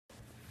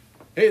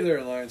Hey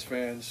there, Lions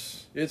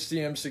fans. It's the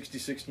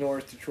M66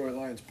 North Detroit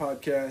Lions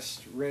podcast.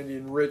 Randy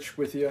and Rich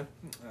with you.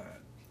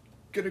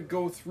 Gonna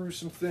go through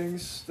some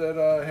things that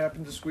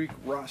happened this week,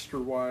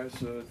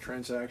 roster-wise,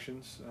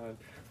 transactions.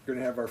 We're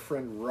gonna have our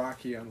friend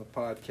Rocky on the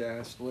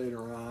podcast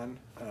later on.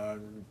 We're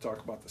gonna talk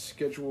about the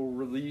schedule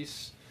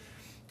release.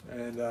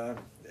 And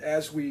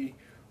as we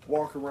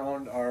walk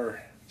around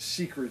our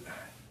secret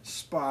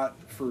spot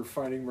for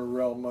finding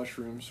morel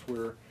mushrooms,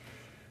 where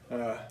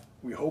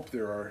we hope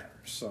there are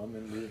some,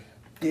 and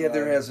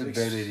there hasn't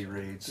been any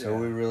rain, so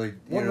we really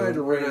one night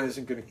of rain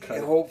isn't going to cut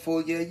it.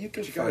 Hopeful, you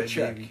can find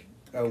maybe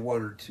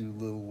one or two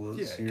little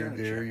ones here and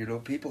there.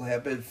 Check. People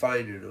have been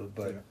finding them,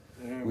 but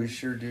we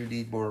sure do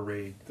need more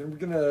rain. Then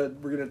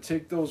we're gonna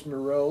take those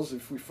morels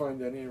if we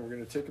find any, and we're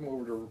gonna take them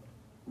over to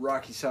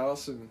Rocky's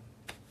house and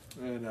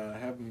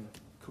have him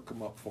cook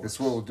them up for us.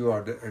 That's what we'll do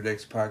our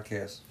next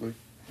podcast.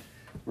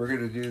 We're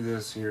gonna do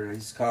this here.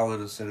 He's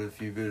calling us in a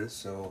few minutes,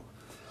 so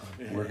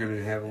we're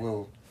gonna have a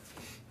little.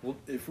 Well,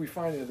 if we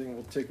find anything,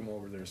 we'll take them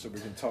over there so we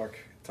can talk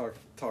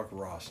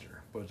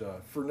roster.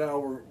 But for now,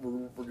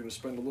 we're going to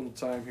spend a little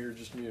time here,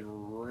 just me and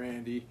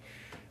Randy.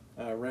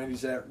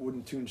 Randy's at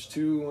Wooden Tunes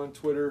 2 on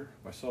Twitter.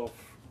 Myself,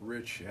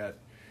 Rich at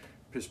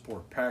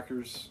Pissport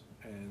Packers,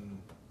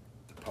 and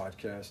the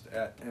podcast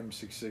at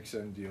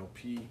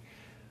M66NDLP.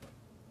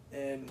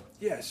 And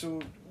yeah,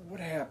 so what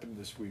happened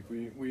this week?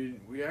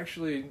 We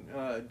actually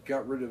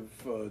got rid of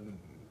a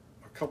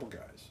couple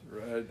guys.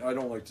 Right? I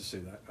don't like to say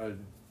that.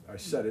 I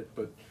said it,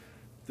 but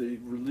they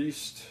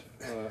released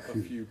a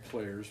few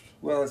players.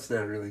 Well, it's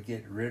not really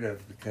getting rid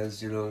of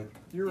because, You're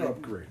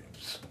upgrading.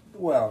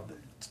 Well,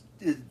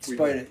 in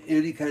spite of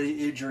any kind of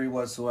injury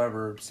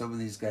whatsoever, some of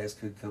these guys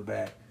could come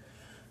back.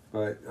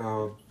 But,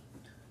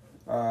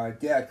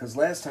 because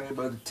last time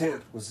on the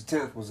 10th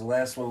was the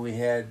last one we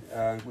had.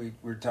 We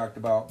talked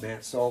about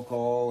Matt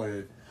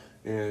Sokol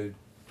and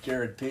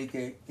Jared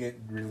Pinkett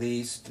getting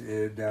released.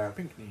 And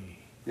Pinkney.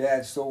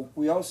 Yeah, so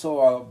we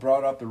also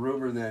brought up the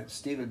rumor that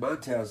Steven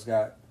Montez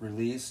got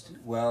released.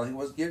 Well, he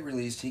wasn't getting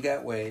released. He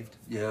got waived.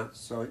 Yeah,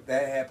 so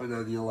that happened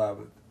on the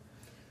 11th.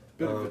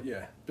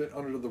 Bit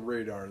under the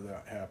radar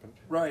that happened.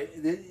 Right.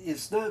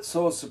 It's not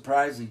so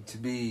surprising to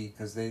me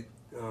because they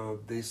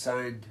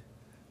signed,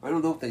 I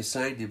don't know if they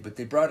signed him, but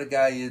they brought a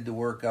guy in to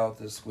work out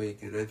this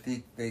week, and I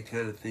think they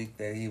kind of think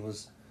that he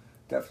was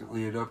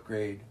definitely an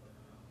upgrade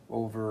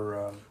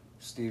over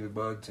Steven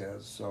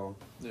Montez. So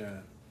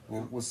yeah.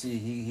 We'll see.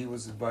 He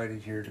was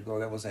invited here to go.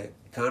 That was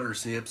Connor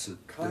Sampson.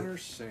 Connor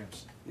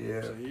Sampson.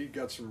 Yeah. So he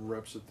got some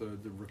reps at the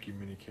rookie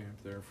mini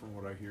camp there, from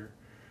what I hear.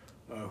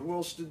 Who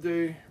else did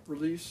they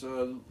release?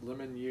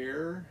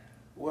 Lemonnier?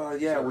 Well,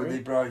 yeah, when they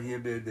brought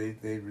him in,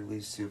 they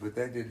released him, but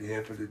that didn't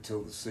happen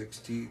until the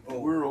 16th. Oh,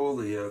 we're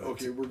only on.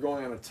 Okay, we're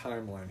going on a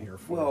timeline here,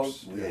 well,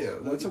 folks. yeah,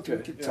 that's okay.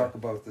 We can talk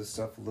about this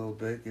stuff a little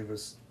bit. Give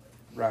us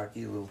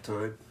Rocky a little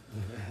time.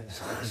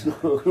 Yes,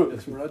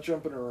 we're not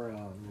jumping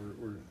around.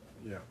 We're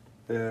yeah.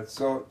 Yeah,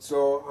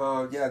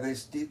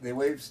 they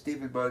waived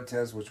Steven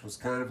Montez, which was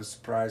kind of a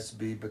surprise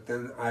to me. But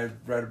then I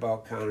read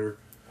about Connor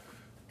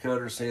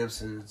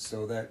Sampson,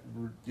 so that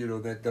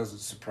that doesn't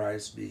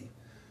surprise me.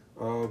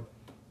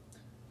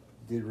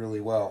 Did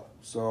really well.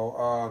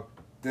 So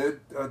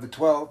then on the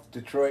 12th,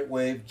 Detroit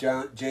waived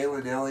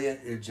Jalen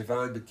Elliott and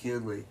Javon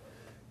McKinley,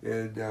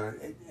 and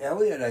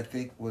Elliott I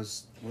think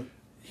was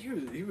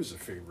he was a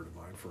favorite of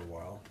mine for a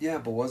while. Yeah,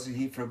 but wasn't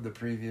he from the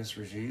previous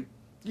regime?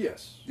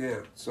 Yes. Yeah.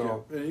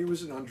 So and he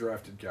was an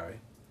undrafted guy.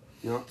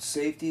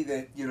 Safety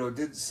that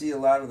didn't see a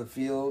lot of the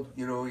field.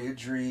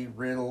 Injury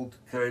riddled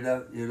kind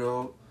of.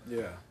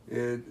 Yeah.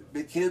 And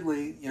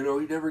McKinley, he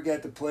never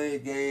got to play a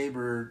game,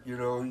 or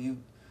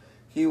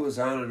he was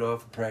on and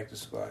off the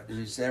practice squad.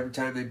 Every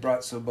time they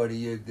brought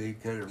somebody in, they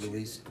kind of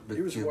released McKinley.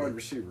 He was a wide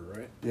receiver,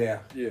 right? Yeah.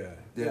 Yeah.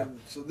 And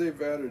so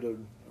they've added a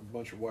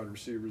bunch of wide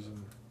receivers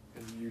in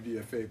the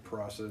UDFA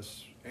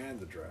process and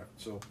the draft.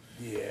 So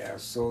yeah,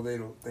 so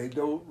they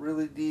don't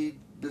really need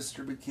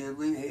Mr.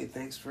 McKinley. Hey,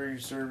 thanks for your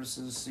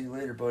services. See you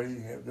later, buddy.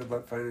 Have good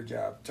luck finding a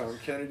job. Tom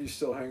Kennedy's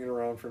still hanging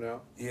around for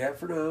now. Yeah,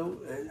 for now.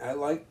 I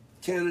like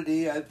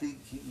Kennedy. I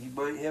think he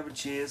might have a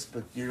chance,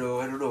 but I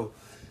don't know.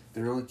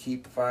 They only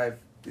keep 5.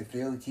 If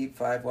they only keep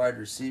 5 wide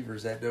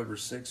receivers, that number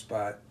 6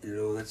 spot,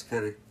 that's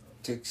kind of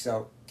takes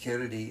out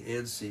Kennedy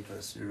and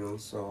Cephas,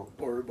 So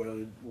or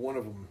one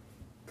of them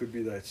could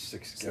be that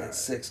 6th guy. That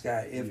 6th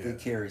guy if they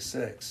carry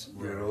 6,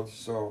 right.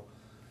 So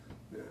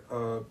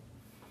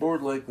more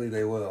than likely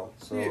they will.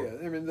 So yeah,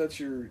 I mean that's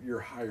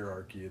your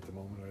hierarchy at the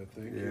moment, I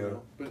think. Yeah.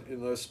 But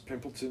unless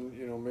Pimpleton,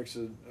 makes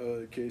a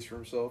case for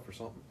himself or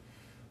something.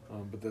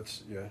 But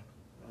that's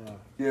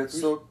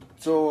So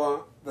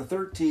the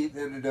 13th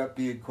ended up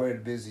being quite a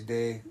busy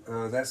day.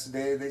 That's the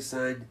day they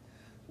signed.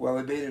 Well,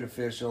 they made it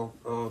official.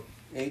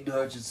 Aiden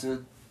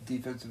Hutchinson,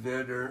 defensive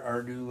end,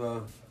 our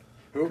new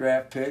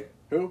draft pick.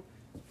 Who?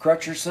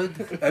 Hutchinson.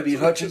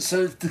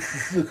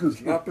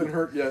 He's not been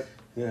hurt yet.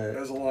 Yeah.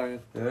 As a Lion.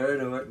 I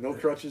know it. No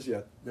crutches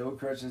yet. No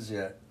crutches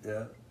yet.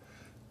 Yeah.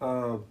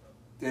 And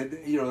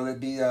that'd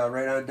be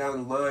right on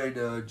down the line.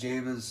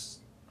 Jameis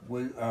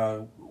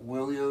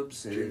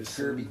Williams and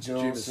Jameson, Kirby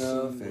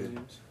Joseph and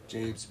Williams.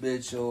 James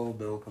Mitchell,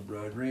 Malcolm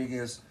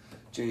Rodriguez,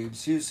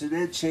 James Houston,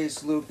 and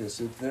Chase Lucas.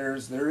 If there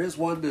is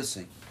one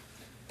missing,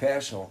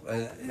 Paschal.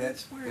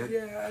 That's weird.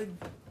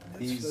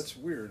 That's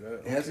weird.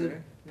 Hasn't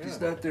Okay.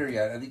 he's Yeah. not there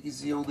yet. I think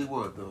he's the only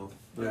one though.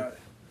 But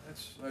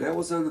Yeah, that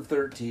was on the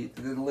 13th,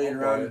 and then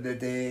later I'll on buy in the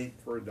day,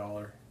 for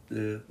 $1.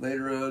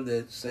 later on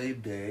that same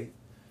day,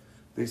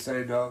 they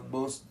signed out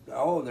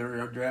all of their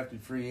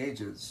undrafted free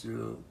agents.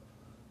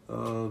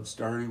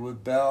 Starting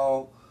with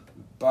Bell,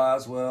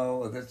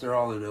 Boswell, and they're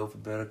all in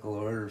alphabetical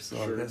order. So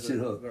Sure, that's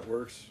that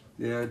works.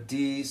 yeah,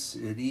 Deese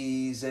and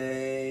Eze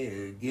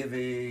and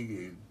Giving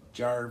and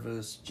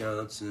Jarvis,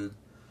 Johnson,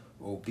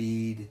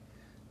 Obeid,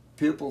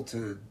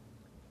 Pimpleton,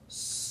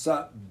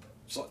 Sutton.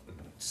 Sutton.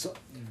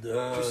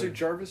 Did you say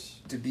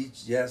Jarvis?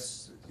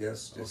 Yes,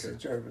 just Okay. said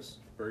Jarvis.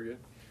 Very good.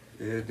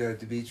 And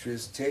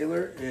Demetrius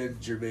Taylor and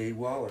Jermaine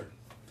Waller.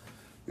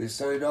 They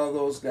signed all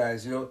those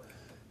guys, and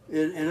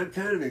I'm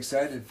kind of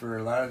excited for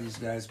a lot of these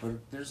guys, but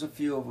there's a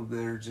few of them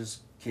that are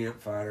just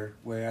camp fodder,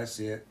 the way I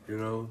see it,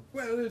 Well,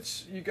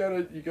 it's you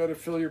gotta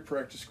fill your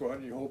practice squad,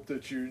 and you hope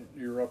that you're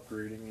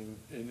upgrading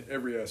in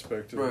every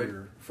aspect of Right.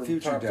 your from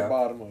Future top depth. to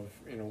bottom of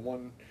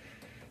one.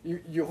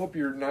 You hope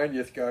your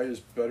 90th guy is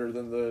better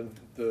than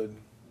the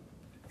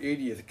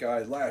 80th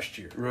guy last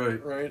year,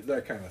 right,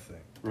 that kind of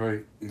thing.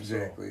 Right,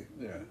 exactly.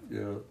 So,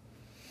 yeah.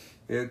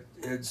 Yeah.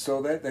 And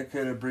so that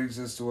kind of brings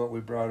us to what we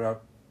brought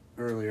up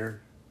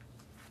earlier.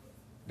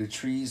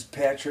 Detroit's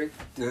Patrick.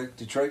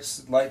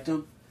 Detroit liked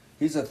him.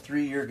 He's a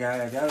 3-year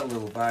guy. I got a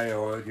little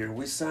bio on here.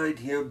 We signed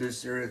him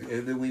this year,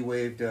 and then we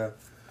waived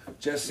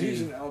Jesse.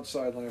 He's an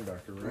outside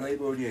linebacker, right?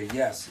 Lemonade,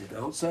 yes, an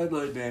outside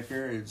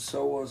linebacker, and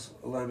so was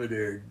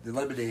Lemonade. The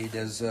Lemonade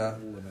is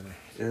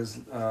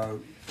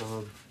the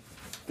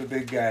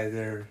big guy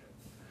there.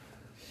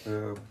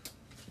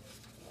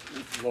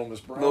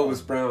 Lomas Brown.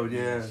 Lomas Brown,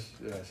 yeah.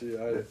 Yeah. See,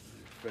 I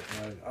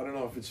don't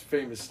know if it's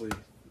famously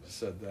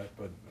said that,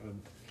 but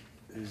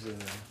he's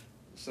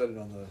said it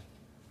on the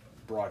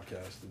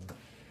broadcast.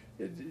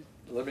 And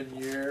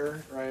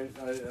Lemonnier, right?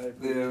 I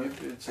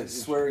believe I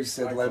swear he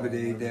said I call him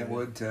lemonade that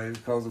one time.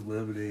 He calls him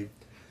lemonade.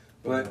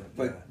 But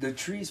yeah. the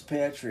Trees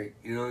Patrick,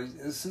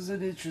 this is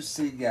an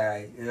interesting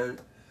guy.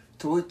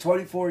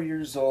 24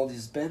 years old.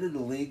 He's been in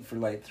the league for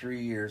like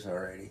 3 years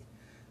already.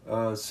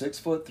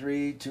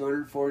 6'3",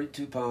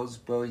 242 pounds.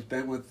 But he's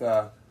been with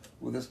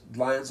his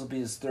Lions will be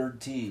his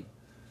third team.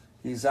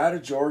 He's out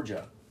of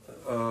Georgia.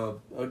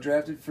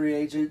 Undrafted free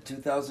agent,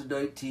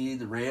 2019.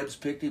 The Rams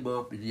picked him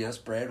up, and yes,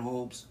 Brad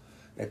Holmes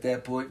at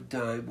that point in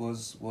time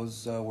was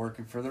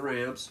working for the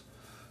Rams,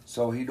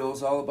 so he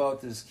knows all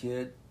about this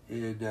kid.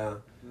 And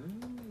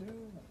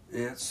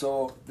and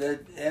so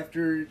then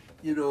after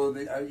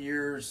a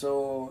year or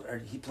so,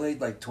 he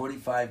played like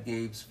 25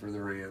 games for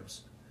the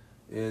Rams,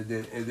 and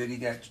then he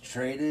got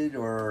traded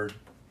or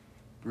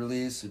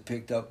released and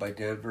picked up by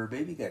Denver.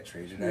 Maybe he got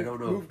traded. I don't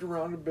know. Moved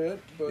around a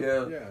bit, but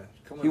yeah.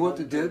 He went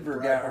to Denver,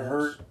 got Brad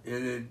hurt, Holmes.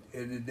 and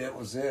then that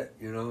was it.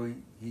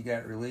 He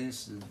got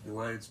released, and the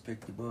Lions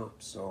picked him up.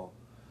 So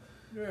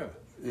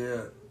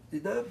yeah,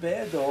 not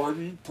bad though. I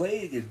mean,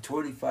 playing in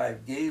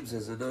 25 games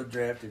as an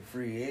undrafted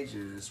free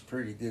agent is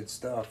pretty good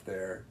stuff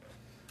there.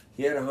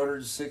 He had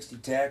 160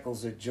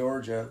 tackles at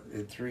Georgia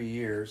in 3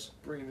 years.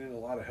 Bringing in a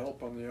lot of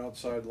help on the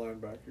outside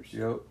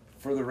linebackers.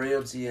 For the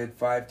Rams, he had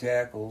 5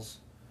 tackles,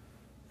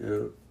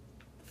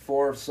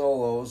 4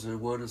 solos, and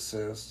 1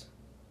 assist.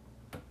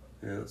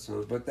 Yeah,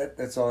 so but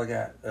that's all I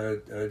got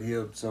on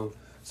him. So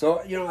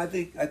I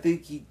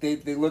think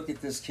they look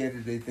at this kid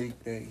and they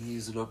think that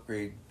he's an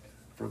upgrade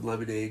from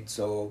Lemonade.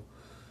 So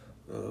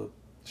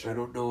I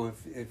don't know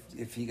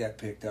if he got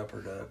picked up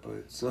or not.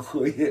 But so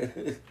yeah.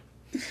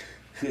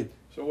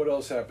 So what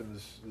else happened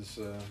this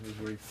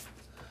week?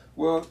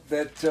 Well,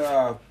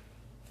 that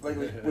like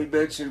we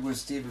mentioned with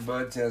Steven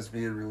Montez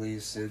being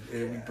released, and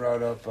we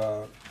brought up.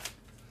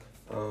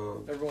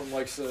 Everyone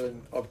likes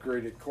an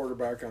upgraded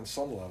quarterback on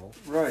some level.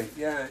 Right,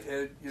 yeah,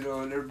 and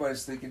and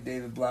everybody's thinking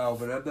David Blau,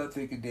 but I'm not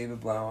thinking David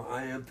Blau.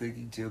 I am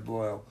thinking Tim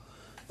Boyle.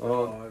 I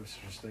was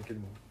just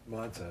thinking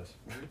Montez.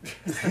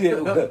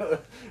 Yeah,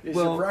 He's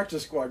a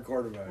practice squad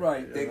quarterback.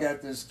 Right, they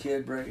got this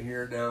kid right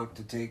here now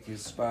to take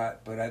his spot,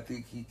 but I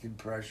think he can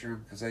pressure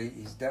him because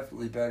he's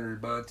definitely better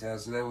than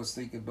Montez, and I was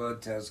thinking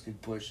Montez could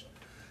push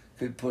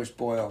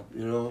Boyle,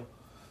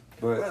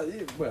 But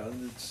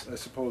I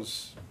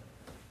suppose.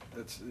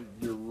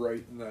 You're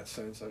right in that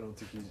sense. I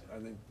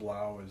think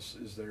Blau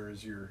is there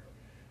as your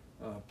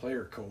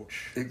player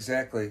coach.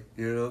 Exactly.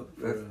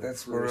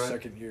 That's for where a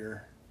second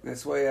year.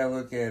 That's why I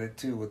look at it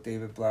too with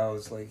David Blau.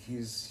 It's like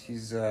he's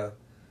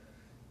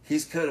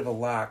kind of a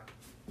lock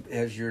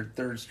as your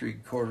third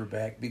string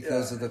quarterback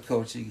because of the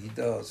coaching he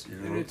does.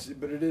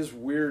 But it is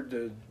weird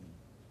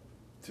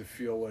to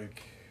feel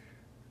like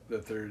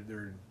that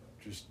they're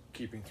just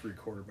keeping 3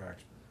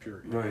 quarterbacks.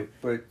 Period. Right,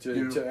 but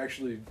to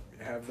actually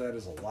have that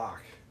as a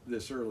lock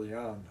this early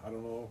on, I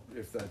don't know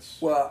if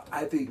that's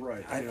I think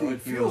right. I think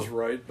it feels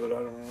right, but I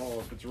don't know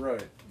if it's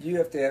right. You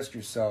have to ask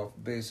yourself,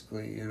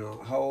 basically,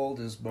 how old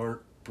is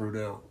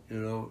Brunell,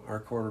 our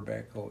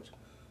quarterback coach.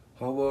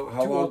 How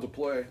Too old to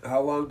play.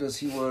 How long does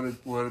he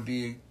want to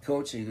be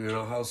coaching?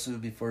 How soon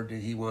before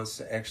he wants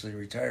to actually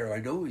retire? I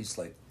know he's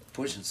like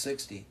pushing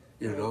 60.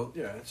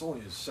 Yeah, it's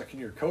only his second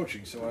year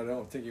coaching, so I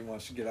don't think he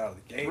wants to get out of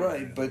the game.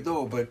 Right, but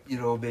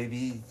maybe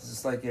he's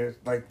just like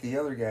the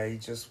other guy. He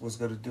just was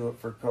going to do it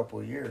for a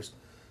couple of years,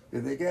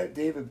 and they got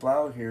David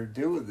Blau here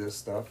doing this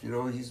stuff.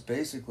 He's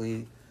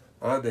basically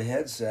on the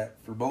headset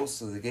for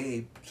most of the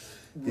game.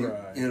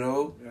 Right.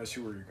 Yeah, I see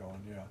where you're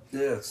going. Yeah.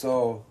 Yeah.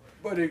 So.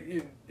 But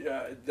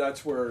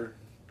that's where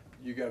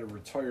you got to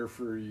retire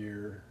for a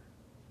year.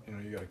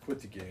 You got to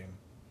quit the game,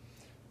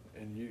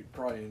 and you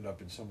probably end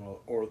up in some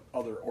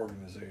other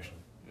organization.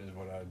 Is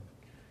what I'd.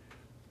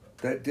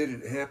 That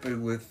didn't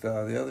happen with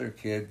the other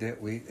kid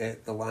that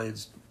the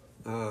Lions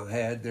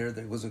had there.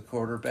 That was a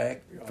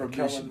quarterback from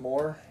Kellen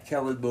Moore.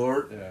 Kellen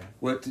Moore. Yeah.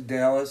 Went to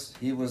Dallas.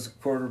 He was a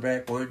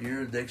quarterback one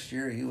year, and next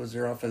year he was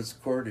their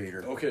offensive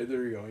coordinator. Okay,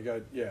 there you go. You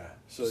got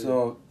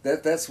So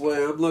that's the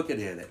way I'm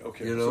looking at it.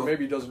 Okay, so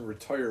maybe he doesn't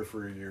retire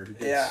for a year.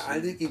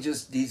 I think he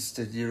just needs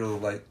to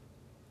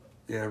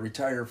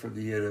retire from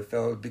the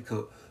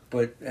NFL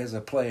but as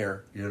a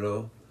player,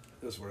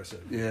 That's what I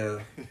said.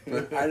 Yeah,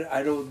 but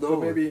I don't know.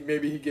 But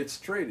maybe he gets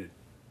traded.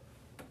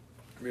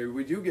 Maybe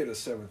we do get a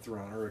 7th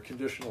round or a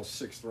conditional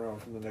 6th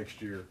round from the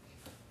next year.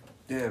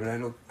 Yeah, but I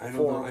don't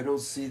know. I don't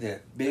see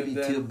that. Maybe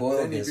Tim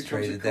Boyle gets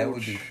traded. That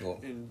would be cool.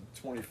 In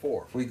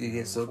 24. If we could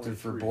get something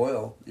 23. For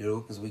Boyle,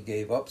 because we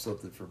gave up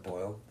something for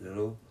Boyle,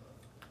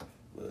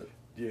 But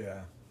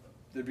yeah,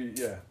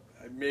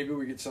 maybe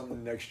we get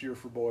something next year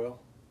for Boyle.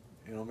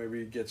 Maybe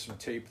we get some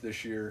tape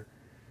this year.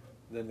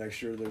 Then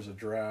next year there's a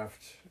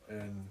draft,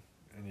 and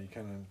he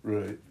kind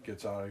of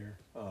gets out of here.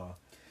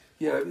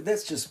 Yeah,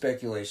 that's just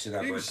speculation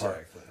on my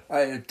part.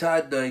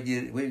 Todd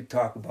and we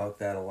talk about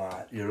that a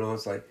lot.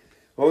 It's like,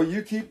 oh,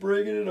 you keep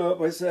bringing it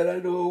up. I said, I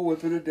know,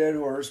 whipping a dead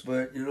horse,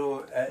 but,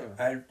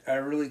 I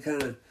really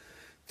kind of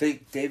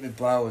think David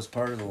Blau is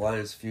part of the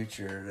Lions'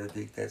 future, and I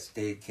think that's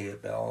Dave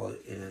Campbell,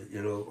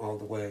 all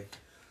the way.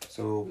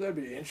 So that'd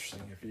be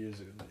interesting if he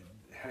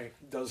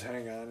does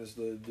hang on as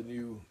the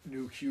new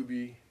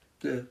QB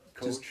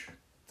coach.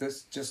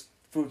 That's just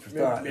food for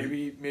thought.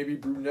 Maybe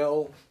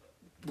Brunell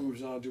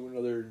moves on to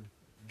another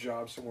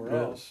job somewhere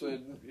else,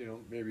 and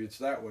maybe it's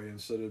that way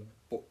instead of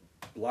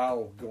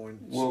Blau going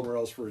somewhere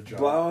else for a job.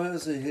 Blau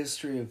has a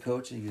history of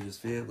coaching in his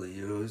family.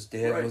 his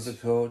dad was a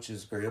coach,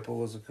 his grandpa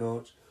was a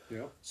coach.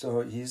 Yeah. So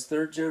he's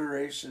third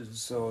generation.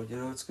 So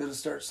it's going to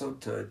start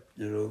sometime.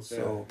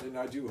 So and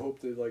I do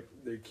hope that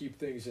they keep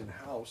things in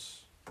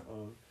house.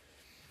 So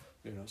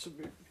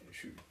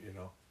shoot,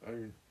 I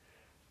mean,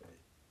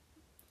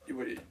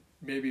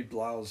 maybe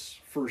Blau's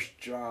first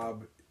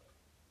job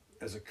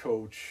as a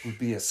coach would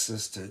be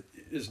assistant.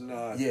 Is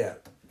not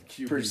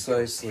QB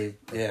precisely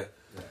coach. Yeah.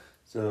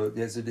 So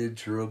as an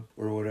interim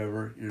or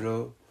whatever,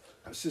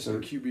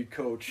 assistant QB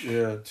coach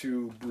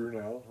to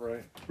Brunell,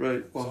 right?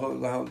 Right. Well,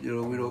 how we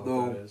don't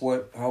know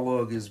how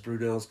long is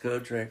Brunell's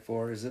contract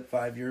for? Is it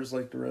 5 years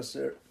like the rest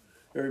of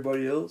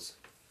everybody else?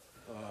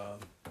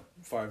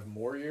 5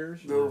 more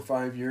years? No,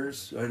 5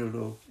 years. I don't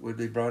know when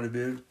they brought him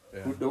in.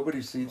 Yeah.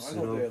 Nobody seems to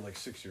know. They had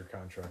 6-year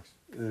contracts.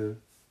 Yeah.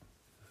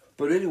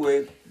 But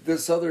anyway,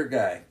 this other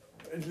guy.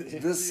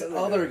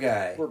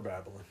 We're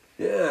babbling.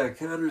 Yeah,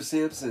 Connor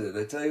Sampson.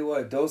 I tell you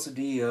what, Dose of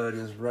Dion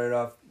is right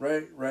on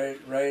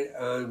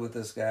with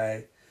this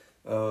guy.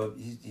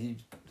 He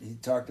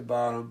talked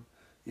about him.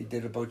 He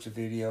did a bunch of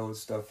video and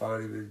stuff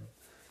on him and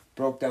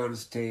broke down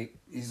his tape.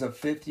 He's a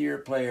 5th-year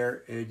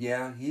player, and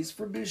he's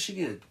from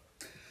Michigan.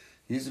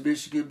 He's a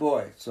Michigan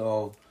boy,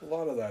 so a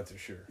lot of that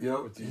this year.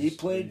 He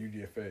played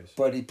UDFAs,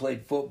 but he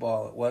played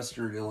football at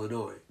Western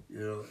Illinois.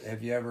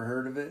 Have you ever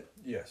heard of it?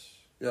 Yes.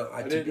 Yeah,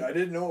 I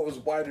didn't know it was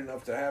wide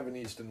enough to have an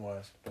East and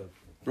West, but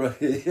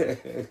right. I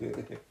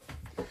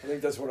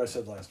think that's what I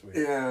said last week.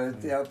 Yeah.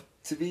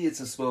 To me, it's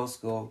a small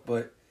school,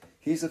 but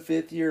he's a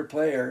 5th-year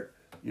player.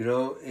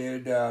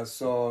 And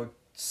so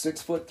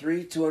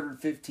 6'3",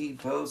 215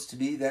 pounds. To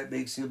me, that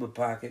makes him a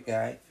pocket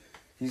guy.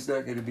 He's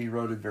not going to be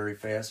running very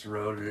fast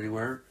around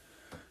anywhere.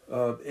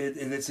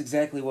 And it's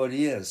exactly what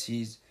he is.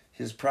 His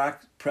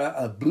pocket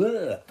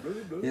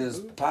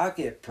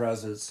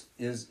presence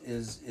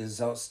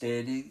is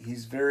outstanding.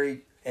 He's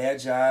very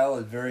agile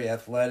and very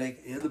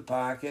athletic in the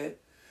pocket.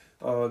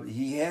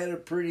 He had a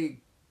pretty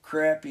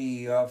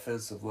crappy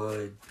offensive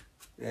line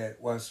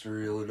at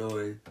Western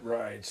Illinois.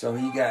 Right. So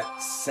he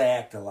got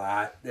sacked a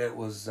lot. That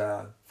was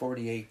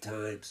 48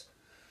 times.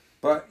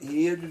 But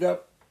he ended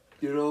up,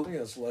 I think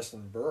that's less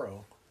than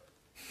Burrow.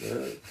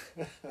 Who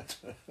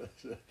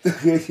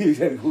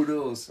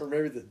knows? Or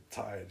maybe the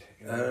Tide.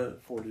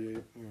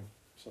 48,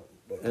 something.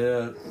 But.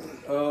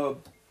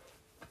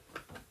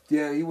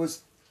 He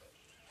was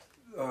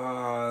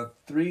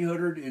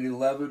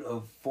 311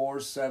 of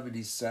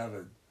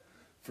 477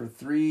 for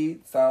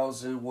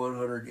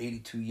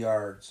 3,182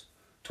 yards,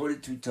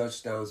 22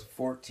 touchdowns,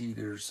 14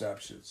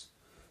 interceptions.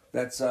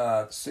 That's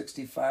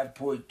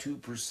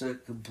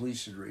 65.2%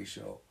 completion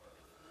ratio.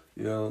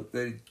 You know,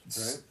 they Right.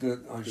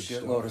 stood a Good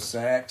shitload of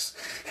stuff. sacks.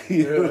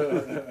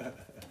 Yeah,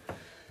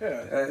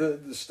 the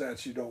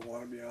stats you don't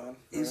want to be on.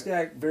 He's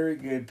right? got very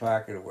good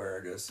pocket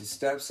awareness. He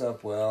steps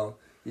up well.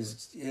 He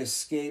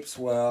escapes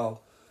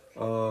well.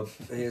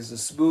 He has a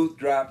smooth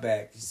drop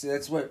back. See,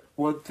 that's what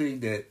one thing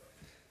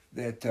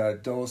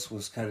that Dose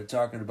was kind of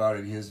talking about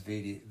in his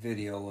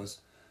video was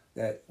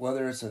that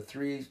whether it's a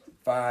 3,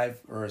 5,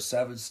 or a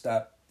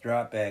 7-step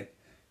drop back,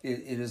 it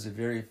is a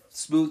very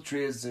smooth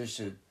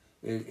transition,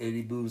 and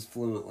he moves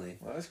fluently.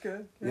 Well, that's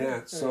good.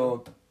 Yeah,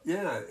 so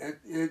yeah,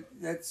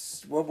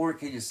 that's what more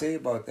can you say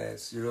about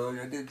that? You know,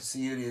 I didn't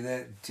see any of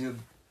that in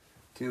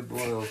Tim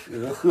Boyle. You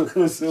know,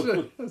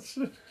 so,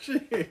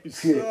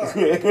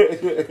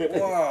 jeez.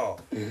 Wow.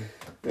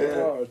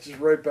 Oh, just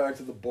right back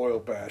to the Boyle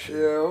bashing.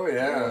 yeah, oh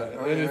yeah,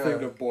 oh, anything yeah.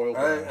 to Boyle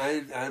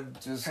bash. I'm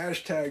just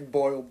Hashtag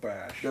Boyle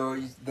bash.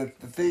 no. The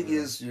thing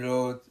is, you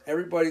know,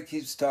 everybody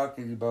keeps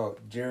talking about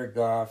Jared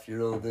Goff. You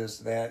know, this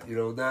that. You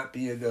know, not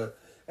being an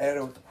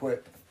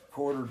adequate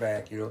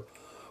quarterback. You know.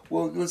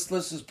 Well, let's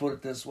just put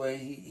it this way: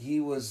 he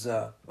was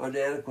an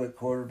inadequate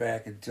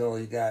quarterback until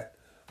he got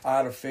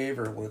out of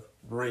favor with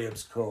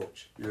Rams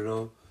coach. You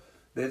know,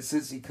 then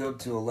since he come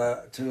to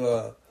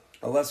a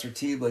lesser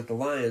team like the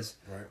Lions,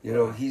 Right. you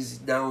know, he's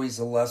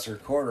a lesser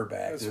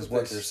quarterback. Is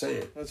what they're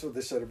saying. That's what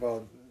they said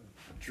about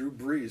Drew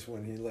Brees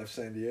when he left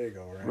San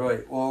Diego, right?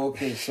 Right. Well,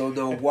 okay. So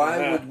now,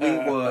 why would we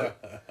want?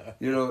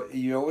 You know,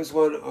 you always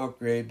want to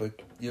upgrade, but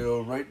you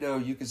know, right now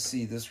you can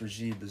see this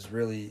regime is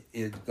really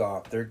in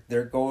Goff.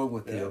 They're going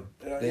with him.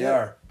 They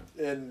are.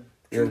 And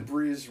Drew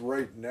Brees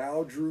right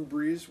now, Drew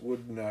Brees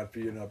would not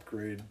be an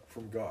upgrade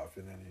from Goff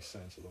in any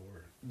sense of the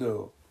word.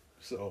 No.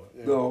 So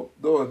you know,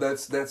 No.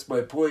 That's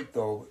my point,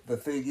 though. The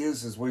thing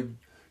is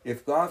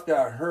if Goff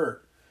got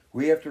hurt,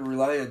 we have to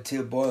rely on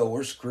Tim Boyle.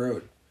 We're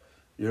screwed.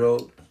 You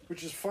know.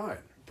 which is fine.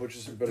 Puts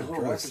us in better No,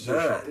 draft it's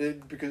position.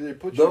 not. Because it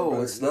puts you in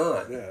better, it's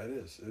not. Yeah, it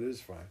is. It is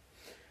fine.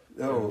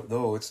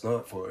 No, it's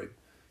not fine.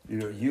 You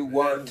know, you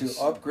want to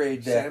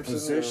upgrade that Samson,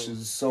 position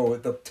so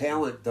the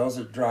talent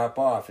doesn't drop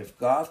off. If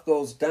Goff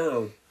goes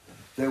down,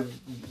 then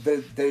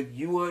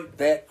you want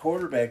that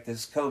quarterback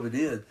that's coming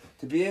in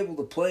to be able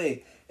to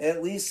play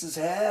at least as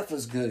half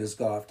as good as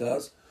Goff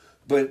does.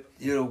 But,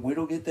 you know, we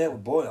don't get that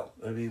with Boyle.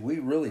 I mean, we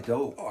really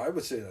don't. Oh, I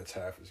would say that's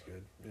half as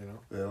good, you know.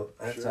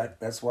 Well, Sure.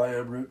 that's why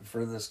I'm rooting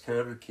for this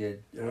Connor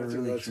kid. I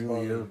really,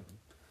 truly am.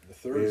 The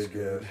third is Yeah,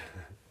 good.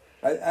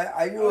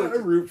 I I know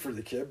root for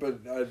the kid, but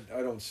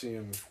I don't see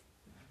him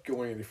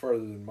going any farther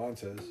than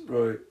Montez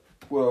right.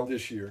 Well,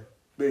 this year.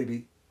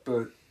 maybe,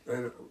 but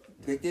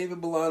they gave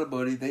him a lot of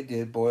money. They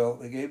did, Boyle.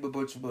 They gave him a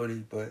bunch of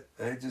money, but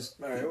I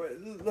just All right,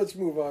 let's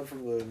move on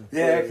from the.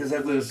 yeah, because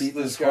I'm going to beat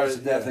this horse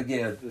to death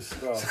again.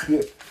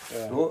 Yeah.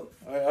 Well,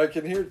 I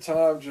can hear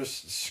Tom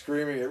just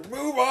screaming,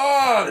 "Move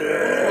on!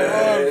 Move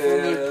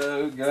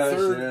on from the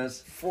third,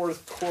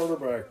 fourth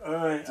quarterback." All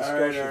right.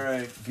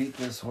 discussion. Beat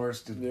this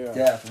horse to Yeah.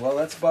 death. Well,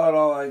 that's about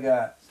all I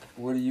got.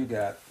 What do you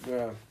got?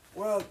 Yeah.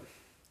 Well,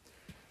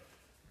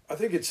 I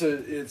think it's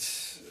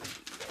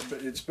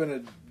been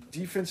a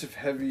defensive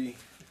heavy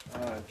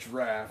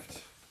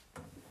draft,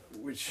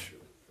 which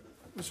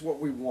was what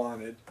we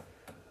wanted,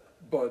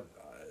 but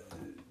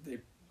they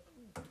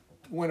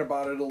went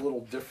about it a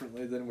little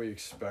differently than we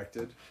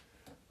expected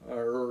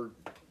or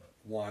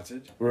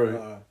wanted.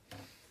 Right.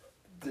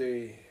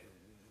 They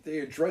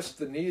addressed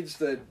the needs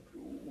that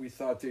we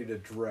thought they'd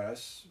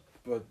address,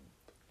 but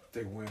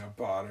they went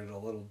about it a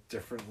little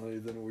differently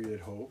than we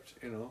had hoped.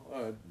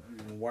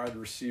 Wide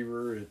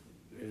receiver at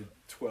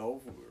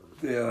 12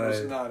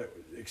 was not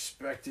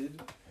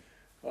expected,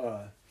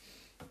 but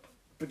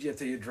yet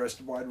they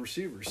addressed wide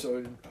receiver.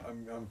 So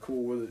I'm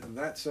cool with it in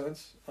that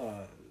sense.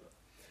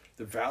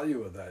 The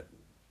value of that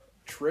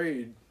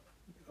trade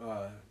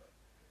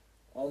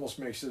almost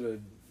makes it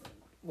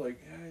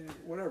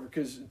whatever.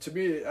 Because to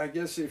me, I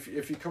guess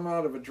if you come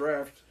out of a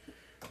draft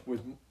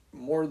with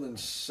more than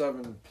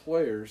 7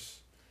 players,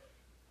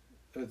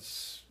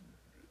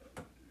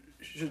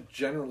 should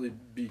generally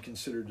be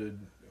considered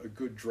a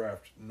good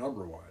draft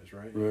number-wise,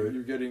 right? Right.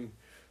 You're getting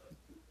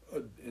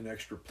an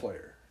extra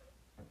player.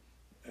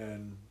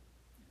 And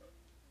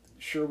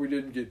sure, we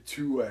didn't get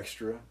 2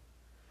 extra.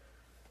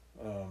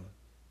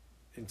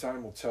 In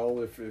time will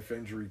tell if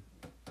injury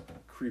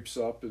creeps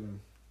up and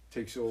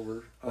takes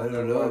over I on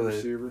don't that know. wide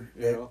receiver.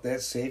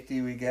 That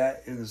safety we got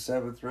in the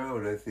 7th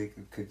round, I think,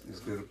 is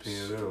going to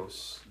pan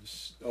out.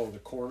 Oh, the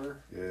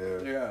corner?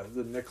 Yeah,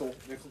 the nickel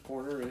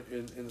corner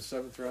in the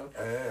 7th round.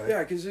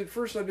 Yeah, because at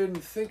first I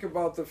didn't think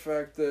about the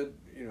fact that,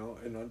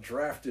 an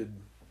undrafted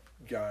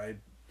guy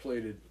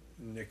played at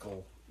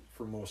nickel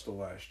for most of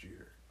last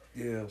year.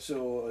 Yeah.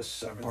 So a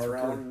 7th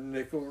round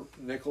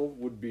nickel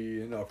would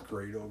be an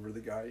upgrade over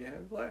the guy you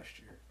had last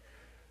year.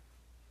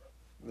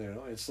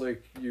 It's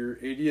like your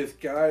 80th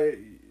guy.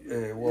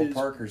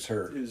 Parker's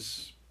hurt.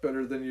 Is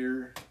better than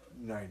your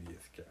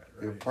 90th guy.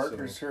 Right?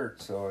 Parker's hurt,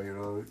 so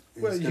it's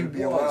well, going to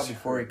be a while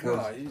before he comes.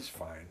 No, he's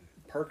fine.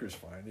 Parker's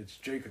fine. It's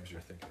Jacobs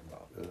you're thinking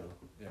about.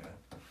 Yeah.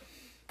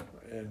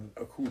 and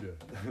Akuda,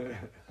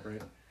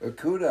 right?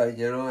 Okuda,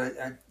 you know,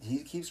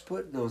 he keeps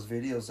putting those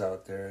videos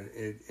out there.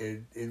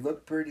 It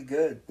looked pretty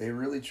good. They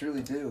really,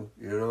 truly do.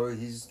 You know,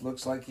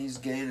 looks like he's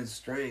gaining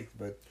strength,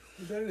 but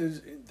That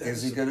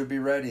is he going to be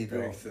ready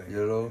though? big thing.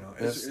 You know,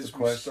 that's as the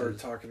we question. start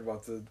talking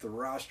about the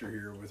roster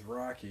here with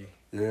Rocky,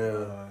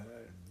 Yeah.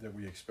 that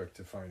we expect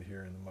to find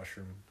here in the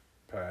mushroom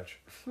patch.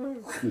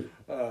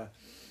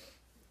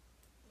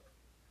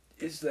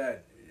 Is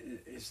that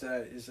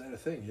a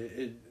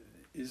thing?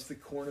 Is the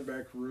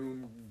cornerback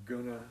room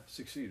gonna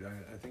succeed?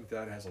 I think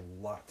that has a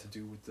lot to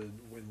do with the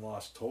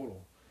win-loss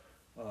total.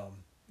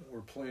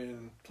 We're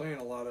playing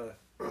a lot of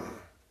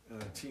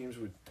teams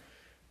with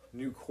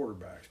new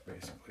quarterbacks,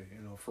 basically.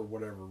 For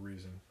whatever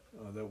reason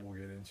that we'll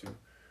get into.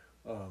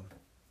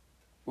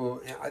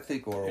 Well, I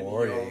think young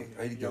Aurora,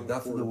 I got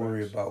nothing to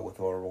worry quarterbacks. about with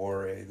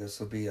Aurora. This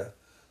will be a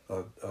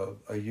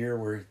year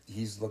where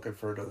he's looking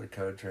for another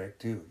contract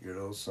too. You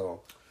know,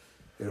 so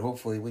and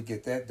hopefully we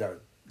get that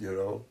done. You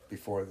know,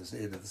 before the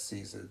end of the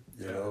season.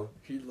 You know,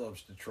 he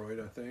loves Detroit.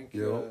 I think.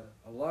 Yeah.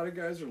 A lot of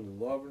guys are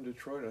loving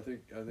Detroit. I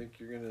think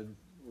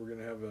we're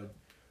gonna have a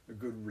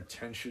good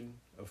retention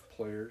of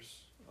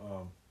players.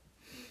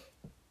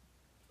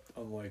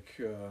 Unlike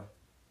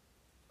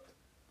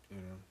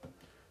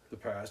the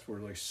past where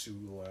like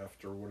Sue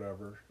left or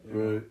whatever.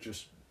 Right.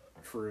 Just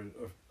for a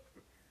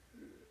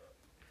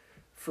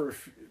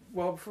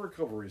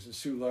couple reasons.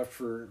 Sue left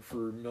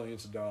for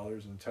millions of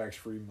dollars and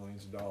tax-free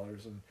millions of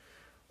dollars, and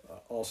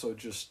also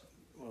just,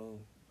 I don't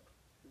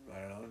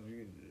know,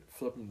 you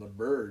flip him the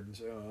bird and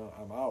say,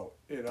 I'm out.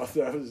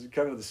 That was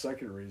kind of the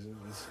second reason.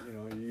 Is,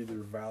 you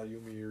either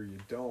value me or you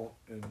don't,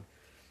 and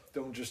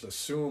don't just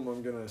assume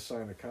I'm going to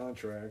sign a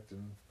contract,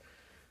 and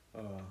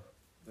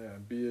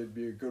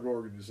be a good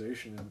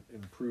organization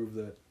and prove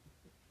that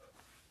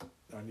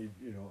I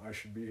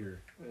should be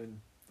here.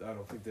 And I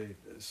don't think they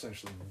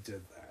essentially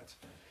did that,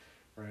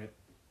 right?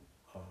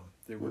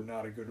 They were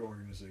not a good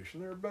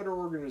organization. They're a better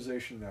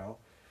organization now.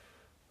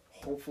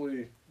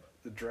 Hopefully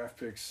the draft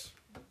picks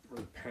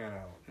really pan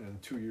out in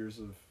 2 years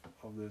of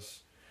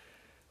this.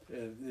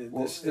 And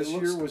this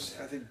year was,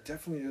 I think,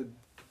 definitely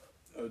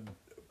a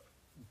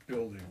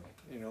building.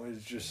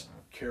 It's just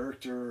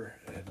character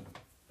and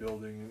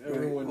building, and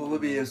everyone. Well,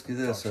 let me ask you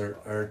this: talks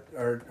about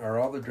are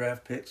all the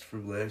draft picks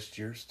from last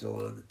year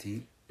still on the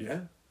team?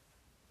 Yeah.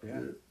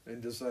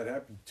 And does that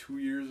happen 2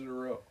 years in a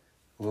row?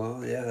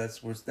 Well, yeah,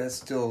 that's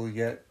still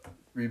yet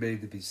remain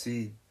to be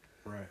seen.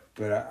 Right.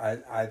 But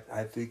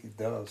I think it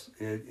does.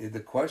 And the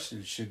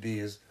question should be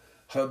is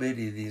how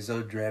many of these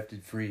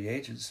undrafted free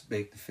agents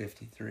make the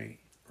 53?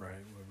 Right.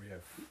 Well, we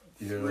have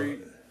You know,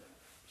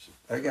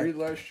 three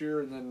last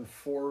year, and then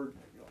 4.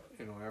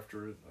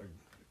 After a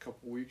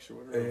couple weeks or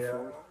whatever.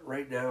 Yeah,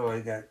 right now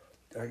I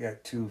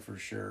got 2 for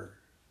sure.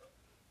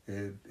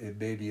 And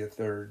maybe a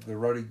third. The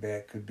running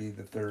back could be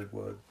the third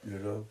one,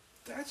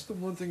 That's the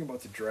one thing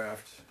about the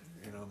draft.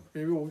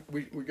 Maybe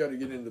we got to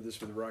get into this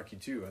with Rocky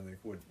too. I think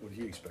what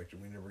he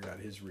expected. We never got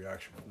his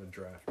reaction from the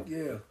draft.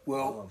 Yeah.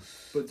 Well,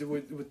 but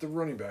with the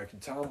running back,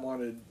 and Tom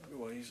wanted.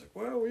 Well, he's like,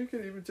 well, we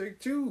could even take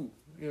 2,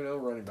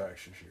 running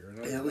backs this year.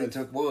 And they only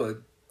took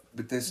 1,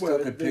 but they still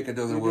could pick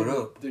another one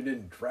up. They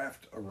didn't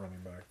draft a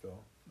running back though.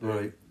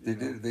 Right. They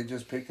did. They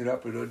just picked it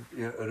up an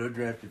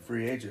undrafted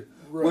free agent,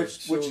 Right.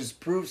 which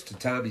proves to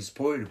Tommy's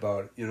point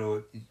about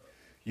you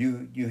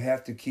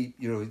have to keep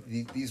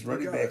these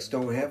running backs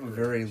don't have a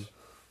very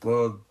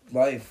long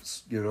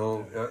life in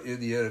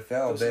the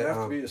NFL. Doesn't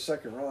have to be a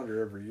second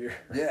rounder every year.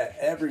 Yeah,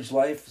 average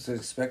life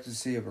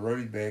expectancy of a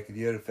running back in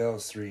the NFL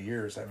is 3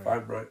 years. If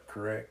I'm right,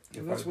 correct.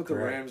 And that's what the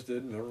Rams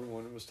did, and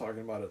everyone was talking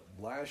about it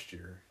last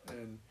year,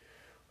 and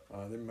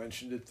they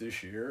mentioned it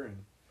this year,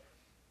 and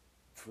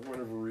for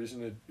whatever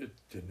reason, it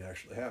didn't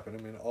actually happen.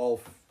 I mean,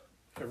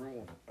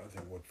 everyone, I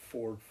think,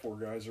 four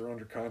guys are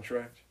under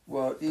contract.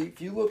 Well, if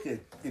you look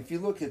at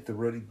the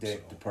running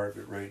back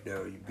department right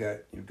now, you've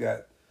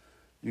got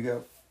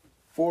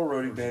 4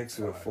 running backs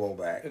and a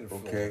fullback.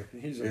 Okay,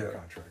 he's under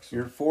contract. So.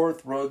 Your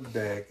 4th running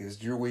back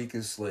is your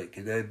weakest link,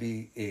 and that'd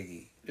be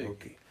Iggy.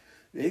 Okay,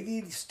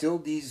 Iggy still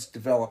needs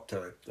develop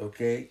time.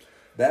 Okay.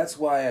 That's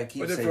why I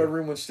keep saying. But if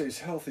everyone stays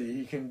healthy,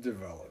 he can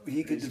develop.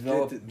 He could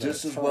develop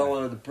just as well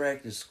on the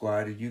practice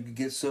squad, and you can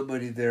get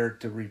somebody there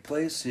to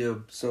replace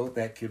him so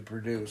that can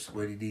produce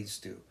when he needs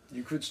to.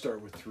 You could start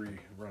with 3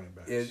 running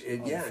backs.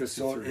 And I've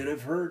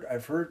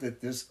heard that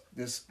this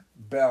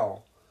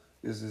Bell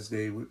is his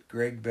name,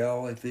 Greg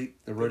Bell, I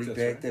think, the running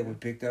back that we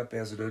picked up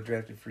as an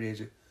undrafted free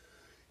agent.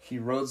 He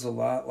runs a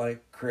lot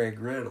like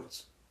Craig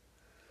Reynolds.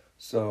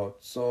 So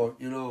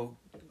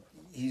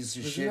he's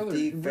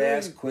shifty,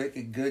 fast, quick,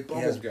 and good. He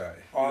has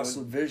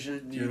awesome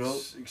vision.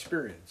 Needs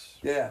experience.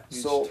 Yeah.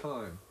 Needs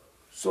time.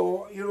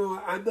 So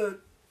I'm not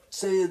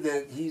saying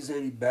that he's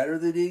any better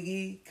than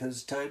Iggy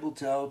because time will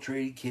tell.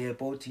 Training camp,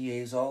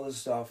 OTAs, all this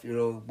stuff.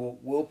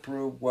 We'll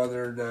prove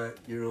whether or not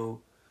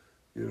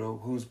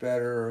who's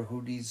better or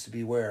who needs to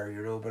be where.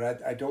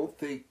 But I don't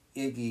think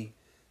Iggy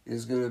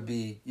is going to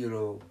be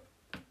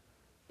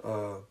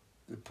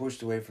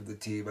pushed away from the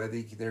team. I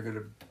think they're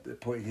going to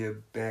put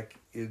him back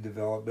in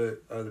development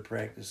on the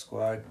practice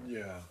squad.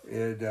 Yeah.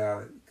 And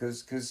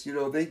because you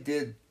know, they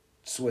did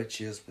switch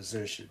his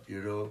position,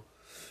 you know.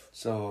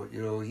 So,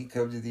 you know, he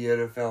come to the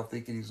NFL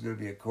thinking he's going to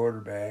be a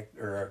quarterback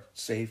or a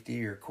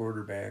safety or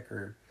quarterback,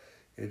 and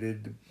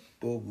then the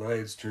boom,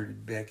 Lions turned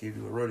him back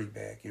into a running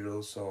back, you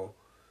know. So,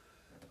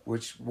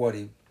 which what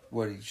he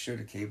should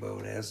have came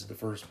out as in the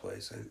first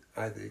place,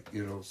 I think,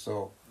 you know.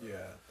 So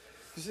yeah,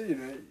 because you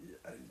know,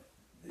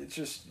 it's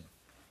just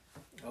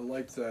I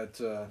like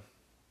that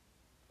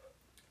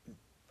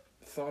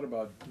thought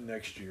about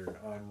next year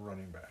on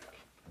running back.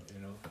 You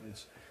know,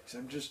 it's cause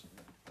I'm just.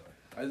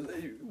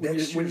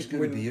 Next year's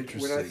going to be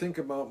interesting. When I think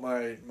about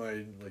my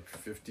like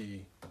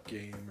 50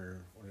 game or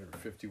whatever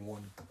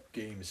 51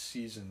 game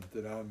season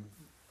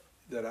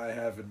that I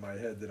have in my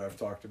head that I've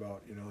talked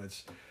about, you know,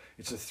 it's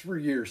a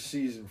 3-year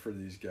season for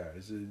these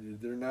guys.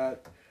 They're not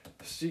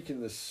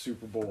seeking the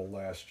Super Bowl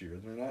last year.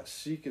 They're not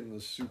seeking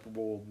the Super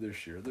Bowl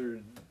this year.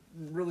 They're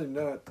really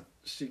not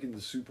seeking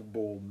the Super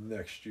Bowl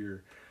next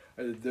year.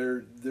 They've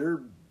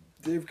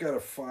got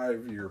a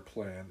 5-year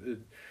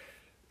plan.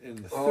 I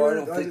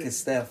don't think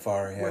it's that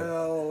far ahead.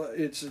 Well,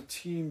 it's a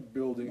team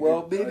building.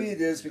 Well, maybe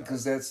it is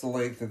because that's the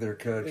length of their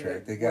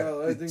contract. They got.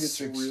 Well, I think it's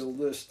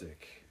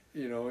realistic.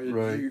 You know,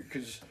 right?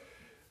 Because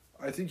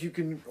I think you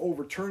can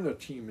overturn a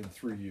team in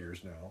 3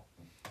 years now,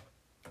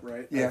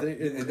 right? Yeah,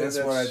 and that's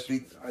what I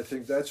think. I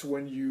think that's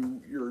when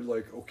you're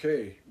like,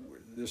 okay,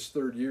 this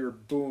 3rd year,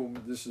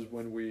 boom, this is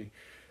when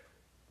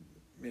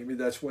maybe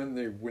that's when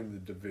they win the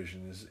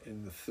division, is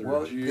in the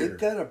 3rd year. They've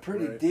got a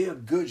pretty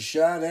damn good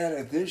shot at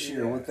it this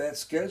year with that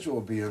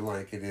schedule being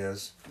like it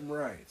is.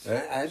 Right.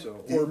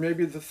 Or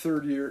maybe the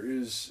 3rd year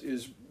is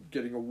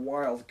getting a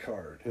wild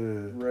card,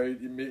 right?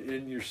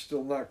 And you're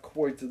still not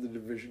quite to the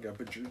division guy,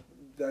 but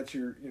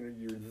you're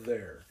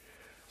there.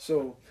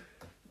 So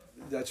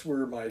that's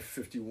where my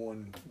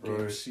 51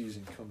 game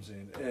season comes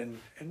in, and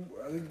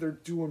I think they're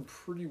doing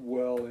pretty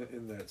well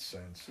in that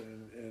sense,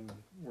 and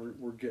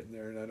we're getting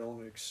there, and I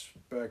don't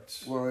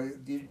expect. Well,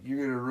 you're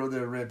going to run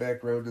that right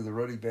back around to the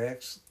running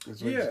backs.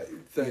 Thank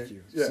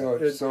you. Yeah,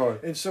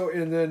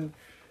 and then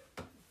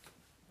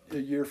a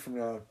year from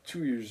now,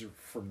 2 years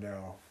from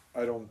now,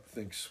 I don't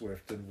think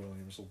Swift and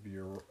Williams will be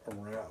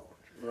around,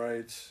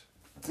 right?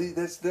 See,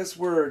 that's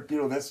where, you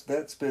know,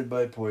 that's been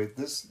my point.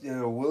 This, you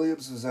know,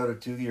 Williams is on a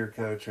 2-year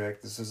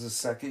contract. This is the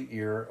 2nd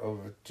year of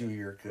a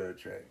 2-year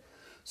contract.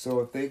 So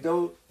if they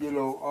don't, you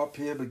know, up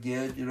him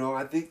again, you know,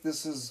 I think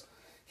this is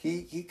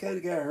he kind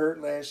of got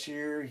hurt last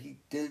year. He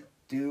didn't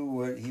do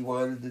what he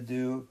wanted to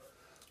do.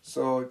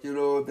 So, you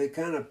know, they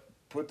kind of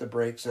put the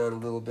brakes on a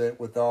little bit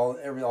with all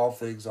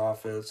things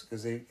offense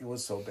because it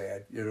was so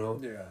bad, you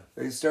know. Yeah.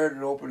 They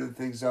started opening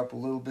things up a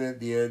little bit at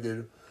the end,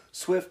 and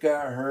Swift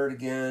got hurt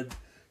again.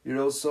 You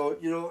know, so,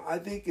 you know, I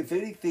think if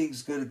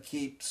anything's going to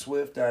keep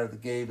Swift out of the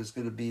game, it's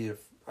going to be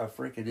a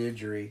freaking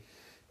injury.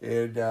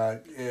 And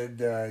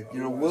you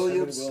know,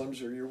 Williams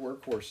are your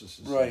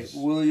workhorses. Right.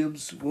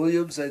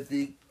 Williams, I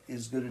think,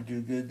 is going to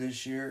do good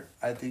this year.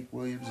 I think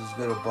Williams is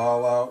going to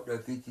ball out. I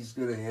think he's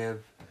going to have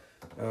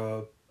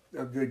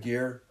a good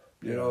year,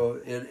 you know.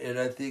 And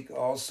I think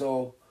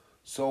also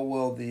so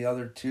will the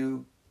other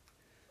two,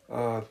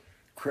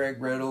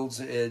 Craig Reynolds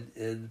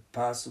and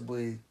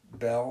possibly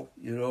Bell,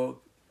 you know.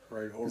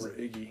 Right, over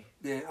Iggy.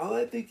 Yeah,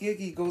 I think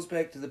Iggy goes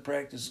back to the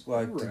practice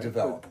squad to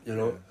develop. You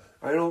know,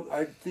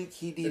 I think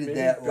he needed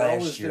that Bell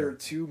last year. There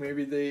too.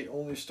 Maybe they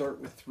only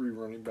start with 3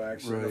 running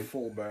backs and a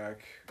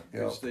fullback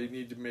because they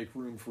need to make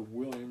room for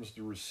Williams,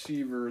 the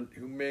receiver,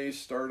 who may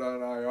start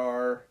on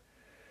IR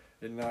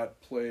and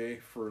not play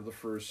for the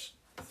first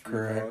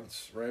 3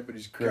 months, right? But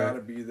he's got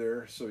to be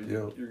there, so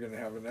you're going to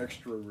have an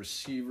extra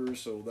receiver.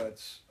 So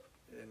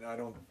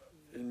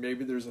and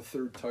maybe there's a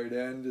 3rd tight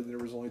end, and there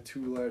was only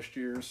 2 last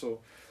year, so.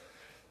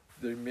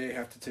 They may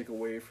have to take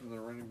away from the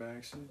running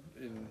backs.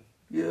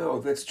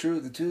 That's true.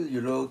 The two, you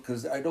know,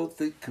 because I don't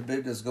think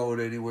Cabinda's going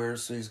anywhere,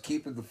 so he's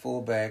keeping the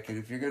fullback. And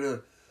if you're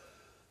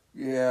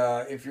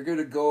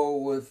gonna go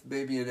with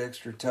maybe an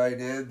extra tight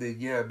end, then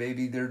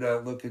maybe they're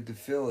not looking to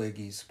fill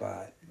Iggy's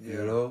spot.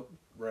 You know,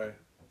 right?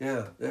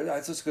 Yeah,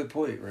 that's just a good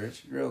point,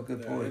 Rich. Real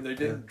good point. And they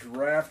didn't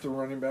draft a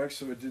running back,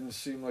 so it didn't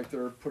seem like they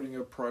were putting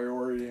a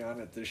priority on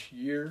it this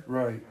year.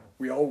 Right.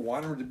 We all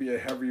want them to be a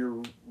heavier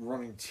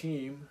running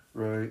team.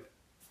 Right.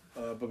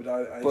 But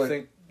I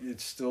think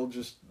it's still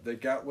just they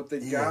got what they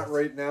got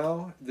right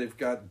now. They've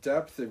got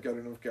depth. They've got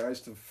enough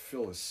guys to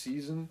fill a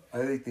season.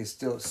 I think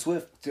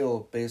Swift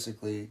still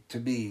basically, to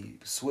me,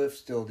 Swift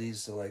still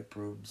needs to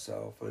prove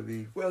himself. I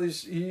mean, well,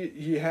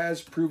 he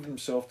has proved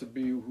himself to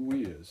be who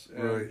he is.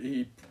 And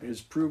he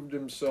has proved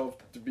himself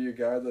to be a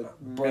guy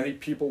that many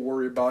people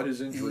worry about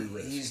his injury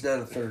risk. He's not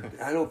a third.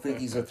 I don't think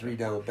he's a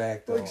 3-down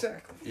back though. Well,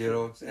 exactly. You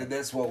know, and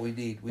that's what we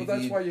need.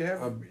 That's why you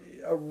have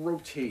a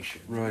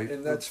rotation, right?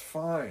 And that's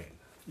fine.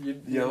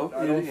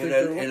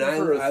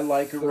 I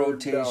like a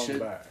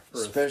rotation,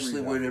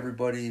 especially when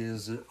everybody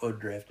is an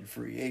undrafted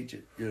free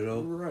agent. You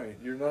know, right?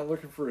 You're not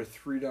looking for a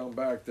 3-down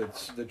back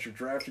that you're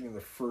drafting in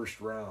the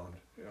 1st round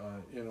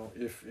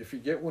If you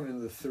get one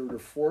in the third or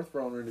fourth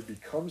round and it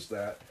becomes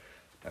that,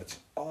 that's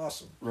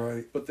awesome.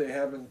 Right. But they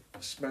haven't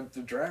spent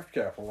the draft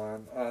capital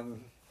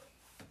on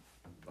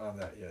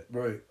that yet.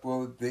 Right.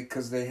 Well,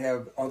 because they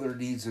have other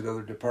needs in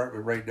other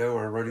department right now.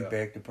 Our running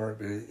back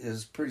department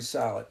is pretty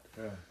solid.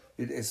 Yeah.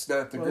 It's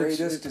not the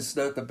greatest. It's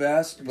not the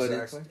best,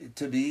 exactly. But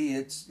to me,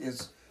 it's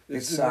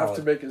enough solid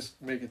to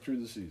make it through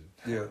the season.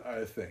 Yeah.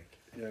 I think.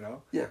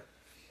 Yeah.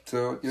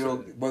 So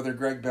whether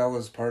Greg Bell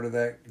is part of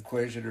that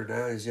equation or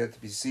not is yet to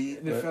be seen.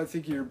 And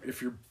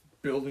if you're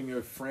building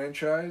a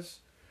franchise,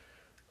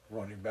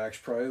 running back's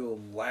probably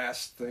the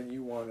last thing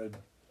you want to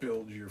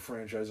build your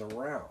franchise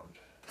around.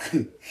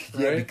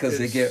 Yeah, because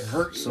they get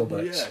hurt so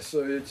much. Yeah,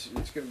 so it's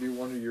going to be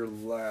one of your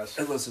last,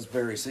 unless it's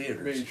Barry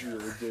Sanders, major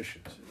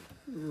additions.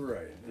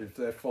 Right, if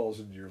that falls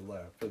into your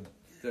lap, but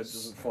that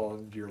doesn't fall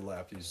into your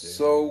lap these days.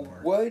 So anymore.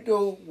 why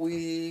don't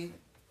we?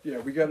 Yeah,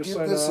 we got to give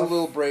sign this off. a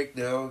little break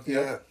now.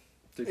 Yeah,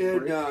 take a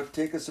break.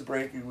 Take us a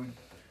break, and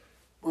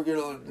we're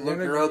gonna look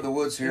around the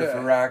woods here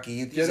for Rocky.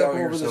 He's Get up out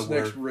here over this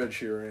somewhere. next ridge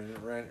here, and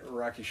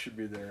Rocky should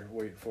be there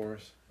waiting for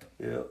us.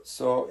 Yeah.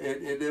 So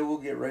and then we'll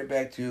get right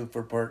back to you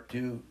for part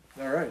 2.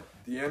 All right,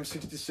 the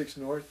M66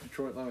 North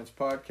Detroit Lions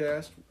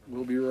podcast.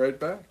 We'll be right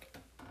back.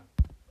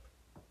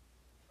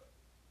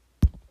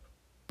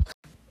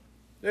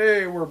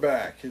 Hey, we're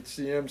back. It's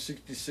the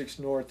M66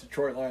 North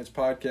Detroit Lions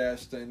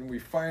podcast, and we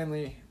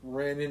finally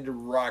ran into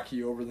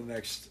Rocky over the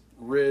next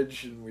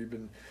ridge, and we've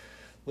been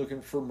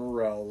looking for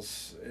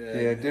morels.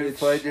 And didn't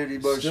find any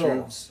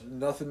mushrooms.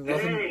 Nothing.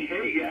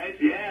 Hey guys,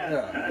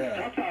 it's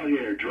tough out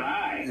here,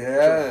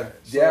 dry.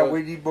 Yeah,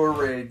 we need more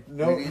rain.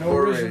 No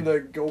reason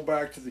to go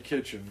back to the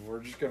kitchen. We're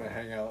just going to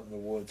hang out in the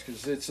woods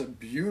because it's a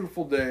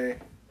beautiful day.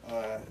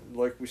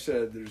 Like we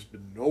said, there's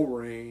been no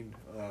rain,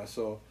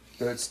 so...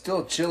 But it's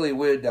still chilly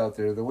wind out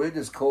there. The wind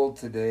is cold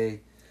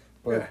today,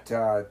 but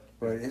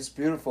it's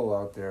beautiful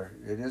out there.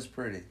 It is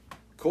pretty.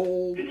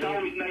 Cold. It's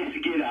always nice to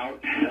get out.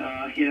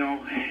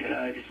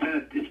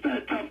 It's been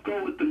a tough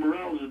go with the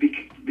morels to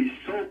be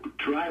so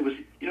dry. It was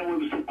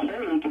so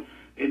cold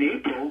in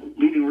April,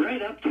 leading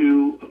right up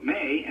to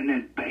May, and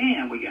then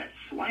bam, we got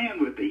slammed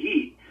with the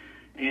heat.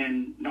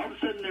 And all of a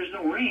sudden, there's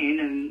no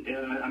rain, and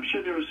I'm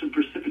sure there was some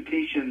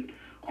precipitation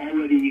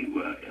already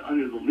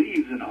under the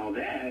leaves and all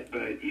that,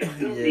 but you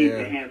still need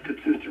to have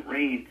consistent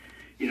rain,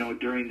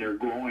 during their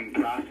growing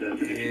process.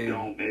 And if you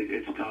don't,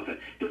 it's tough.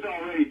 It's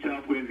already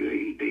tough when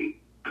they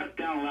cut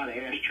down a lot of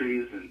ash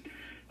trees and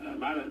a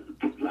lot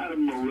of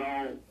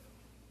morel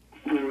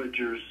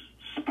foragers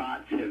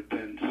spots have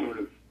been sort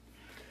of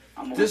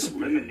almost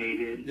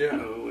eliminated. Yeah.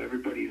 So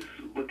everybody's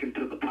looking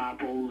to the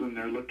popples and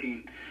they're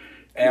looking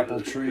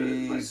apple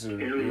trees like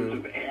areas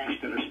of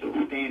ash that are still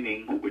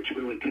standing, which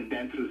really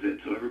condenses it.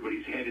 So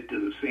everybody's headed to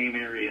the same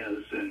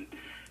areas and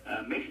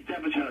makes it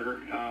that much harder.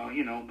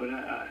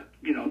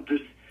 But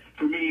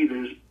for me,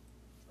 there's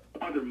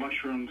other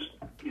mushrooms,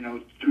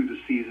 through the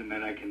season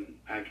that I can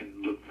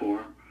look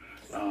for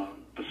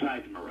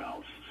besides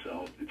morels.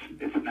 So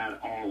it's not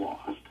all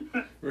lost.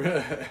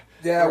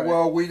 Yeah,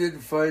 well, we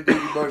didn't find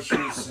any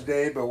mushrooms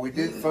today, but we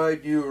did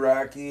find you,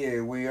 Rocky,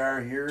 and we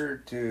are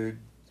here to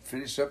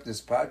finish up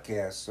this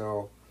podcast.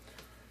 So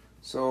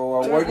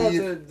what do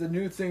you... the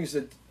new things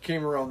that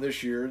came around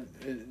this year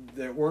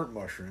that weren't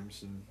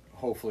mushrooms and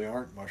hopefully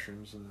aren't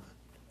mushrooms, and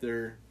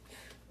they're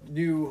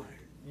new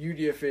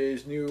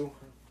UDFA's new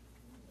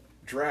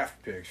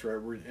draft picks,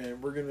 right?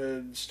 We're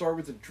gonna start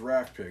with the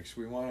draft picks.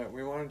 We want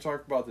to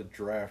talk about the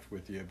draft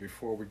with you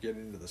before we get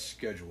into the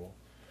schedule.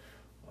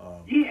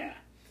 Yeah.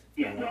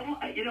 Well,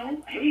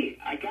 hey,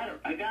 I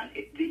got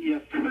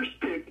the first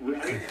pick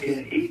right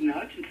in Aiden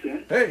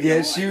Hutchinson. Hey,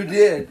 yes, you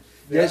did.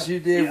 Yeah. Yes, you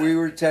did. Yeah. We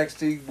were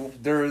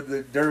texting during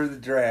the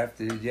draft,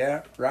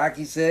 and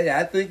Rocky said,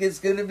 "I think it's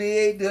going to be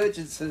Aiden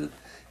Hutchinson,"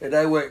 and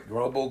I went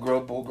grumble,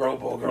 grumble,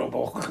 grumble,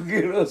 grumble.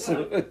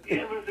 So.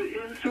 It was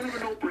sort of a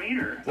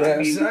no-brainer. Yeah,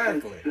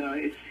 exactly.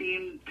 It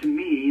seemed to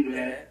me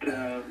that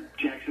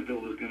Jacksonville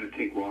was going to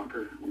take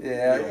Walker.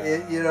 Yeah,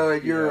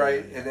 and you're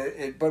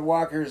right. But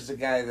Walker's the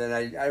guy that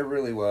I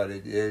really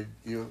wanted. I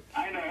know.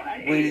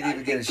 We didn't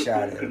even get a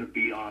shot at It's him. going to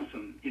be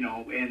awesome,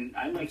 and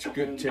I like the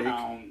good take.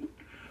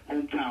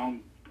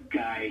 hometown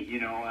guy.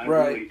 I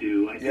Right. really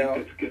do. I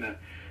think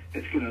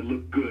it's gonna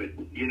look good,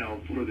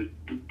 for the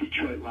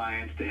Detroit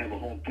Lions to have a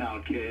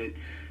hometown kid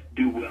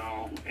do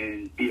well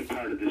and be a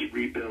part of this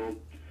rebuild,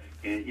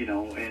 and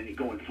and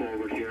going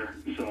forward here.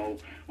 So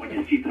when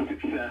you see the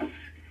success,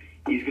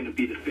 he's going to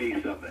be the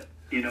face of it.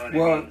 You know what I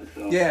mean?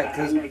 So yeah,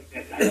 I like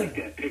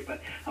that pick.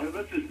 But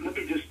let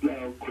me just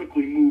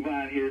quickly move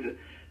on here to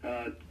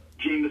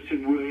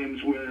Jamison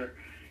Williams, where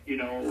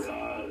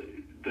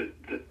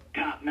the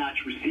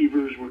top-notch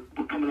receivers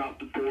were coming off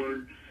the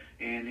board.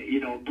 And,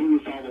 blew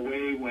us all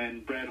away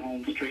when Brad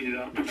Holmes traded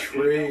up.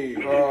 Trade.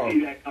 We didn't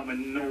see that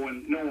coming. No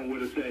one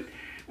would have said.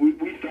 We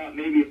thought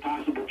maybe a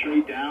possible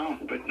trade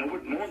down, but no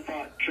one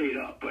thought trade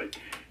up. But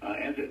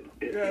as it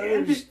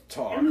looks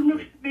to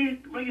me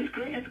like it's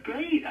great. It's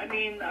great. I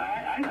mean,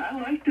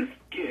 I like this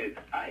kid.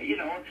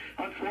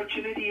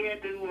 Unfortunate he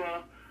had to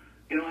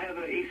have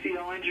an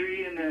ACL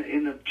injury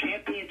in the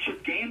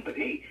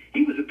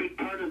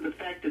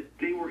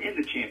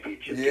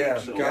championship Yeah,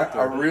 game. So got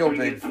a real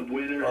bring in big, some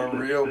winners. a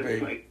real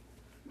big.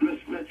 Let's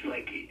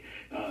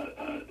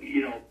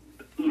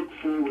look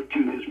forward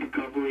to his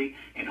recovery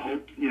and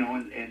hope,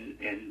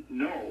 and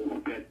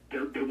know that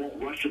they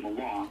won't rush him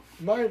along.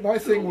 My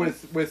thing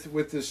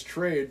with this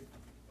trade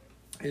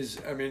is,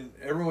 I mean,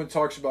 everyone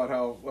talks about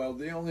how, well,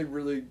 they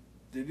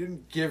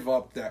didn't give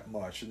up that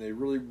much, and they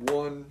really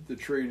won the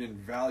trade in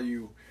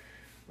value.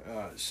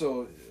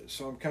 So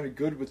I'm kind of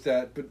good with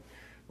that. But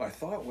my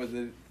thought with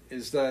it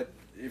is that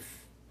if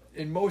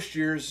in most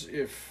years,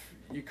 if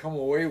you come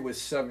away with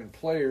 7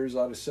 players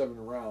out of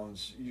 7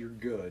 rounds, you're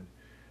good.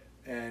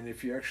 And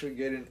if you actually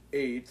get an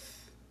 8th,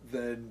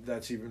 then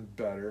that's even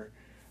better.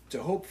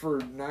 To hope for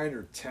 9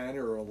 or 10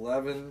 or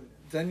 11,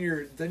 then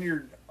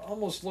you're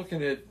almost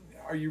looking at,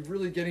 are you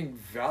really getting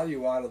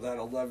value out of that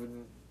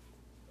 11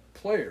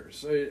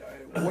 players?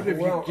 What have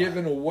you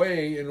given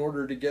away in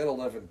order to get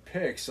 11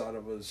 picks out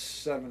of a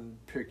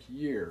 7-pick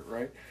year,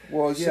 right?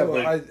 Well,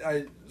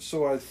 yeah,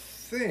 so I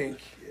think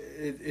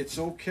it's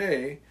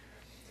okay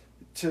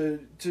to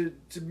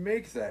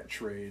make that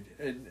trade.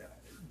 And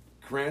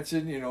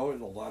granted, a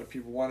lot of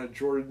people wanted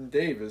Jordan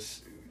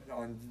Davis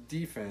on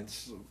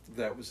defense.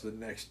 That was the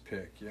next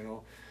pick,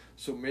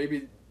 So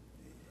maybe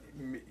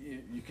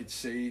you could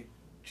say,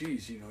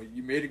 geez,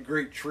 you made a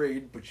great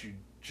trade, but you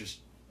just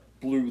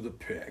blew the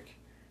pick,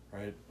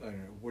 right? I don't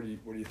know. What do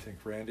you think,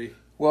 Randy?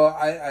 Well,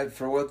 I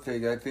for one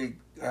thing, I think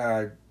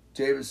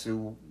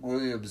Jameson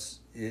Williams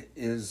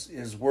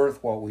is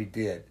worth what we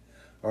did.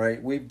 All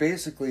right, we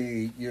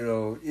basically,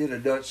 in a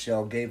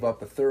nutshell, gave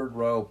up a 3rd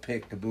round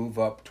pick to move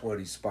up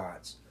 20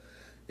 spots,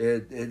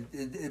 and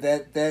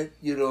that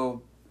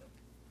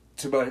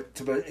to my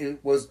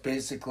it was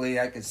basically,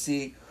 I could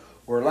see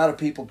where a lot of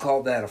people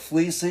called that a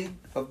fleecing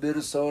of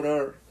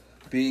Minnesota,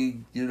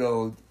 being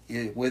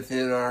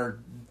within our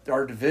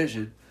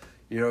division.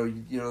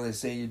 They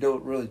say you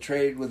don't really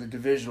trade with a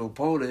divisional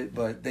opponent,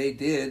 but they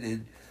did,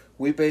 and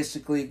we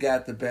basically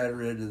got the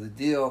better end of the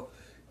deal,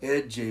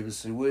 and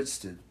Jameson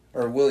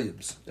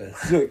Williams.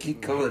 I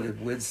keep calling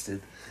him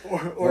Winston.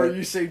 Or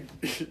you say,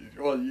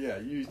 well, yeah,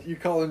 you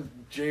call him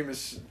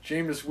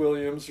Jameis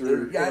Williams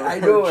or I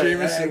know or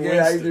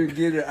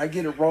it. I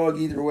get it wrong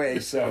either way.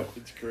 So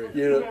it's great.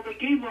 Well, they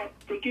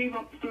gave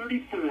up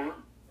 34,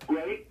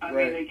 right? I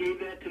mean, they gave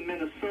that to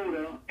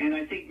Minnesota, and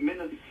I think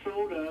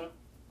Minnesota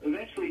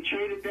eventually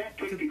traded that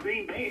pick to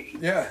Green Bay.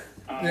 Yeah,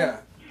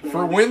 So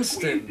for they Winston.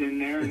 squeezed in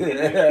there, and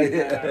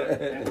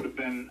that would have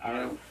been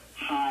our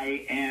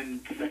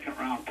high-end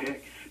 2nd-round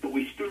pick, but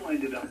we still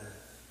ended up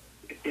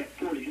at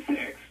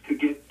 46 to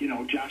get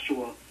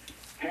Joshua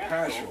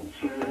Haskell.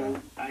 So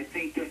I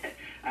think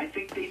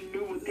they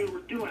knew what they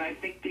were doing. I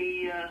think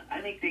they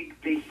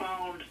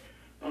found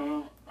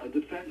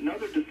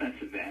another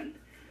defensive end.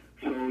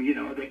 So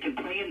they can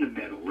play in the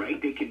middle,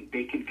 right? They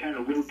can kind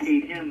of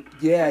rotate him.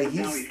 Yeah,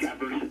 now he's got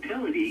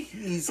versatility.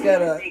 He's so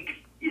got I think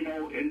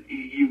and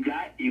you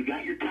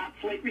got your top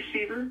flight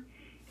receiver,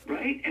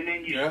 right? And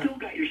then you still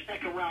got your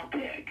 2nd-round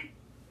pick.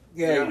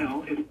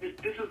 Yeah.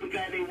 If this is the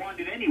guy they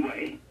wanted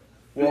anyway,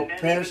 well, then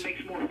that even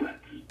makes more sense.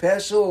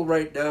 Paschal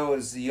right now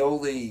is the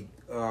only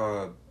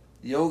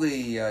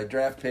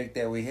draft pick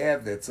that we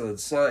have that's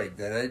unsigned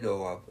that I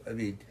know of. I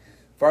mean,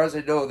 as far as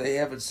I know, they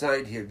haven't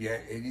signed him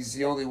yet, and he's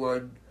the only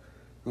one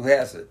who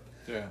hasn't.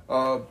 Yeah.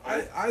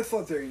 I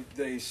thought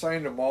they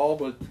signed them all,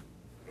 but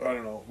I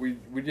don't know. We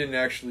didn't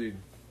actually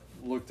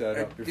look that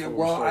up before.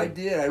 Well, I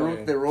did. I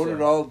wrote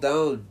it all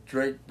down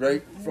right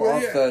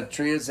off the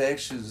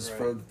transactions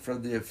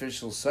from the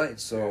official site.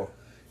 So.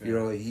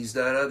 He's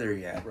not on there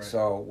yet. Right.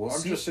 So we'll I'm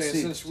see. just saying,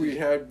 since we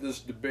had this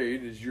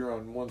debate, as you're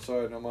on one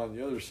side and I'm on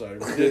the other side,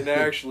 we didn't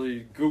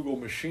actually Google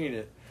machine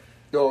it.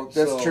 No,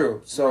 that's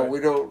true. So we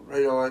don't.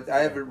 I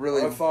haven't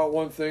really. I thought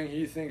one thing,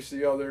 he thinks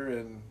the other,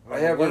 and I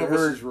haven't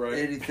heard right.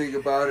 anything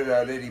about it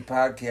on any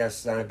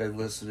podcasts that I've been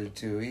listening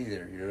to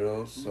either.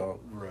 So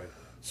right.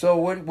 So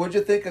what'd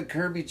you think of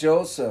Kirby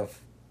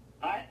Joseph?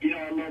 I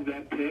love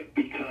that pick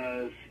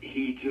because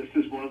he just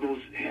is one of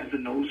those has a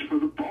nose for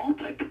the ball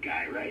type of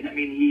guy, right? I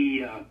mean,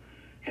 he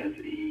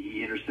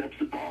intercepts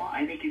the ball.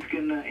 I think he's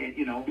gonna,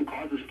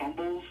 causes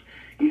fumbles.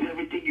 He's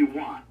everything you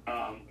want.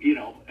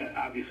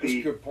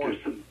 Obviously,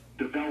 there's some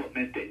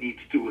development that needs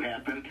to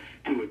happen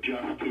to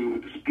adjust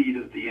to the speed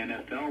of the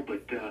NFL.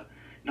 But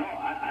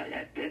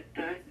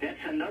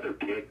that's another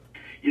pick.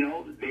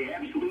 They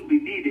absolutely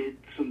needed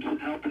some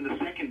help in the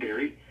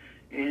secondary,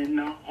 and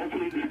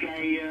hopefully this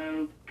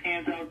guy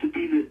pans out to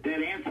be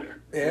that answer.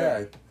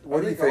 Yeah.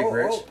 What do you think,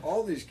 Rich?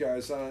 All these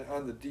guys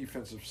on the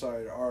defensive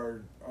side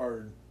are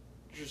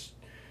just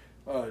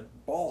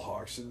ball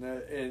hawks in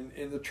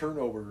the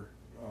turnover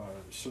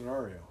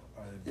scenario,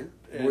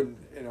 and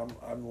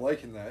I'm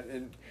liking that.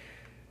 And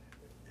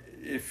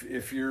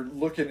if you're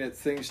looking at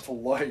things to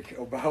like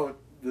about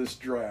this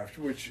draft,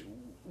 which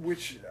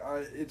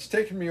it's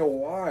taken me a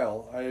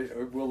while, I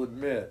will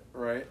admit,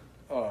 right?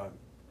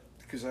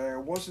 Because I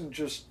wasn't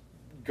just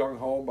gung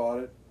ho about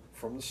it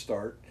from the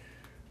start.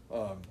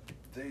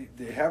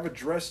 They have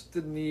addressed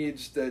the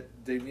needs that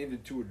they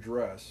needed to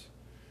address.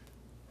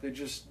 They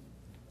just,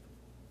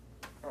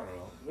 I don't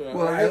know.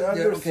 Well,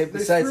 okay. They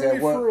Besides threw that,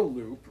 me what? for a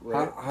loop,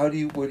 right?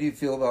 What do you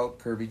feel about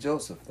Kirby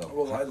Joseph though?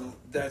 Well,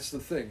 that's the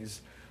thing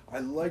is, I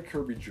like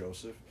Kirby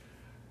Joseph,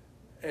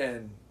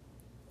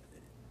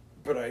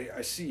 but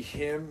I see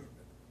him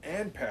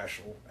and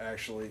Paschal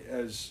actually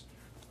as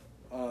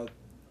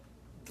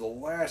the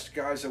last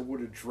guys I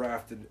would have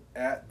drafted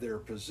at their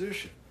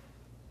position,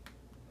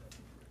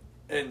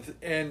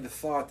 and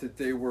thought that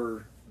they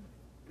were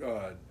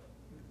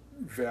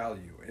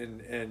value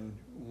and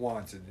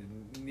wanted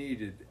and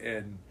needed,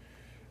 and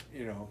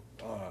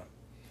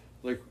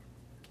like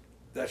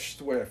that's just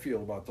the way I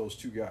feel about those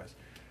two guys.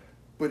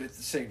 But at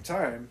the same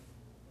time,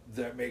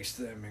 that makes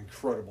them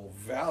incredible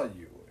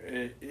value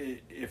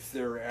if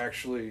they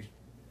actually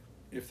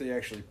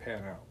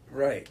pan out.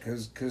 Right,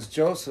 because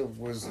Joseph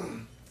was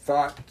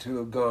thought to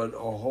have gone a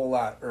whole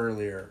lot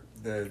earlier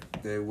than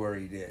where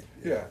he did.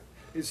 Yeah.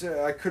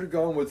 I could have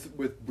gone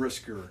with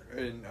Brisker,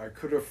 and I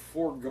could have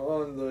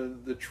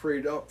foregone the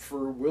trade up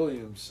for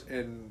Williams,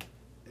 and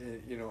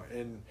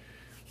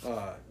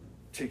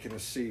taken a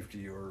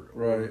safety or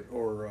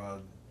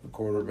The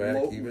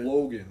quarterback, even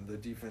Logan, the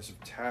defensive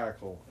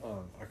tackle.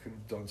 I could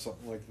have done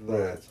something like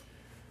that.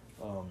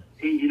 Right.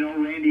 Hey,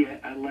 Randy,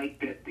 I like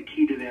that. The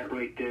key to that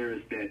right there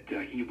is that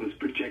he was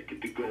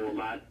projected to go a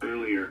lot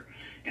earlier,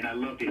 and I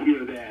love to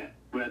hear that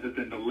rather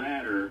than the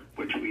latter,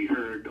 which we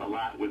heard a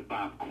lot with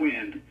Bob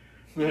Quinn.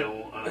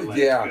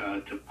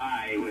 To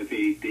buy with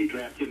they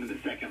draft him in the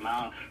second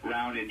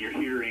round, and you're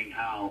hearing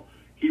how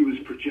he was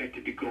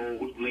projected to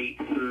go late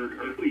third,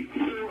 early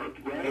fourth,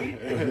 right?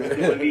 So,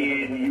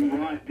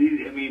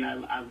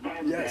 I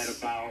love that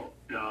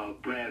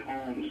about Brad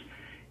Holmes.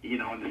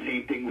 And the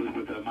same thing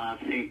with Ahmad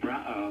St.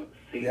 Brown.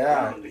 He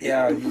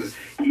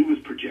was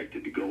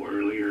projected to go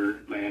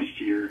earlier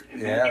last year in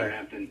that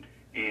draft, and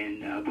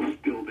was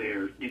still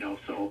there.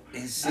 So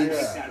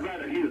I'd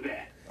rather hear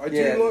that. I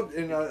do love,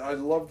 and I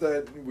love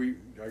that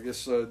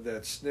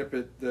that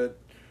snippet that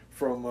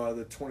from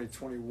the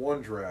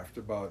 2021 draft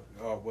about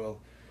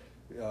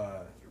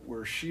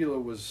where Sheila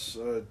was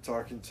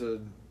talking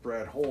to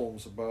Brad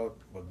Holmes about,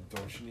 well,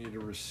 don't you need a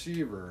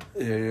receiver?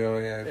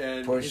 Yeah.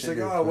 And he's like,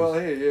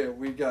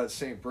 we got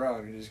St.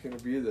 Brown, and he's going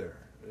to be there,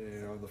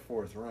 in the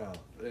fourth round,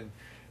 and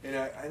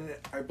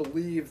I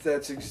believe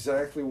that's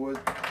exactly what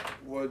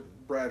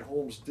Brad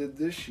Holmes did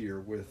this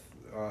year with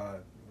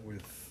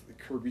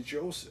Kirby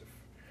Joseph.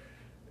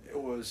 It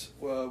was,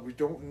 we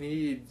don't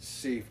need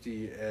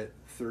safety at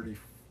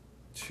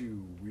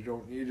 32. We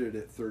don't need it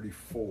at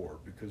 34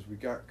 because we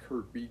got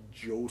Kirby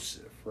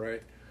Joseph,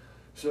 right?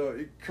 So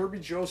Kirby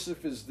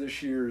Joseph is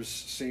this year's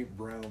St.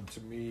 Brown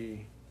to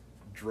me,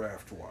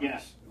 draft-wise.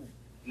 Yeah,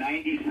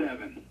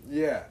 97.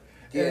 Yeah.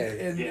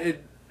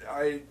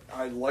 I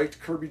liked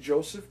Kirby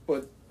Joseph,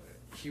 but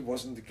he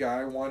wasn't the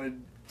guy I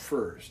wanted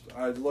first.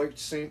 I liked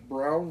St.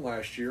 Brown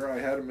last year. I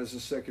had him as a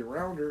second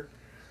rounder.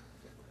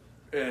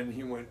 And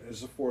he went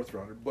as a fourth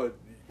rounder, but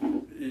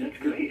that's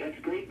great. That's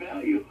great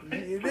value.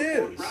 It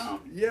is,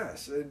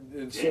 yes,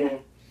 and so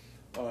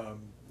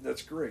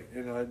that's great.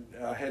 And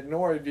I had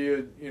no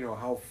idea,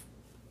 how.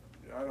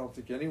 I don't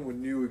think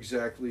anyone knew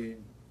exactly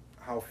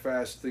how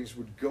fast things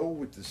would go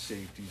with the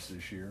safeties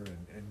this year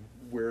and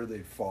where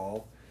they'd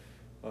fall.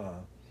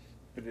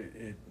 But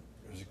it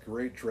was a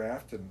great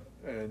draft,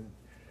 and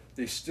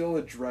they still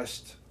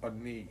addressed a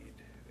need.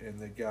 And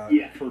they got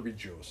Kirby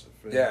Joseph.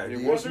 And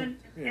it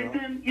wasn't, you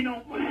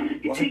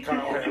take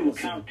this into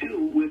account,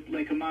 too, with,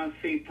 like, Ahmad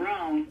St.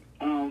 Brown,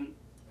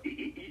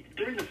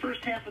 during the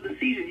first half of the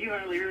season, you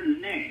hardly heard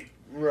his name.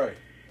 Right.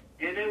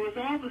 And it was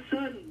all of a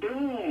sudden,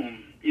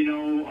 boom,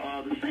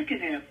 the second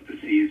half of the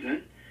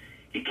season,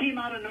 he came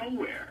out of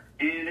nowhere.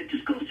 And it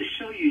just goes to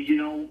show you,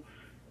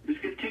 it's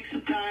going to take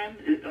some time.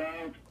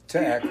 To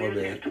acclimate.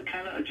 Players have to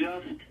kind of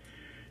adjust.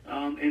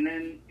 And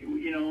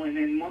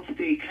then once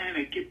they kind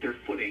of get their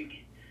footing,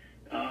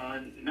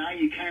 now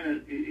you kind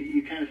of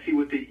see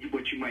what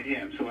you might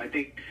have. So I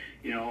think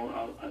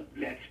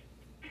that's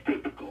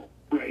typical,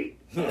 right,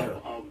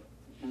 of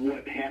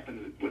what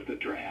happens with the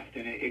draft,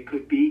 and it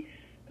could be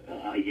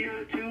a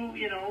year or two,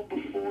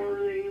 before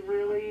they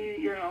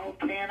really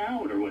pan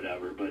out or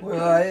whatever. But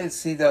I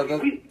see that.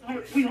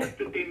 We hope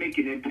that they make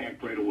an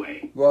impact right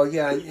away. Well,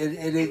 yeah, we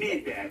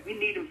need that. We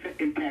need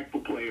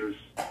impactful players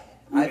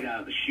right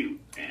out of the chute,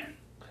 man.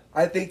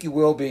 I think you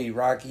will be,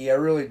 Rocky. I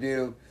really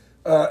do.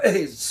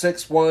 He's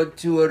 6'1",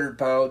 200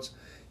 pounds.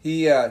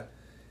 He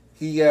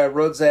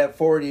runs that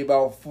 40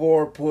 about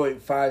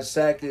 4.5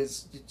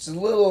 seconds. It's a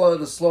little on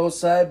the slow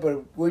side,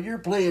 but when you're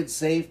playing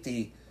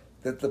safety,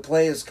 that the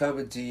play is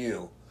coming to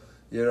you.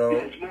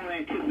 It's more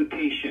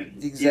anticipation.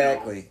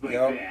 Exactly.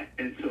 That.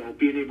 And so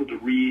being able to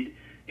read,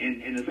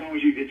 and as long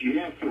as if you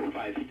have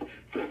 4.5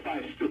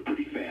 is still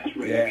pretty fast,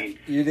 right? Yeah, I mean,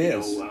 it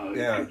is.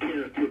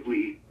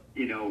 Comparatively,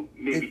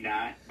 maybe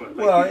not. But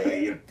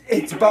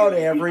it's about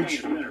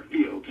average. Center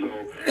field, so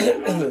a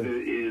lot of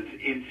it is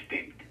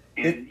instinct,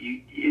 and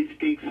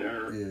instincts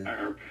are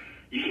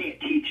you can't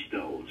teach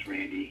those,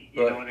 Randy.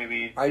 You know what I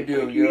mean? I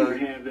do. You either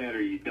have that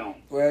or you don't.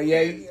 Well,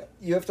 yeah,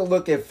 you have to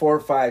look at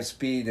 4.5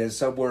 speed as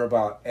somewhere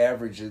about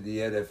average in the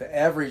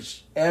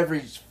NFL.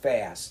 Average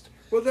fast.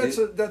 Well,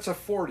 that's a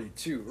 40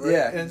 too, right?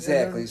 Yeah,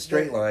 exactly.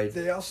 Straight line.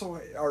 They also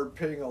are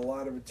paying a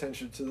lot of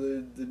attention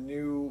to the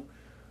new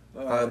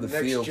On the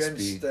field next-gen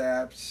speed.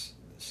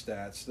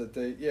 stats that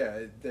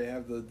they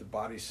have the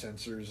body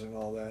sensors and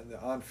all that, and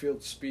the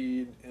on-field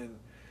speed, and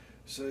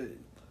so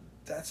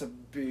that's a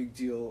big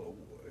deal.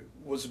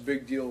 Was a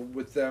big deal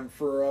with them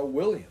for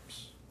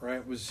Williams,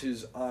 right? Was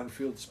his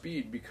on-field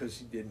speed because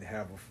he didn't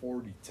have a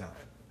 40 time.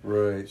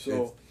 Right.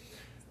 So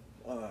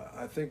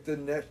I think the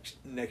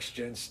next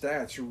gen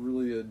stats are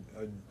really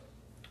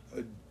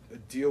a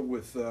deal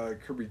with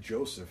Kirby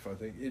Joseph. I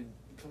think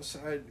plus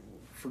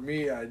for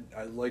me I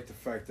like the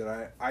fact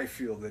that I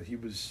feel that he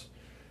was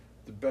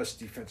the best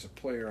defensive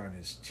player on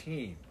his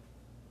team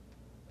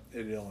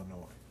at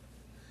Illinois.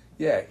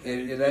 Yeah,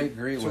 and I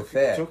agree with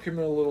that. It took him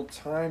a little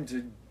time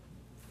to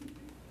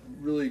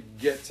really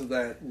get to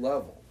that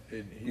level.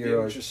 And he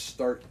didn't just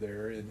start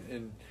there,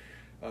 and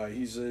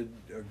he's a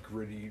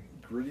gritty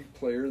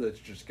player that's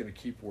just going to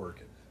keep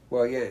working.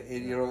 Well, yeah,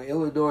 and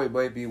Illinois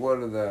might be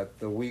one of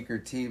the weaker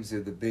teams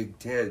in the Big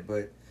Ten,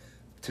 but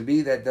to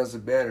me that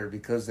doesn't matter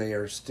because they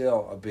are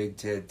still a Big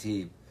Ten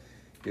team.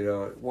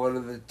 One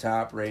of the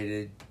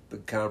top-rated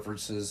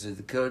conferences in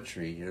the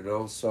country.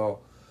 So.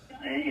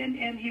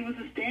 And he was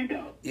a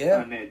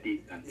standout on that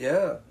defense.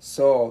 Yeah.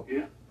 So.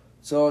 Yeah.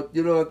 So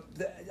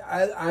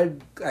I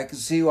can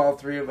see all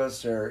three of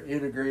us are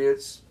in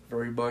agreement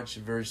very much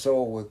and very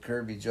so with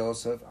Kirby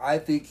Joseph. I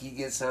think he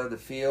gets on the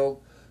field,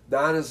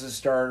 not as a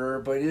starter,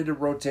 but in a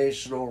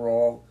rotational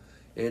role,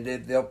 and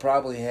then they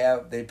probably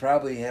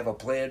have a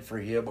plan for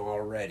him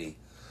already.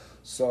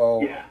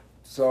 So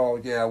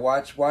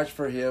watch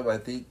for him. I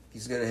think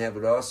he's going to have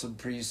an awesome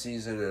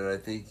preseason, and I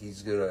think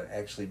he's going to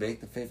actually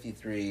make the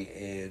 53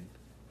 and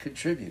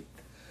contribute.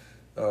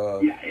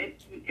 And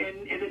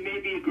it may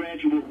be a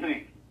gradual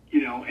thing,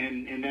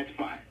 and that's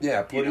fine.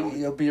 Yeah,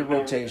 he'll be a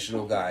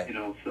rotational guy.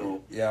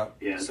 So yeah,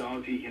 as long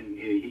as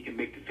he can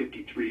make the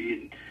 53,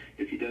 and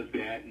if he does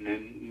that, and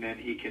then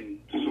he can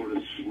sort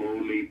of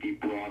slowly be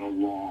brought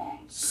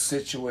along.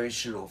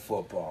 Situational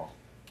football.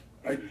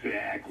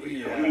 Exactly.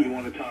 Yeah. So you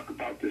want to talk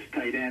about this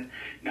tight end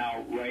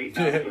now, right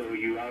now? So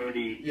you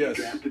already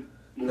drafted.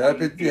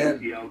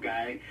 ACL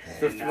guy,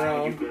 Fifth and now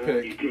round you go pick.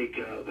 and you take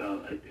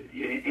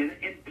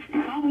and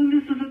probably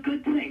this is a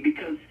good thing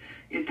because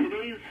in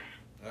today's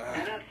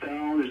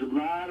NFL, there's a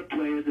lot of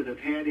players that have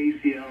had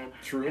ACL,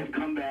 have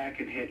come back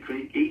and had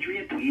great.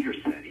 Adrian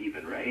Peterson,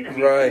 even right?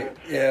 Right.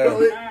 So yeah.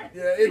 Well,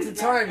 at the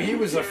time, he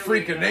was a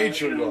freak of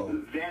nature,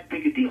 though. That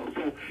big a deal.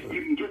 So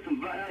you can get some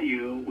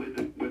value with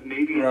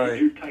maybe an Right.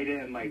 injured tight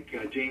end like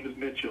James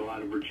Mitchell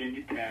out of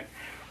Virginia Tech,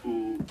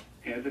 who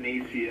has an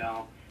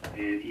ACL.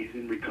 And he's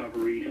in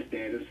recovery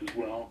status as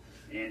well.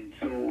 And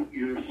so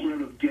you're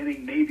sort of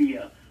getting maybe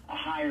a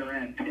higher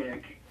end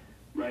pick,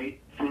 right,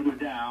 further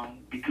down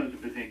because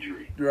of his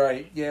injury.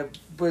 Right, yeah.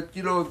 But,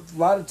 a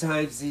lot of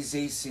times these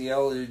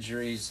ACL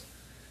injuries,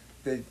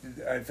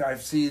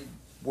 I've seen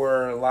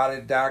where a lot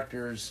of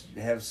doctors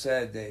have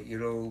said that,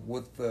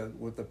 with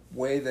the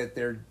way that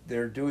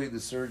they're doing the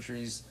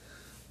surgeries,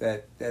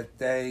 that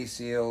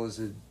ACL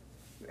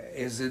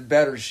is in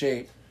better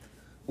shape.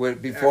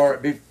 Before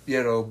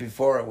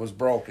it was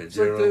broken. It's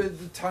like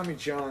the Tommy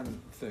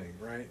John thing,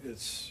 right?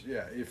 It's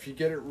if you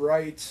get it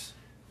right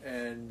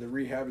and the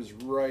rehab is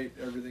right,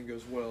 everything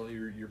goes well.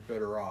 You're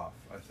better off,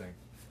 I think.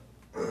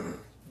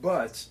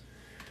 But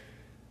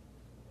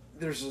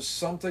there's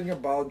something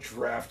about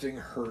drafting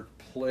hurt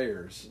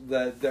players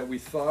that we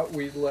thought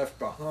we left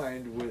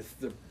behind with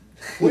the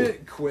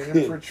Quinn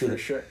and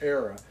Patricia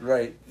era,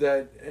 right?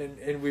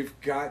 And we've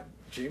got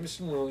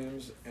Jameson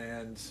Williams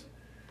and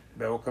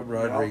Malcolm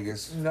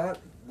Rodriguez. Not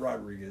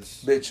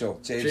Rodriguez. Mitchell.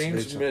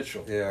 James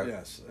Mitchell. Yeah.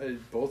 Yes.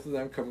 Both of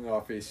them coming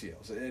off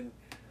ACLs.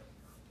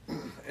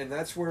 And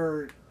that's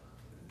where,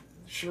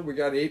 sure, we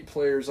got 8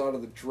 players out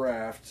of the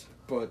draft,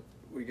 but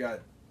we got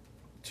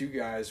 2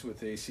 guys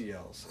with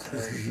ACLs.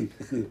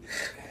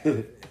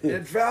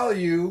 At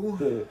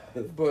value,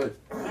 but...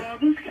 Well,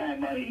 this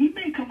guy, he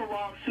may come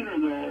along sooner,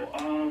 though.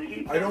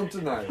 I don't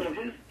deny so it.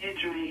 His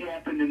injury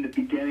happened in the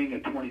beginning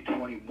of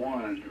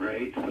 2021,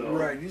 right? So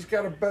right, he's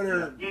got a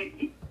better...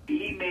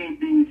 He may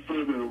be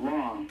further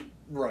along.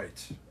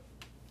 Right.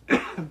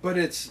 but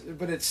it's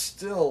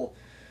still...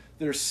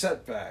 There's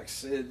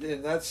setbacks,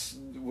 and that's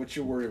what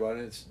you worry about.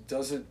 Is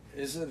it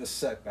a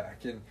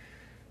setback? And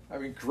I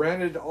mean,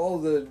 granted, all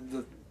the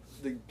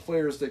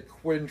players that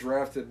Quinn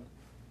drafted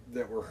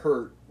that were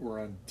hurt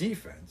were on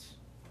defense,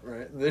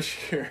 right? And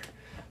this year,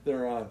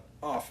 they're on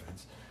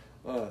offense.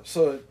 But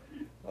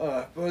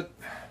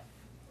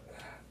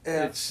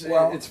it's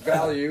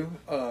value.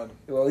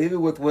 Well,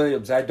 even with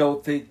Williams, I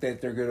don't think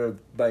that they're gonna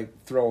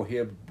throw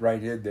him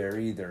right in there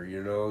either.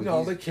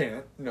 No, they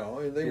can't.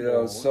 No, they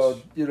won't. So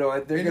they're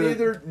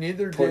gonna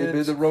neither put did him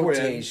in the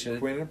rotation.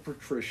 Quinn and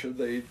Patricia,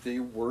 they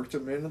worked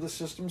him into the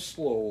system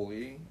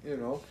slowly.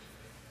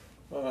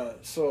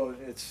 So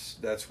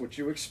that's what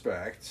you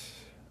expect.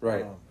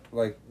 Right.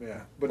 Like,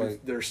 Yeah, but like-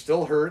 if they're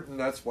still hurt, and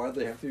that's why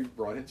they have to be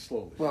brought in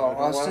slowly. Well,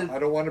 I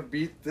don't want to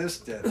beat this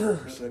dead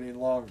horse any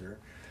longer.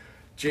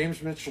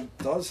 James Mitchell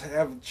does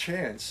have a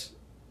chance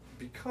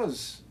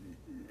because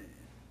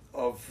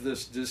of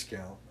this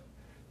discount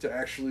to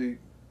actually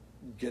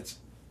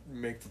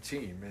make the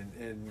team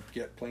and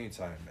get playing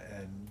time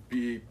and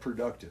be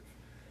productive.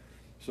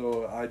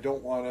 So I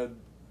don't want to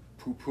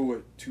poo-poo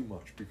it too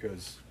much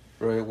because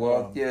right.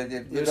 Well, yeah,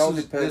 it all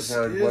depends this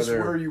on is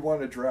whether where you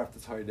want to draft the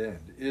tight end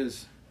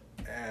is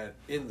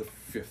in the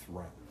 5th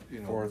round. You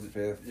know, fourth,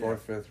 yeah.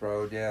 fifth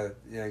round. Yeah,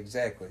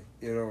 exactly.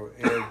 You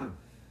know,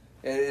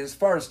 and as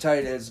far as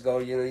tight ends go,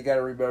 you know, you got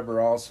to remember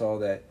also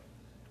that,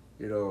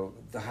 you know,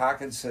 the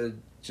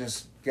Hawkinson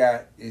he's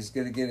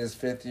going to get his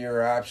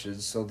 5th-year option,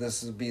 so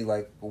this will be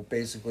like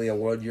basically a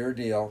 1-year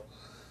deal,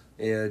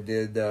 and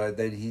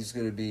then he's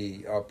going to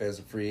be up as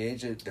a free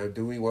agent. Now,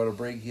 do we want to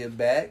bring him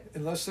back?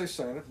 Unless they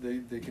sign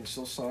it, they can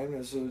still sign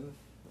as a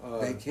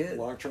They can.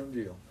 long-term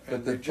deal. But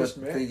And the they just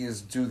thing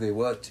is, do they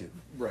want to?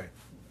 right.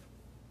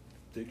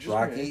 They just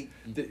Rocky,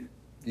 may. do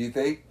you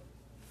think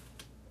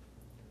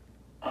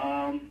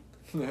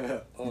They,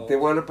 they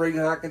want to bring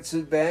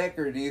Hawkinson back,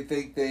 or do you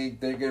think they're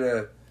going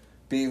to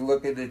be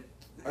looking at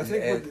I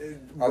think and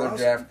with, other roster-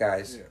 draft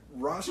guys? Yeah,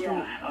 roster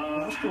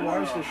Yeah,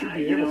 wise, they should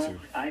be you able know, to.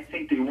 I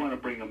think they want to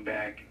bring him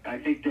back. I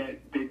think that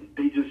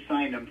they just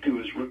signed him to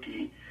his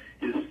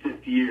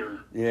 5th year.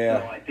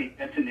 Yeah. So I think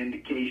that's an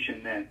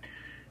indication that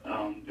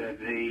that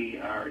they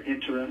are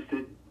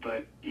interested.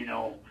 But you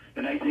know,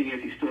 the nice thing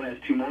is he still has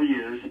 2 more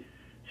years,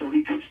 so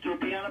he could still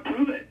be on a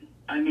prove it.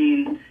 I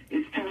mean,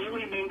 it's too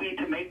early maybe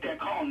to make that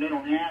call, and they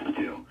don't have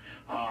to.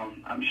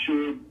 I'm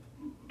sure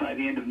by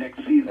the end of next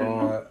season,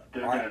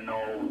 they're going to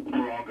know.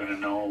 We're all going to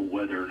know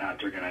whether or not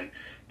they're going to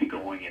be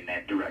going in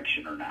that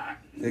direction or not.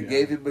 They Yeah.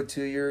 gave him a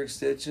 2-year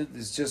extension.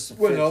 It's just a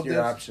Well, no, 5th-year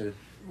that's- option.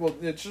 Well,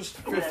 it's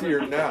just Well, 5th year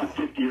it's now. a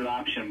 5th-year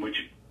option, which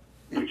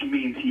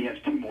means he has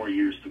 2 more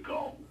years to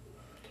go.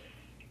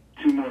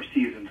 2 more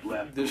seasons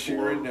left. This year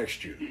before and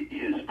next year.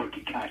 his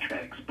rookie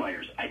contract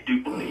expires, I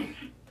do believe.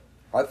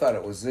 I thought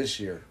it was this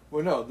year.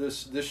 Well, no,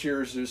 this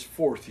year is his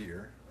 4th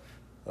year.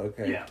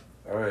 Okay. Yeah.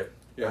 All right.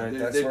 Yeah, All right, they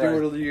that's do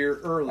right. it a year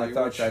early. I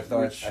thought which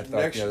the next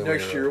other way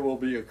next year around. will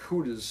be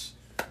Akuda's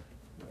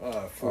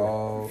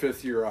Oh,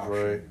 5th-year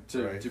option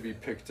right. to be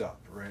picked up,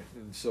 right?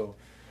 And so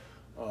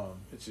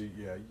it's a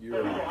year.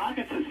 So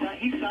Hawkinson,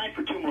 he's signed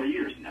for 2 more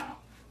years now.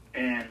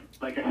 And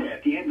like I said,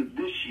 at the end of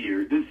this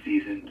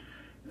season,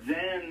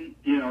 then,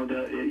 you know,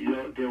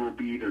 there will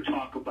be either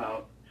talk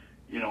about,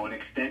 you know, an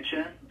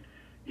extension,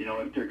 you know,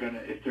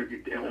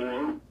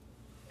 or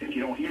if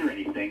you don't hear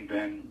anything,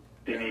 then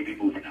they may be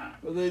moving on.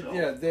 Well,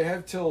 So- they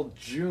have till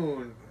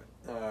June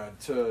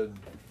to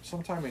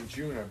sometime in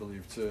June, I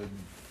believe, to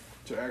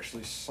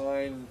actually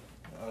sign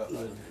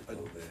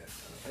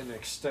an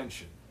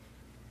extension,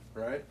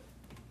 right?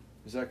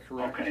 Is that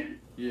correct? Okay.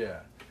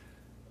 Yeah.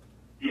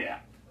 Yeah.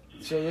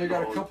 So they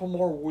got a So, couple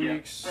more yeah,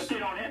 weeks. but they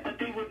don't have. But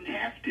they wouldn't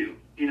have to.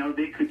 You know,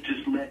 they could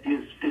just let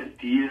his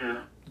 5th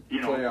year.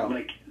 You know, Play out.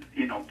 like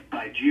you know,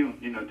 by June.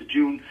 You know, the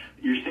June.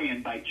 You're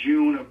saying by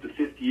June of the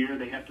 5th year,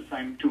 they have to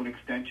sign him to an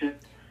extension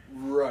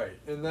Right,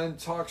 and then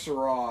talks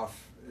are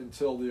off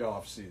until the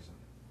off season.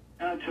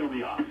 until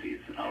the off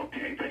season.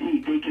 Okay, but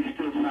they can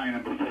still sign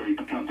him before he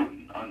becomes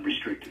an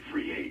unrestricted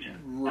free agent.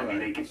 I mean,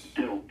 they can Right.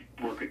 still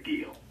work a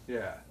deal.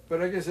 Yeah,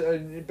 but I guess,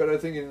 but I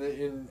think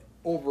in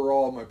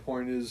overall, my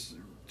point is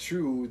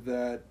true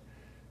that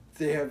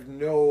they have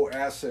no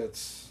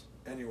assets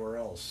anywhere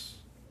else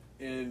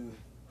in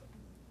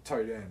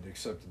tight end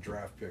except the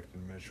draft pick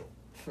in Mitchell,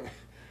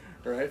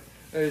 right?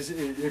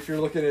 If you're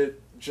looking at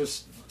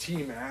just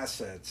team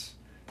assets,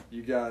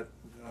 you got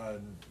a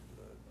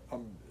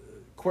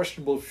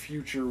questionable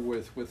future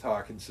with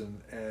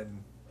Hawkinson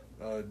and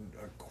a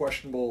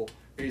questionable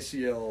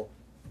ACL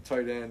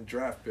tight end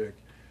draft pick,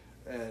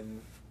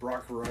 and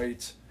Brock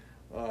Wright,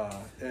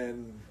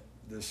 and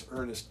this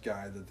Ernest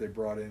guy that they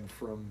brought in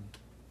from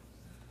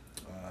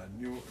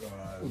New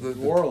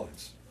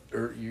Orleans.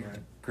 Right.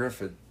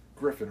 Griffin.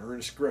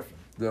 Ernest Griffin.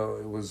 No,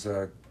 it was.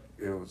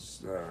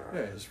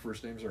 Yeah, his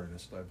first name's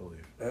Ernest, I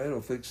believe. I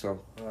don't think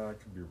so. I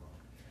could be wrong.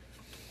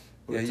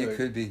 Yeah, you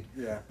could be.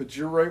 Yeah, but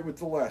you're right with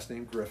the last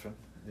name, Griffin.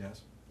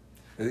 Yes.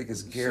 I think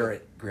it's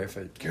Garrett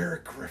Griffin.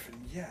 Garrett Griffin,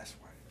 yes.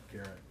 Why?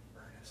 Garrett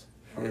Ernest.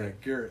 All Yeah.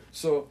 right, Garrett.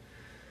 So,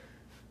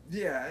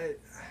 yeah,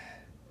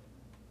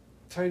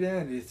 tight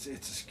end, it's a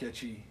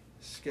sketchy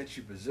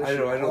position. I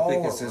don't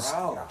think it's as.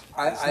 around,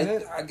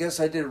 isn't it? I guess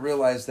I didn't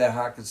realize that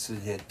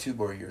Hawkinson had 2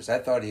 more years. I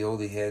thought he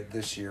only had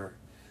this year.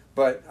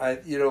 But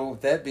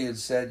that being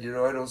said,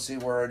 I don't see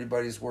where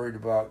anybody's worried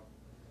about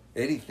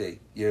anything.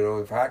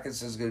 If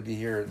Hawkinson's going to be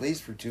here at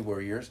least for 2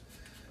 more years,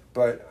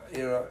 but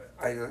Well,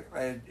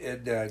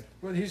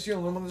 he's the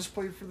only one that's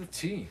played for the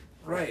team.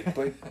 right.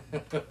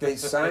 But they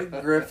signed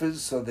Griffin,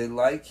 so they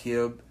like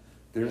him.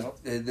 There's Yep.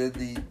 and then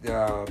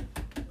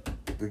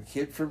the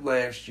kid from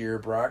last year,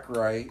 Brock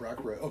Wright.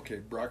 Brock Wright. Okay,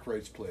 Brock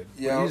Wright's played.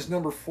 Yeah. But he's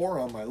number 4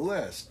 on my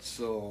list,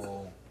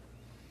 so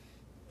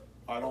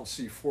I don't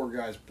see 4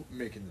 guys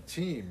making the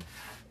team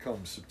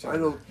come September. I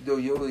don't know.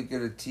 You're only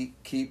going to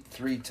keep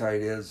 3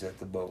 tight ends at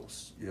the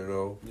most,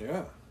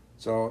 Yeah.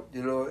 So,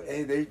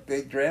 hey,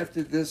 they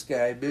drafted this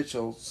guy,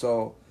 Mitchell,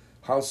 so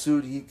how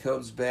soon he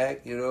comes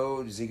back,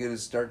 is he going to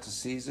start the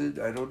season?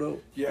 I don't know.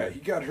 Yeah, he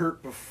got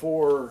hurt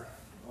before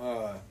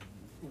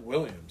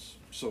Williams,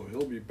 so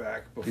he'll be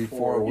back before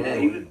Before Yeah,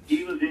 Williams.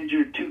 he was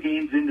injured 2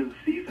 games into the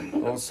season.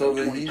 Oh, so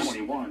then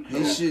 2021.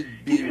 he should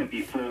He's be going to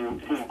be full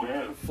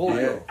go. Full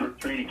Yeah. go. For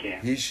training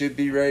camp. he should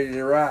be ready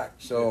to rock.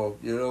 So,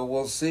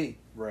 we'll see.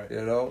 Right.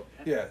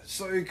 Yeah,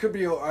 so it could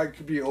be I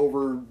could be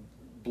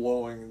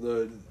overblowing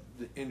the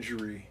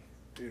injury,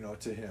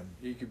 to him.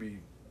 He could be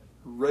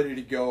ready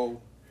to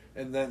go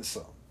and then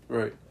some.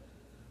 right.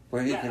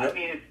 Well, he Yeah, can.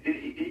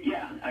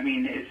 I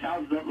mean, it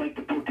sounds like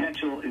the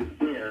potential is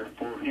there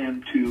for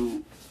him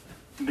to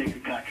make a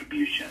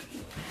contribution.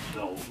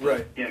 So,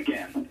 Right. yeah,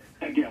 again,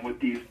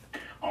 with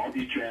all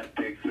these draft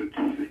picks,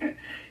 it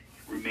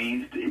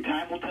remains.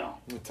 Time will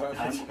tell.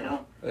 Time will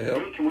tell.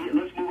 Yep. Hey,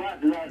 let's move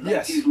on to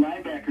Yes. these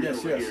linebackers Yes,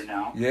 over yes. here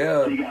now.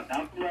 Yeah. So you got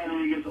Malcolm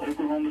Rodriguez,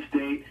 Oklahoma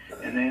State,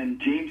 and then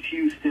James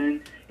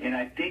Houston. And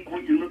I think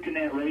what you're looking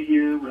at right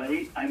here,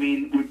 right? I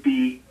mean, would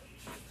be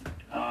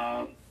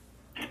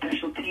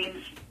special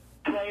teams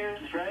players,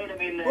 right? I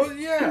mean, Well,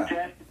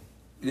 yeah.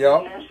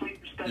 Yep. mostly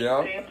for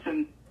special Yep.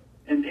 teams,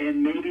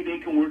 and maybe they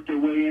can work their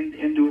way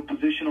into a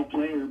positional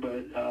player.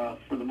 But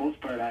for the most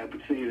part, I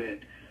would say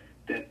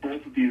that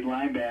both of these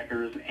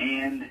linebackers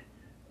and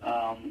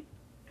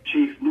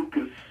Chase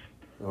Lucas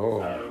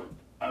Oh.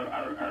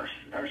 are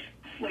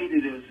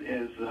slated as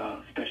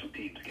special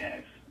teams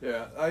guys.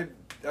 Yeah,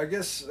 I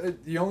guess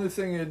the only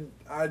thing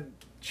I'd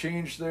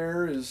change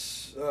there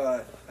is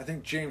I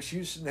think James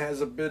Houston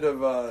has a bit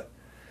of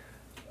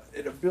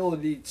an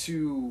ability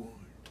to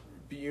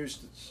be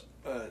used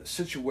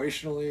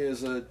situationally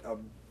as a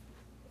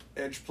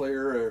edge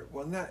player, or,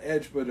 well, not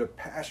edge, but a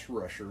pass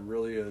rusher,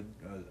 really a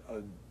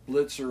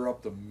blitzer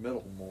up the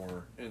middle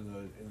more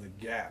in the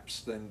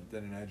gaps than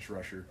an edge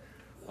rusher.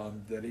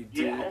 That he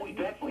did, Yeah,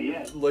 definitely,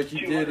 yeah. like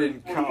he did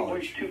in 240,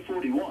 college.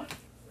 241.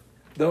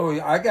 No,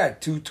 I got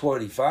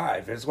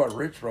 225. That's what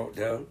Rich wrote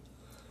down.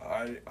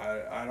 I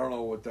don't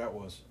know what that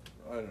was.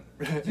 I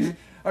don't.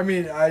 I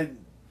mean,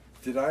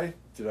 did I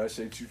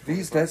say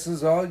 225? This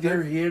is all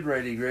your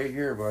handwriting right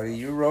here, buddy.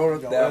 You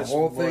wrote No, that that's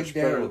whole thing much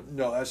better. down.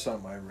 No, that's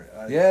not my.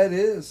 Yeah, it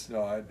is.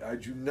 No, I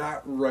do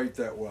not write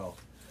that well.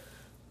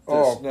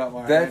 That's not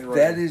my that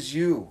handwriting. is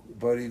you,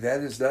 buddy.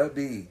 That is not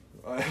me.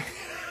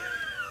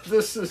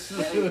 This is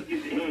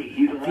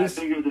He's a lot This-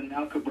 bigger than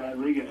Malcolm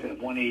Rodriguez at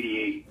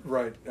 188.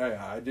 right.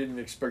 I didn't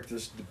expect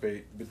this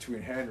debate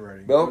between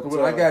handwriting. Malcolm,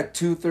 but, I got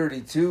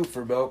 232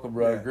 for Malcolm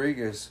yeah.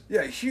 Rodriguez.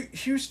 Yeah,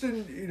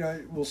 Houston.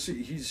 We'll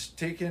see. He's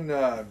taken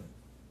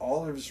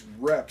all of his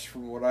reps,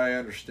 from what I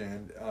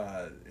understand,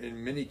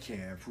 in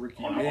minicamp,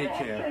 rookie I'm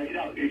minicamp. sorry,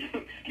 no,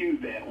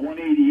 excuse that.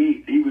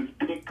 188. He was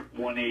picked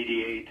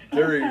 188.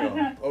 There you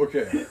go.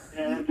 Okay.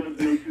 And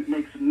that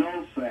makes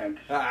no sense.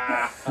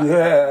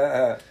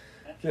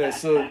 Yeah,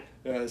 so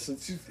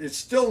it's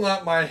still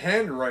not my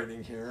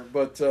handwriting here,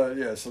 but so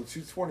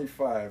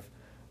 225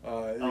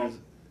 is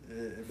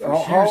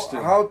for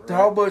Houston. How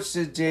right? much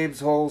did James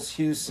Holmes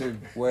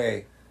Houston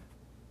weigh?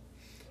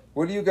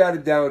 What do you got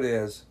it down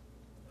as?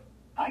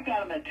 I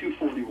got him at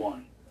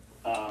 241.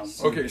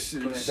 Okay, so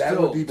That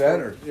still, would be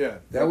better. Yeah,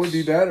 That would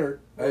be better.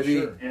 I mean,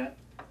 sure. Yeah.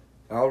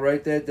 I'll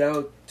write that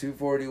down.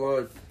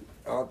 241.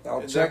 I'll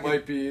And check that it.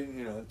 might be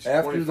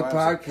After the 225 's a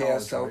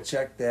podcast, college, I'll right?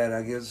 check that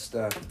against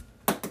the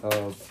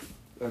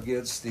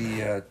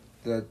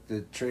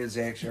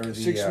transaction or the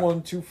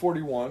 6'1",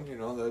 241.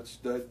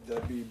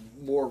 That'd be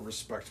more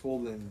respectable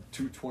than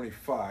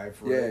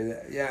 225. Right?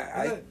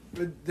 yeah.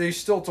 But they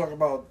still talk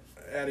about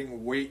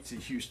adding weight to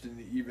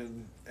Houston,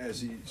 even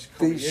as he's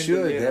coming They into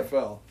should. the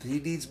NFL. He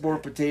needs more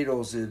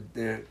potatoes in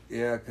there.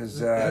 Yeah,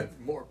 because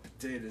More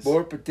potatoes.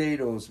 more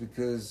potatoes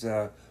because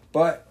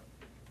but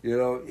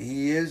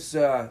he is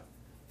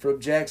from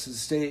Jackson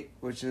State,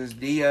 which is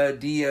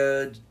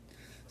Dion.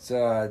 It's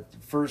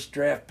first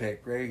draft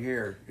pick right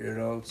here.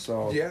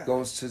 So Yeah.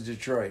 goes to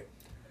Detroit.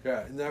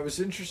 Yeah, and that was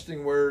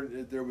interesting where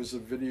there was a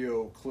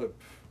video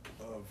clip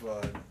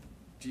of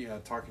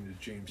Dion talking to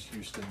James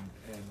Houston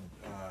and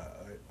a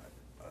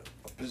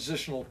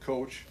positional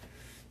coach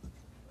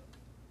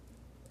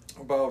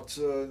about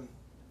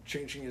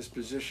changing his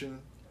position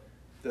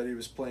that he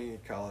was playing in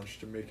college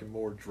to make him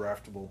more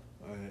draftable.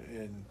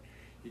 And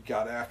he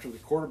got after the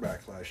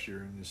quarterback last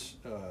year in this.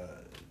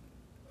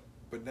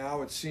 But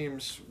now it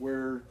seems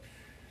where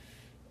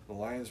the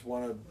Lions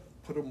want to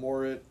put him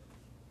more at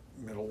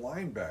middle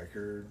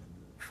linebacker,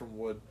 from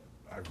what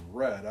I've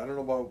read. I don't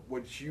know about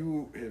what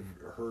you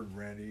have heard,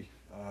 Randy,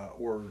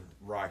 or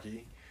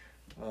Rocky,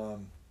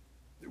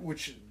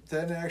 which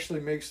then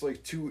actually makes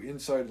like 2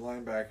 inside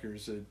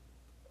linebackers at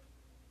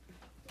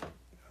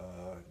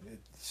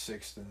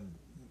sixth and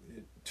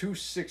 2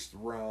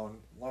 sixth-round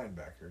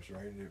linebackers,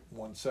 right? At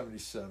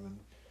 177,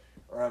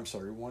 or I'm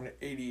sorry,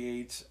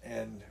 188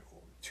 and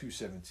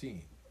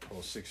 217,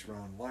 both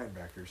 6th-round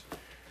linebackers.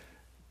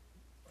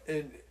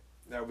 and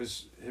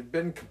have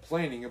been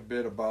complaining a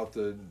bit about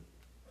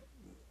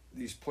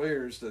these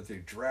players that they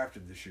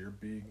drafted this year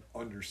being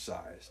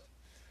undersized.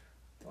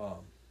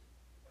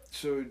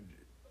 So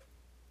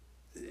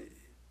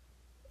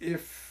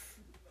if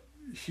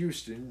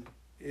Houston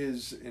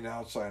is an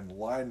outside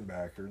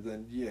linebacker,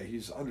 then yeah,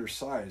 he's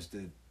undersized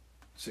at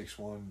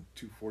 6'1",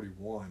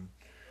 241.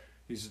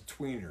 He's a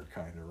tweener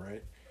kind of,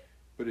 right?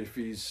 But if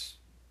he's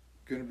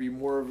going to be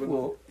more of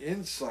an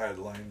inside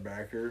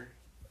linebacker,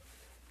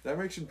 that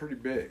makes him pretty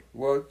big.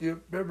 Well,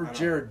 you remember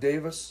Jared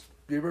Davis?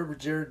 Do you remember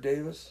Jared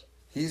Davis?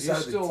 He's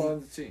still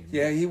on the team.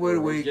 Yeah, he went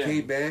away and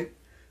came back.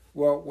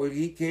 Well, when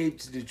he came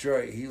to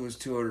Detroit, he was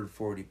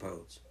 240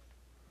 pounds.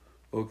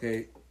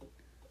 Okay,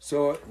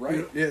 so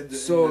right, yeah.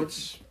 So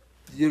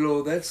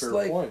that's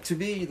like point. To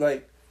me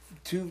like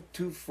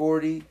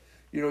 240.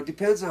 It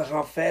depends on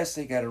how fast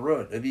they got to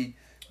run. I mean,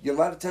 a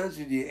lot of times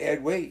when you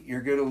add weight,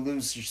 you're going to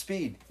lose your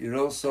speed.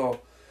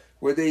 So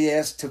when they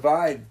asked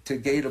Tavai to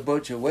gain a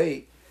bunch of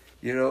weight,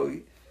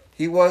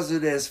 he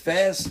wasn't as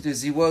fast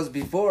as he was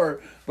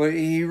before, but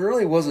he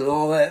really wasn't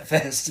all that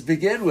fast to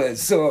begin with.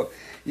 So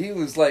he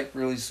was like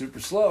really super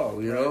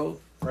slow,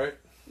 Right.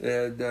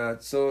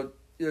 And so,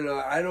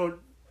 I don't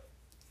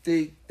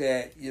think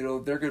that,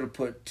 they're going to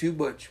put too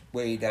much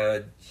weight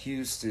on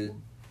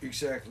Houston.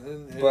 Exactly.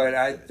 And but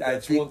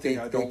that's think one thing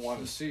I don't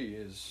want to see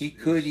is... He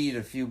could eat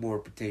a few more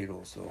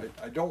potatoes. So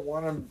I don't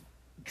want him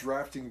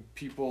drafting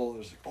people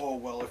that's like, oh,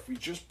 well, if we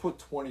just put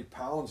 20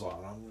 pounds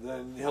on him,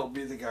 then he'll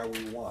be the guy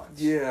we want.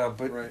 Yeah,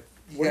 but... Right.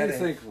 What do you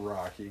think,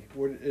 Rocky?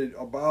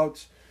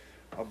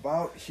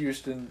 About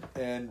Houston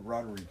and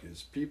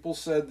Rodriguez? People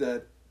said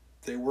that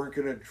they weren't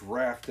going to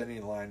draft any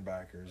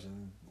linebackers,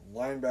 and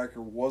linebacker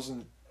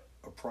wasn't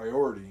a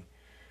priority.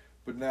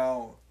 But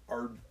now,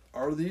 are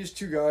these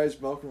two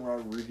guys, Malcolm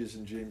Rodriguez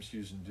and James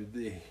Houston,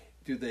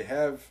 do they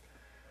have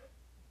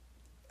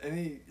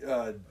any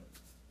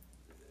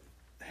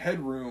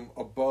headroom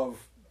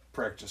above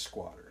practice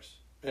squatters,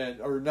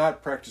 or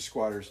not practice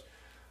squatters,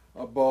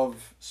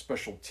 above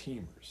special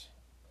teamers?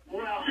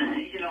 Well,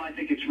 I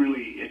think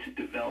it's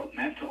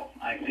developmental.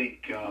 I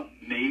think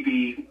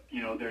maybe,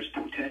 there's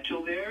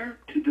potential there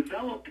to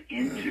develop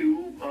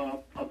into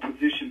a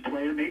position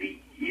player,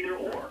 maybe either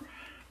or.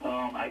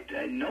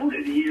 I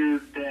noted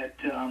here that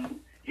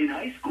in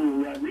high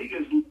school,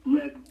 Rodriguez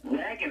led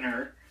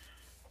Wagner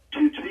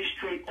to 3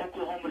 straight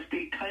Oklahoma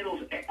State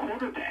titles at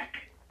quarterback.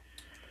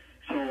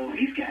 So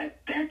he's got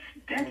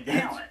that's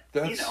talent,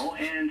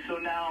 and so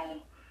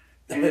now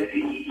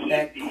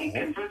he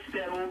converts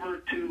that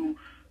over to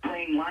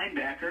playing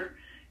linebacker,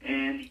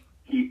 and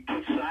he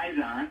puts size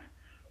on,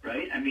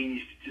 right? I mean,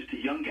 he's just a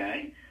young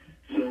guy.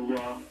 So,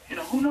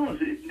 who knows?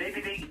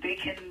 Maybe they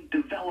can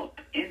develop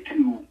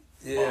into,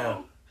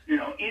 into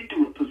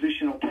a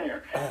positional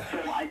player. So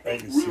I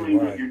think really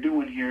what you're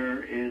doing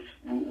here is,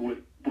 with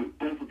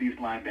both of these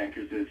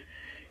linebackers, is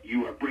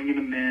you are bringing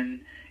them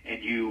in,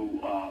 and you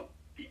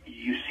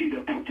see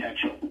their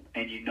potential,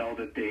 and you know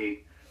that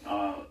they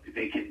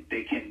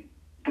can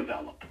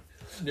develop.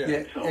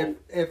 Yeah. So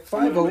if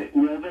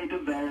will they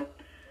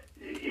develop?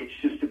 It's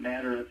just a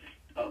matter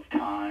of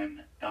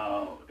time.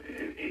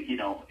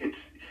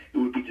 It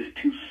would be just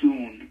too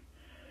soon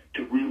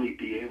to really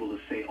be able to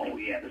say, oh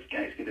yeah, this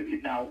guy's going to be.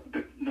 Now,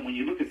 when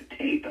you look at the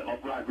tape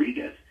of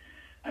Rodriguez,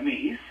 I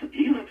mean,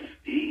 he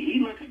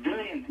looks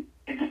very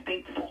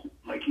instinctful.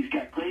 Like he's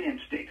got great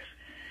instincts.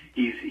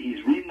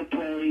 He's reading the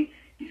play.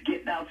 He's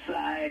getting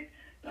outside.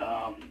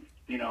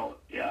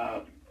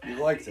 You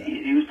like that?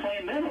 He was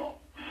playing middle.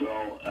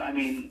 So, I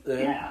mean,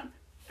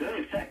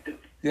 very effective.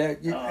 Yeah,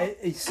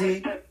 I see.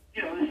 But,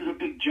 this is a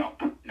big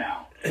jump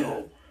now.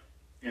 So,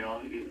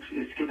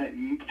 it's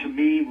going to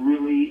me,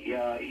 really,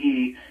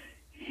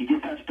 he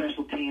gets on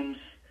special teams,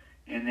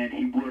 and then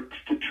he works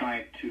to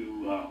try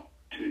to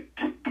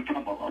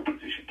become a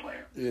position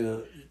player. Yeah,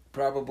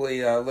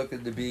 probably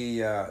looking to be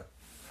the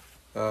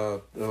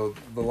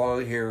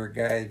long-haired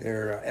guy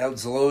there,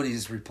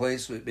 Anzalone's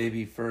replacement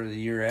maybe for the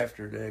year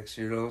after next,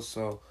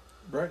 so...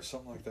 Right,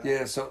 something like that.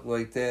 Yeah, something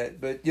like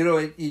that. But,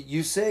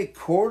 you say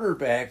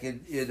quarterback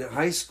in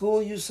high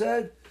school, you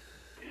said?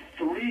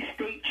 3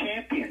 state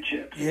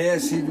championships. Yeah,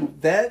 see,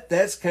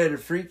 that's kind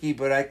of freaky,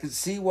 but I can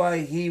see why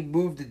he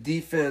moved to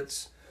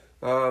defense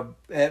at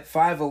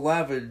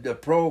 5'11". A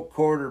pro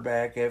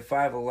quarterback at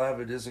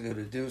 5'11" isn't going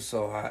to do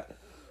so hot.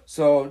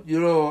 So,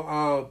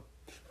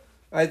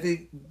 I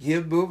think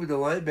him moving to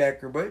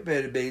linebacker might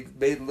have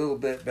made a little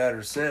bit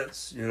better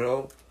sense,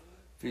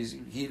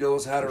 He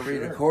knows how to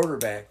read a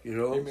quarterback, He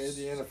made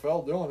the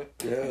NFL doing it.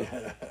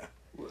 Yeah.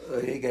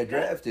 He got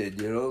drafted,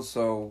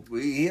 so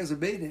he hasn't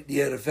made it in the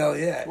NFL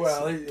yet.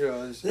 Well,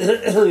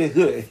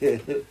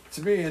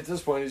 to me, at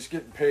this point, he's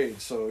getting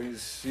paid, so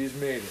he's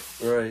made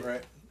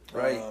it.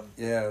 Right.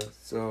 Yeah.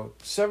 So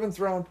 7th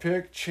round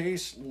pick,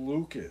 Chase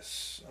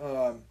Lucas.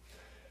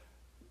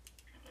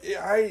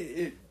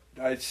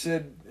 I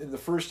said in the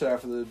first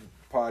half of the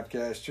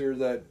podcast here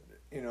that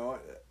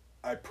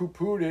I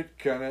poo-pooed it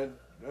kind of.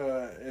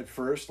 At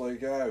first, like,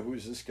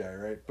 who's this guy,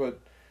 right? But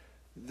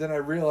then I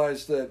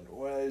realized that,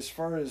 well, as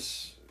far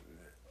as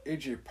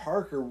A.J.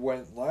 Parker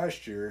went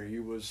last year. He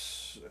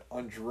was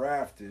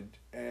undrafted,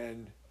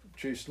 and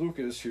Chase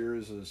Lucas here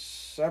is a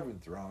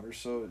 7th rounder.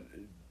 So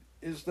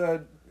is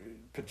that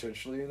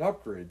potentially an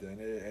upgrade then?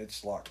 It's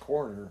slot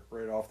corner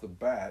right off the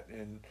bat,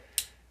 and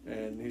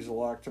he's a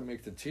lock to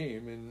make the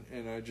team,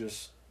 and I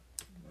just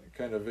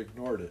kind of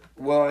ignored it.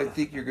 Well, I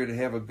think you're going to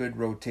have a good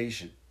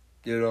rotation,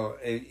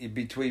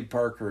 between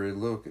Parker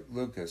and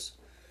Lucas.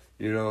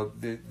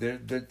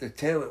 The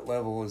talent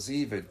level is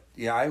even.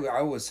 Yeah,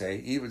 I would say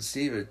even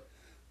Steven.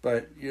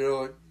 But,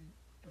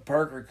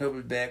 Parker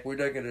coming back, we're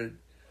not going to,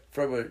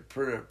 from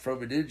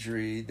an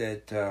injury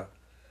that,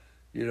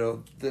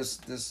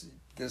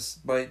 this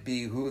might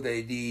be who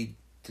they need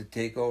to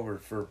take over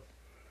for,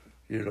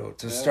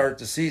 to start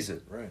the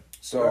season. Right.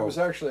 So I was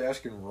actually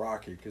asking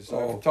Rocky because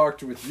I've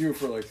talked with you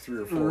for like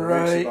 3 or 4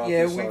 weeks about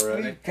this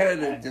already. We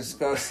kind of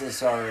discussed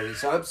this already.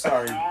 So I'm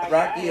sorry,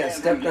 Rocky. I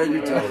stepped on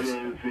your toes.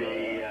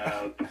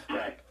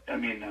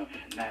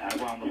 I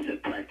almost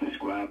said practice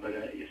squad, but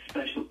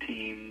special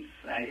teams.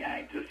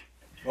 I just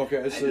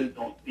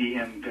don't see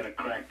him going to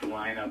crack the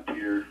lineup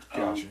here.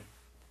 Gotcha.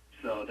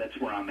 So that's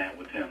where I'm at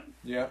with him.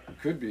 Yeah,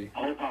 could be.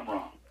 I hope I'm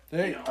wrong.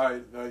 Hey,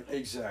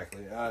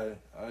 exactly. I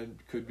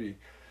could be.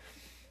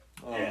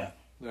 Yeah.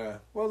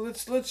 Well,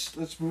 let's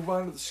move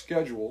on to the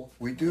schedule.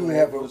 We do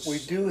have a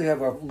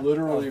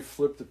literally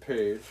flip the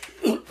page.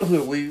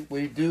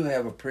 we do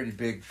have a pretty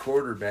big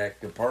quarterback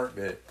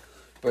department,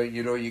 but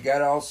you got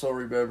to also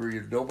remember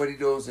nobody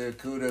knows that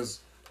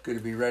Acuda's going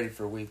to be ready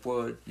for week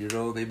 1.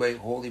 They might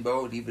hold him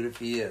out even if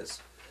he is.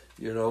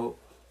 Yeah.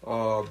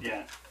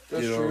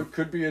 That's true. It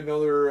could be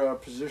another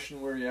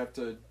position where you have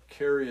to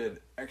carry an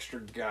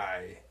extra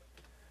guy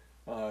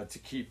to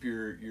keep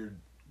your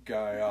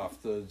guy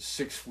off the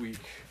 6-week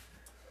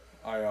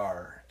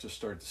IR to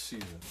start the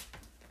season.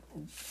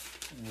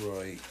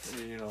 Right.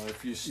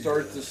 If you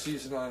start the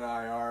season on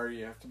IR,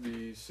 you have to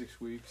be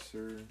 6 weeks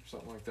or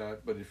something like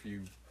that. But if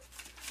you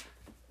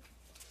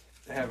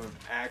have him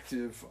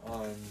active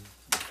on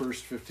the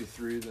first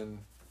 53, then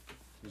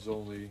there's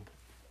only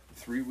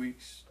 3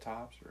 weeks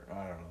tops, or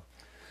I don't know.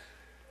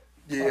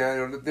 Yeah, I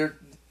don't know.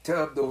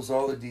 Tom knows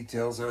all the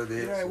details on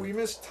this. Yeah, we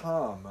missed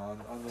Tom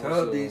on those.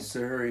 Tom needs to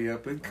hurry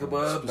up and come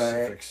on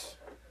specifics. Back.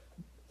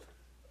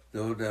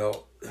 No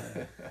doubt.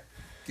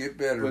 Get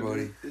better,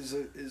 buddy.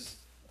 Is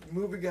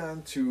moving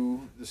on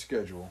to the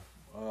schedule.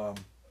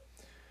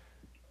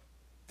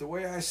 The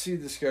way I see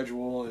the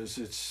schedule is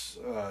it's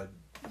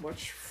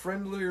much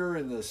friendlier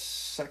in the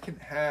second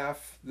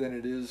half than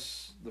it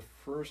is the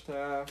first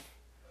half.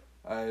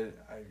 I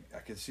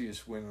could see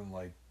us winning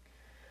like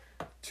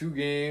 2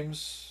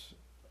 games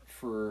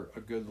for a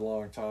good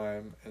long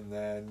time, and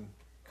then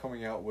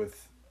coming out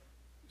with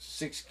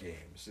 6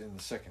 games in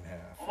the second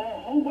half.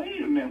 Oh, wait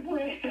a minute.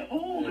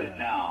 Hold it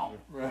now.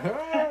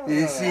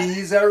 You see,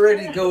 he's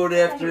already going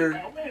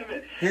after.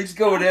 He's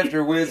going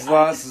after wins,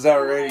 losses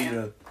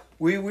already.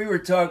 We were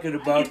talking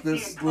about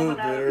this a little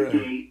bit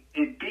earlier.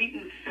 And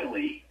beating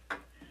Philly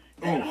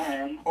at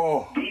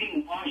home,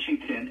 beating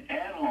Washington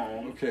at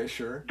home. Okay,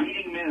 sure.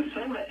 Beating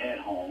Minnesota at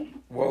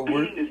home. Well,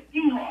 beating the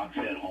Seahawks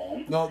at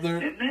home. No, and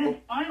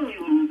then finally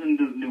losing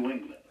to New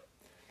England.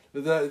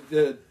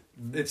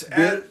 It's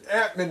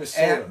at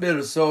Minnesota. At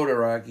Minnesota,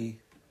 Rocky.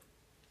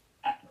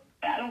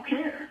 I don't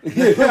care.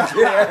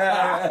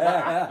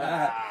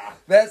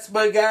 That's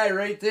my guy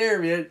right there,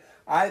 man.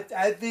 I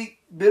think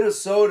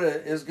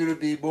Minnesota is going to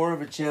be more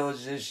of a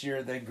challenge this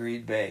year than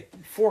Green Bay.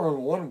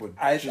 4-1 would.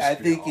 I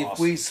think awesome. If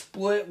we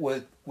split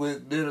with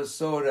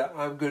Minnesota,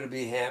 I'm going to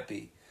be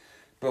happy.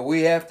 But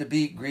we have to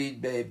beat Green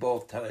Bay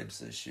both times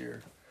this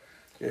year.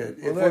 We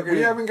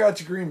haven't got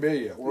to Green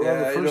Bay yet. We're on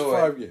the first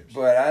 5 games.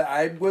 But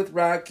I'm with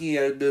Rocky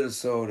on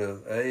Minnesota.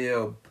 I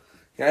am.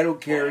 I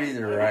don't care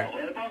either, Rocky.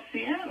 What about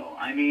Seattle?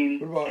 I mean,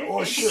 what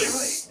about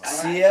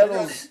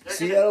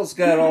Seattle's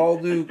got all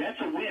new. That's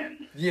a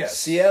win. Yes.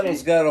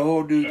 Seattle's got a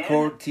whole new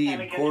core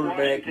team,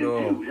 quarterback.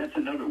 No, that's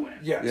another win.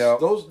 Yes. Yep.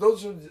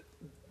 Those are.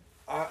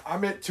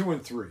 I'm at 2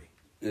 and 3.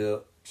 Yeah.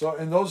 So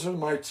those are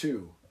my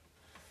 2.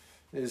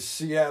 Is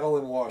Seattle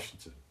and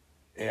Washington.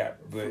 Yeah,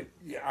 but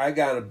I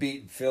got to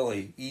beat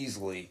Philly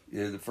easily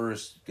in the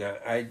first.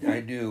 I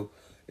do,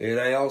 and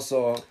I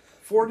also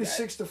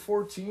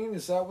 46-14.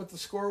 Is that what the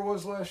score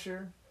was last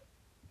year?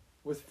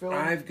 With Philly,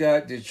 I've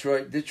got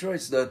Detroit.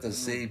 Detroit's not the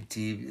same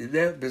team, and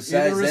that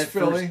Neither is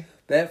Philly.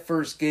 That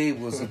first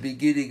game was the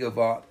beginning of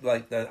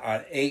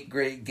an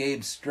 8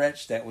 game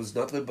stretch that was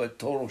nothing but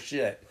total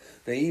shit.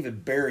 They even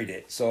buried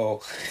it.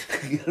 So,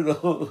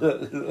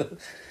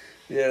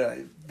 yeah.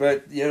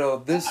 But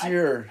this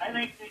year, I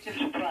think they can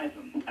surprise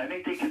them. I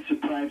think they can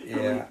surprise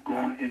Philly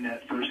going in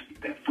that first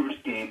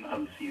game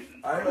of the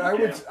season. I'll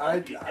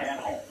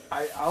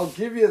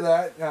give you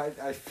that.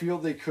 I feel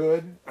they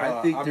could.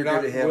 I think I'm they're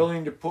not going to have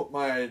willing to put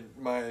my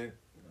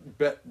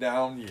bet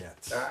down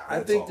yet. I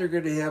think they're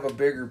going to have a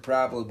bigger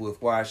problem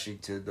with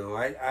Washington, though.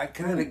 I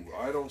kind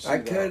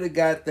of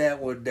got that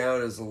one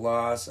down as a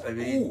loss. I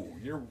mean,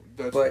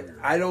 that's but weird.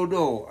 I don't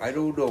know.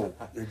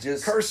 It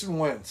just Carson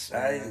Wentz.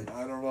 I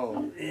don't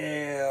know.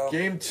 Yeah.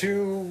 Game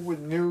 2 with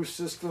new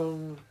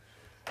system.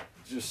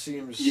 just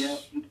seems. Yeah,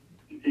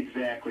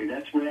 exactly.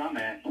 That's where I'm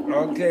at.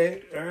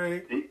 Okay, all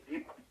right.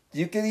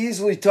 You can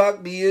easily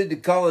talk me into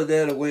calling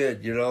that a win,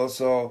 you know.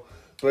 So,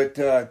 but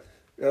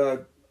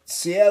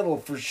Seattle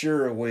for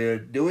sure a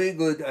win. New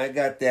England, I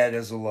got that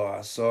as a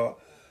loss. So,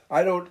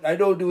 I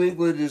know New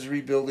England is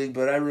rebuilding,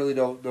 but I really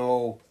don't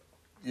know,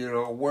 you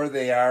know, where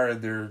they are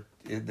in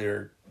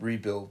their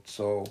rebuild.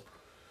 So,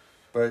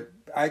 but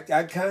I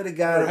kind of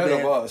got They're ahead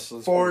it. of us.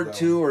 Let's put it that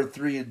 4-2 or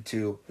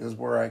 3-2 is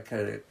where I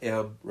kind of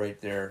am right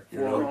there.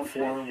 You know. Well,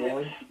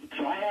 4-1.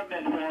 So I have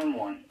that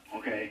 4-1.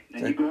 Okay,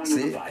 then you go into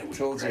See, the bye I week.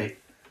 told you. Right?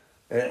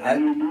 And And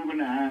then we're moving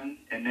on,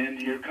 and then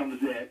here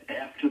comes that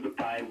after the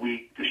bye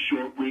week, the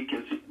short week,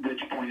 as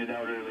Rich pointed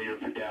out earlier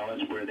for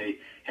Dallas, where they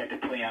had to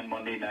play on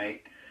Monday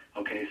night.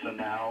 Okay, so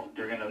now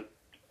they're going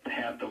to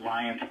have the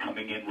Lions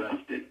coming in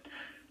rested,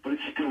 but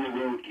it's still a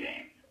road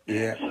game.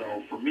 Yeah.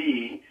 So for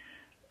me,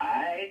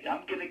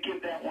 I'm going to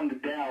give that one to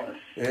Dallas.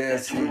 Yeah,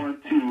 That's see.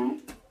 4-2.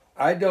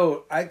 I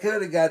don't. I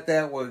kind of got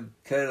that one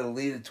kind of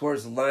leaning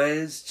towards the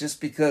Lions just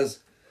because,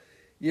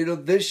 you know,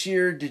 this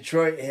year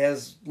Detroit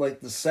has like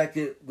the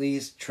second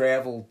least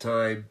travel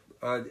time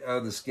on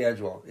the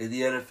schedule in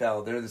the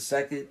NFL. They're the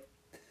second.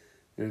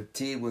 They're the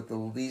team with the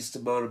least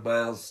amount of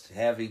miles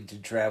having to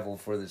travel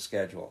for the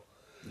schedule.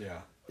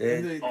 Yeah.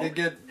 And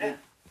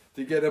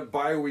They get a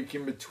bye week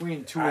in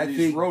between two I of these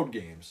think- road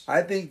games.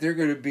 I think they're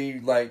going to be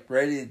like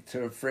ready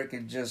to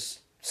freaking just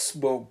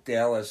smoke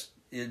Dallas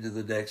into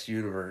the next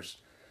universe.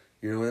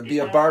 You know, it'd be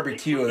a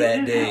barbecue that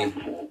It is day.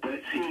 helpful, but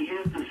see,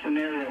 here's the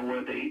scenario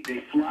where they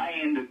fly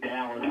into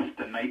Dallas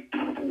the night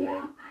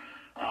before.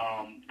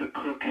 The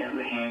cook has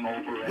a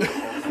hangover at the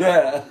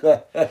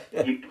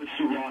hotel. He puts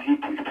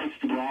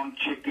the wrong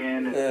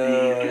chicken, and he's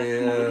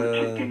got some other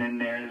chicken in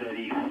there that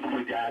he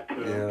forgot to,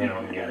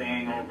 he's got a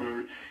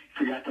hangover.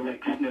 Forgot to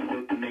sniff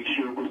it to make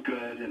sure it was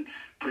good, and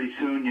pretty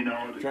soon,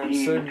 the Trying to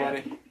team save got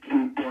money.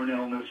 foodborne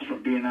illness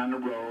from being on the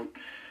road.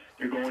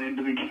 They're going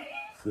into the game.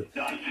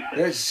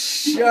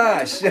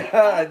 Shush,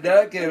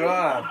 knock it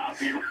off.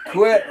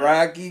 Quit,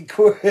 Rocky,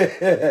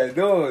 quit.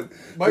 No,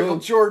 Michael no.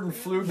 Jordan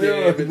flu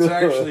game. It's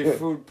actually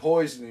food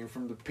poisoning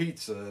from the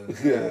pizza.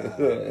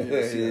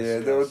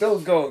 Yes.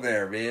 Don't go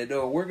there, man.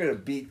 No, we're gonna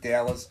beat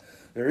Dallas.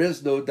 There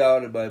is no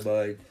doubt in my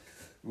mind.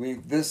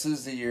 This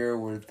is the year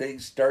where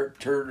things start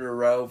turning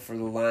around for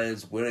the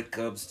Lions when it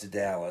comes to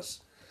Dallas.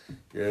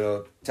 You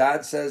know,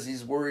 Todd says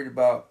he's worried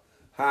about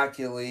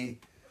Hockey Lee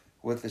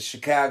with the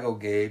Chicago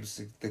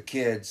games. The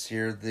kids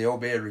here, the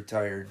old man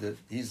retired.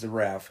 He's the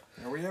ref.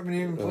 And we haven't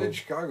even played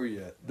Chicago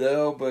yet.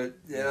 No, but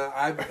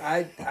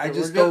I We're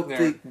just getting don't there.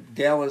 think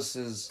Dallas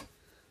is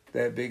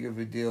that big of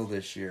a deal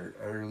this year.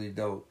 I really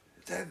don't.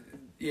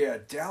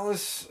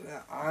 Dallas.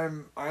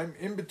 I'm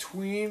in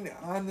between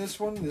on this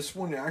one. This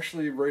one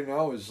actually right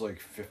now is like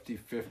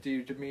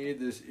 50-50 to me.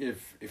 This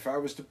if I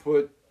was to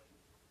put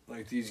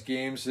like these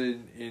games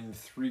in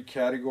three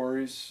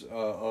categories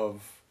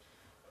of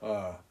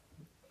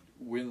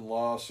win,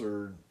 loss,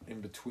 or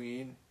in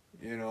between,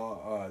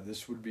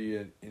 this would be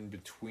an in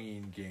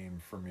between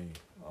game for me.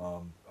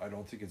 I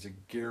don't think it's a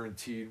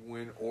guaranteed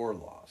win or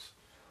loss,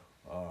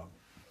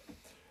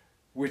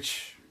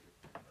 which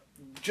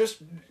just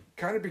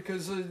kind of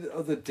because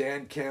of the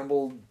Dan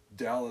Campbell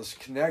Dallas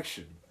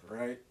connection,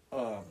 right?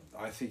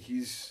 I think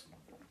he's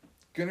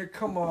gonna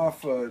come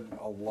off a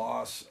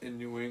loss in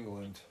New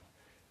England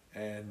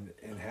and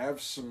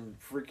have some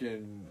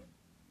freaking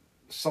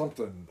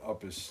something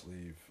up his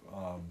sleeve,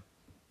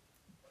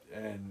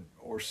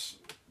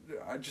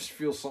 I just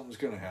feel something's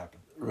gonna happen.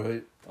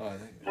 Right. Well,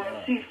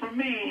 see, for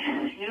me,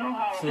 you know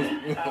how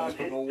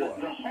the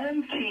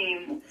home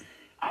team,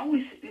 I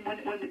always,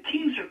 when the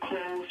teams are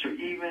close or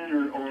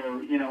even,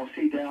 or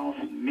say Dallas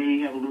may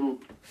have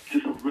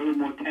just a little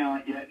more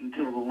talent yet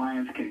until the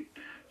Lions can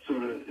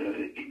sort of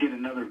get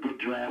another good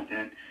draft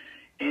in,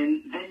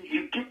 and then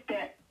you get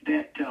that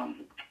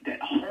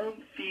home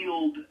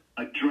field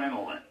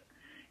adrenaline,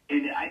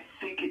 and I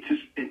think it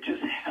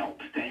just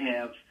helps to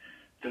have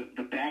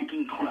the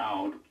backing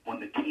crowd when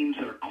the teams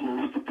are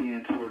close to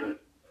being sort of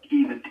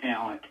even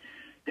talent.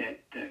 That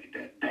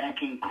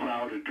backing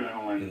crowd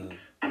adrenaline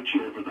puts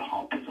you over the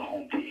hump as a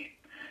home team.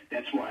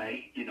 That's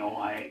why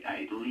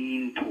I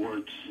lean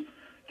towards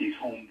these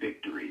home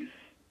victories,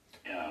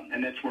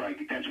 and that's where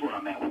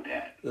I'm at with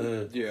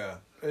that. Yeah.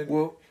 And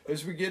Well,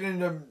 as we get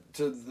into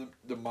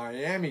the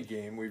Miami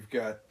game, we've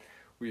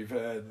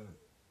had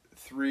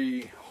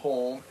 3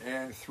 home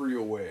and 3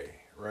 away,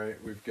 right?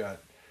 We've got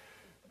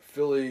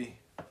Philly,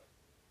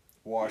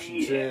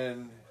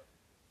 Washington,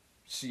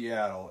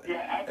 Seattle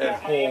Yeah, I've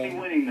at got Miami home.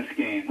 winning this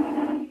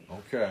game.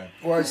 Okay.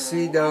 well, I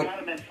see I now. got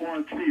them at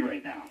 4-3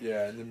 right now.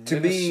 Yeah, and then To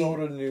me-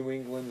 Minnesota, New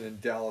England, and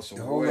Dallas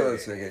away. Hold on a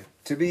second.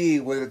 To me,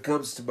 when it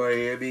comes to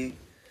Miami,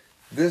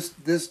 this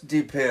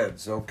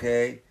depends.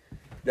 Okay.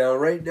 Now,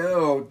 right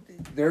now,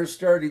 their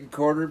starting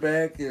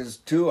quarterback is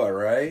Tua,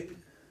 right?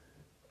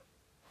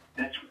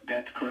 That's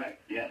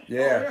correct. Yes.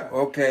 Yeah. yeah.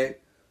 Okay.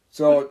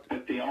 So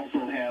But they also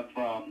have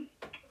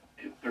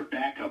their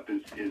backup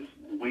is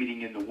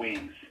waiting in the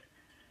wings,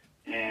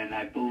 and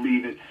I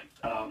believe it's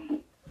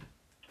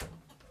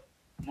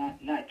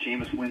not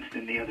Jameis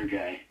Winston, the other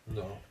guy.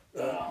 No.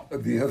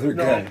 The other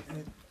No. guy.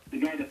 The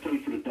guy that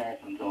played for the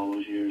Dolphins all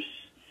those years.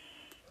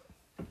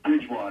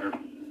 Bridgewater.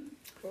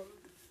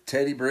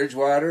 Teddy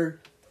Bridgewater.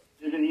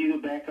 Isn't he the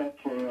backup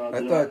for the I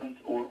thought- Dolphins?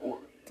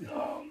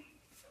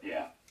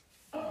 Yeah.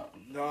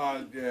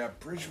 No, yeah,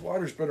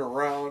 Bridgewater's been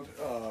around.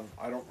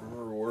 I don't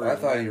remember where. I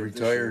thought he landed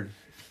this retired.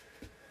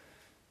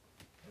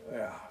 year.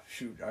 Yeah,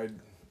 shoot,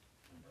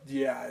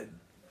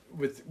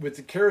 with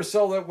the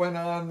carousel that went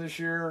on this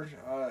year,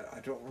 I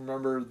don't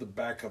remember the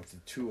backup to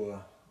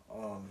Tua.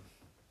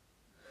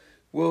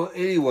 Well,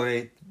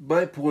 anyway,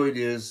 my point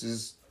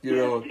is you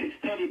know, It's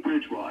Teddy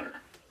Bridgewater.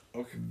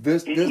 Okay.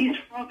 this And he's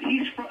from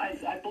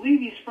I believe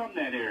he's from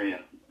that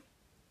area.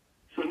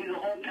 So he's a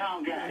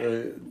hometown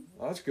guy.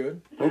 That's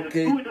good.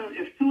 Okay.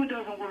 If Tua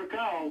doesn't work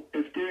out,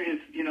 if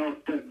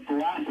the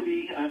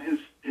velocity on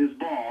his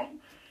ball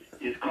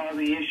is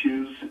causing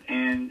issues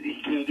and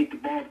he can't get the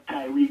ball to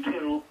Tyreek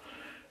Hill,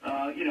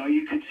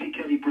 you could see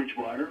Teddy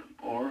Bridgewater,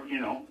 or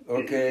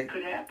Okay. it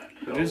could happen.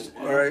 So,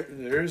 all right.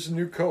 There's a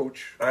new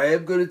coach. I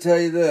am going to tell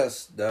you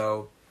this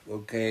now.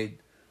 Okay,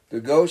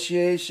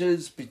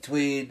 negotiations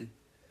between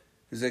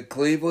is it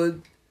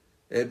Cleveland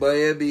and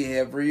Miami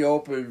have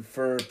reopened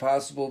for a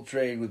possible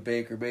trade with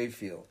Baker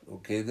Mayfield.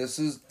 Okay, this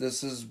is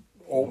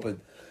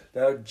open.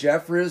 Now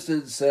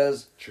Jefferson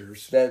says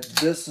Cheers. that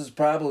this is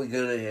probably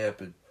going to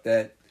happen.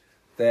 That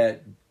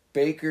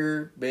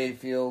Baker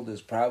Mayfield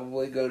is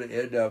probably going to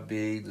end up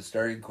being the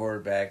starting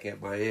quarterback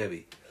at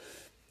Miami.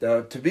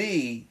 Now, to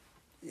me,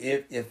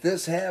 if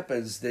this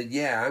happens, then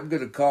yeah, I'm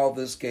going to call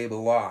this game a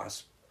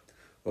loss.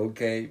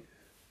 Okay,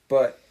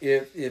 but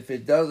if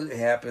it doesn't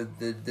happen,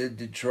 then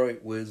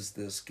Detroit wins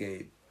this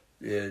game,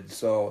 and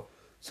so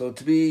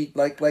to me,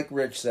 like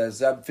Rich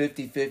says, I'm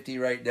 50-50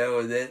 right now,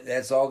 and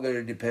that's all going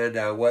to depend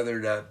on whether or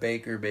not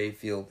Baker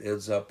Mayfield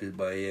ends up in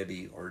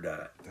Miami or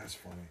not. That's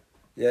funny.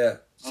 Yeah.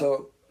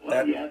 So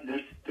well, yeah,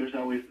 there's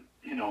always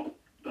a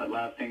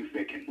lot of things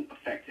that can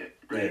affect it,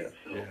 right? Yeah.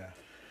 So, Yeah.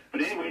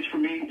 but anyways, for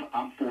me,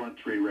 I'm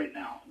 4-3 right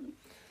now.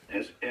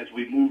 As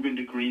we move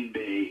into Green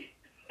Bay.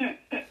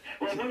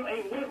 Well,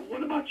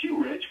 what about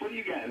you, Rich? What do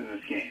you got in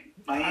this game?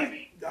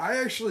 Miami. I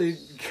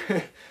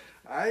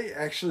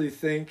actually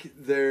think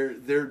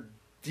their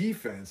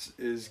defense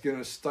is going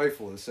to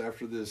stifle us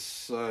after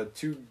this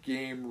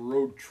 2-game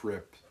road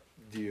trip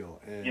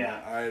deal, and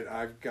Yeah.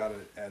 I've got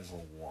it as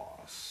a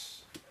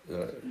loss.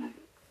 all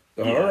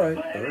Yeah, right,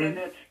 but, all and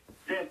right.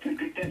 that's a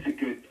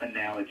good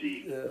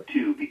analogy Yeah.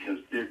 too, because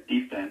their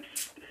defense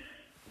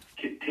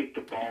can take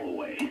the ball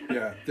away.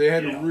 Yeah, they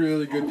had Yeah. a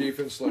really good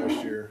defense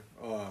last year,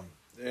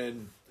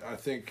 and I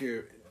think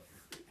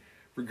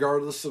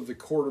regardless of the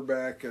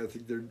quarterback, I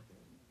think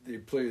they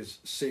play a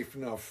safe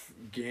enough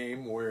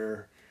game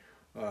where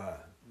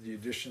the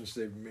additions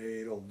they've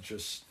made will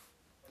just.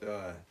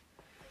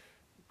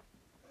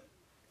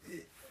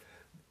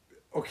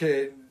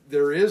 Okay,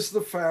 there is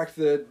the fact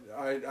that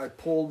I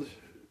pulled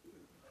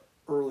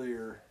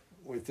earlier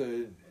with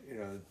the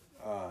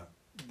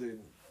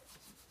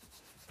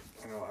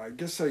I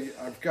guess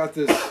I've got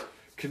this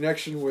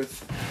connection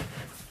with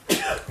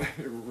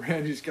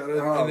Randy's got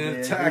an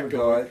attack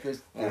going.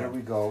 There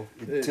we go.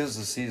 It is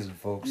the season,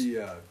 folks.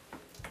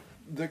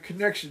 The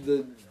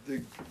connection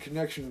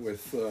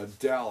with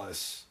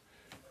Dallas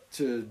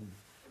to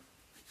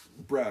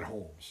Brad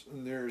Holmes,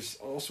 and there's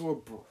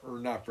also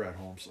not Brad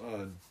Holmes,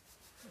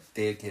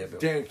 Dan Campbell.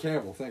 Dan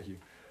Campbell. Thank you,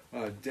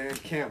 Dan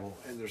Campbell,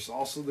 and there's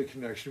also the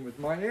connection with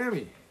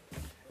Miami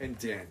and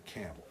Dan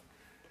Campbell.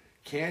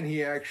 Can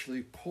he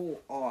actually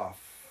pull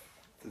off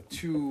the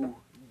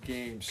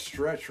 2-game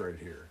stretch right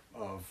here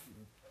of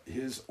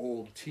his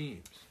old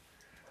teams?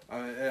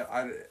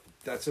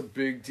 That's a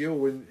big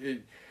deal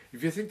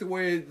if you think the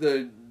way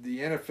the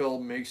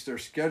NFL makes their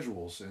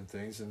schedules and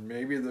things, and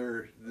maybe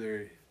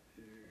they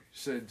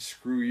said,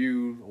 "Screw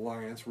you,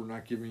 Lions, we're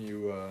not giving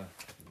you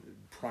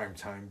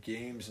primetime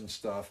games and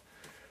stuff,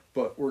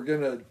 but we're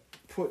gonna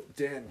put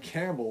Dan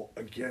Campbell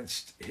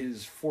against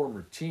his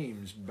former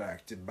teams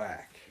back to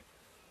back."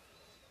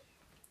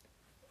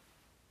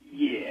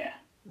 Yeah.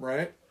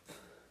 Right?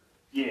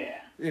 Yeah.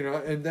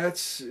 And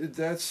that's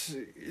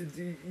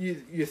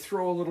you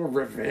throw a little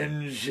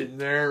revenge in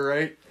there,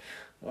 right?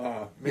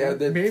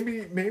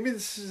 Maybe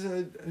this is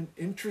an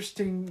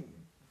interesting.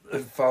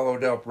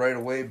 Followed up right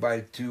away by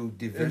 2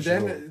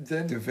 division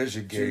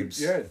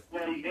games. Yeah.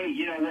 Well, hey,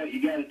 you know what?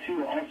 You got to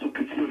too also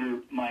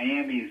consider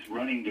Miami's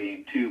running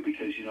game too,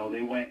 because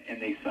they went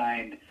and they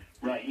signed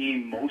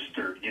Raheem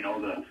Mostert,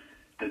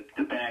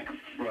 the back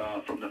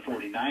from the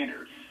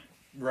 49ers.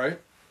 Right.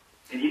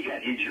 And he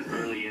got injured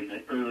early in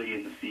the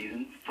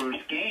season.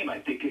 First game, I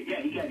think.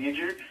 Yeah, he got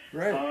injured.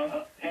 Right.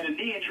 Had a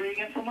knee injury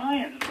against the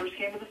Lions, the first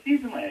game of the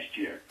season last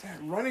year.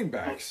 Running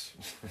backs.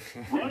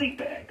 Running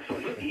back. So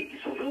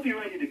he'll be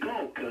ready to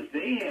go, because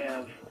they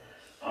have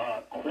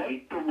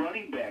quite the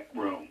running back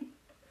room.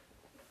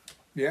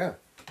 Yeah.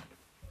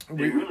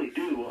 They really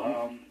do.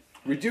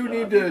 We do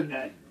need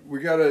to. We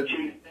gotta.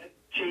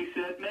 Chase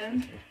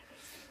Edmonds.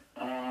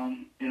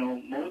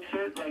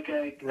 Mozart, like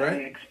I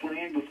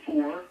explained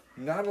before.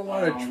 not a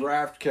lot of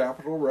draft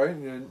capital, right?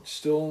 And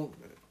still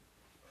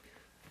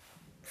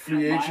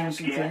free agents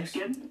and things,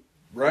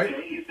 right?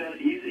 Okay,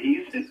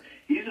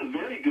 he's a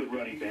very good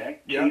running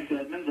back. Yeah. Chase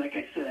Edmonds, like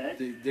I said.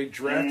 They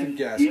drafted and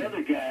Gaskin. the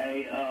other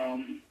guy,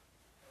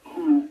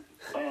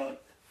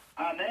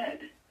 Ahmed.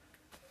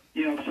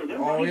 So their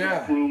running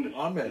back room is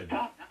Ahmed.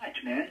 top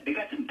notch, man. They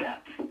got some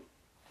depth.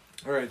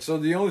 All right, so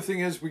the only thing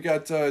is we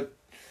got about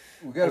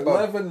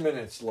 11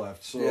 minutes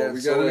left, so yeah, we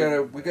so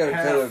got we gotta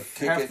kind of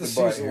kick it in the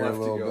butt here a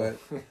little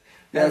bit.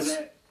 Yes.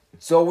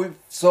 So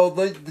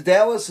the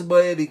Dallas and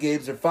Miami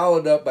games are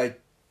followed up by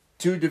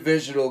 2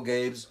 divisional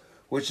games,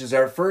 which is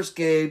our first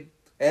game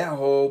at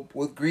home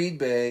with Green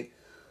Bay.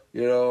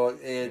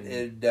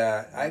 And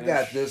I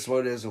got this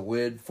one as a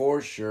win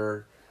for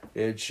sure.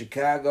 In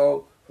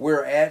Chicago,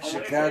 we're at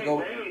Chicago.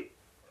 Wait.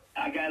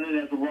 I got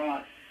it as a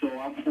loss, so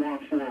I'm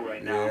 4-4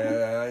 right now.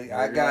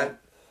 Yeah,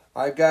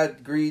 I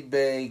got Green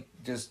Bay.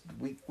 Just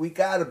we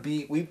gotta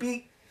beat. We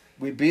beat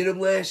them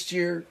last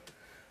year.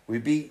 We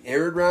beat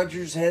Aaron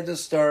Rodgers had to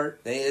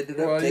start. They ended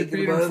up taking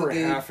him out of the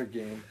game. half a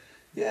game.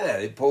 Yeah,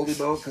 they pulled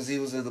him out because he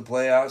was in the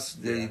playoffs,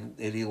 and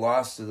he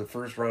lost in the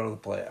first round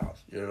of the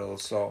playoffs.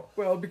 So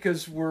well,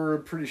 because we're a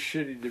pretty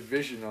shitty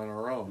division on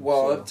our own.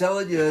 well, so. I'm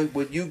telling you,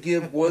 when you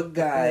give one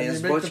guy When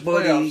as you make much the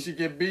money, playoffs, you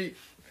get beat.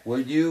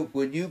 when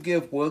you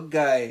give one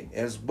guy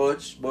as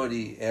much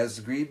money as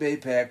the Green Bay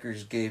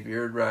Packers gave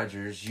Aaron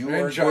Rodgers, you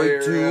And are Jair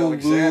going to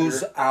Alexander.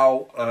 lose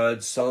out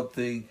on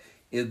something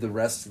in the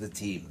rest of the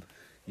team.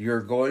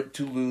 You're going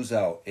to lose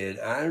out, and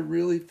I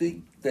really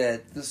think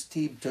that this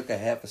team took a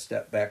half a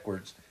step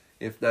backwards,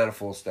 if not a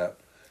full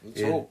step.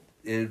 Let's hope.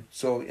 And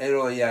so,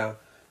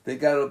 they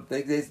got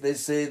they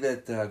say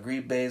that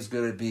Green Bay is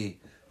going to be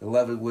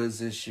 11 wins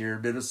this year.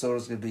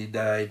 Minnesota's going to be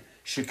 9.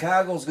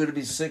 Chicago's going to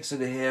be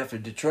 6.5,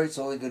 and Detroit's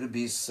only going to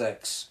be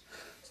 6.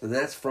 So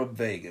that's from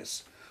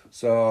Vegas.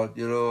 So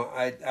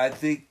I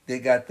think they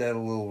got that a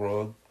little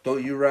wrong.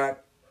 Don't you, Rock?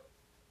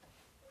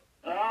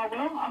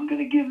 Well, I'm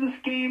going to give this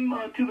game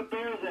to the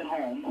Bears at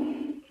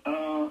home.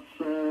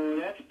 So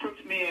that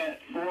puts me at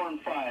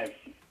 4-5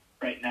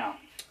 right now.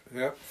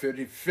 Yep,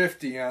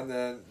 50-50 on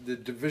the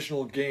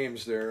divisional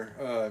games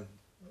there.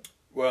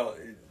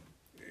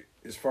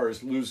 As far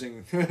as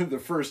losing the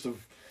first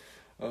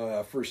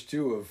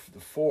 2 of the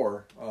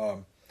 4.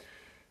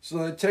 So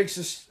that takes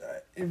us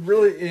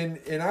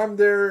and I'm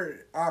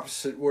there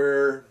opposite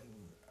where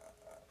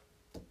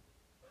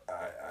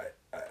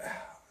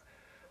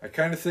I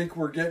kind of think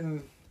we're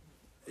getting,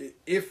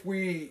 if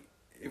we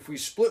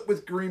split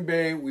with Green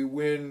Bay, we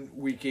win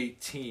week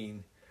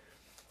 18,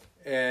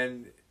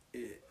 and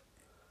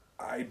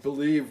I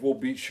believe we'll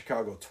beat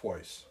Chicago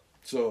twice.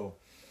 So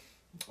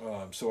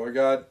I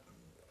got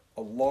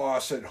a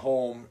loss at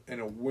home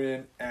and a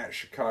win at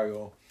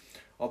Chicago.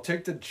 I'll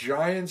take the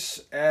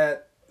Giants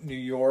at New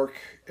York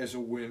as a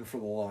win for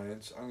the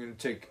Lions. I'm going to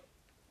take,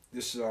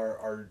 this is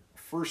our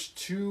first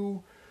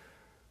 2,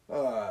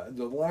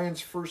 the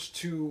Lions' first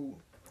 2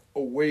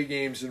 away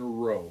games in a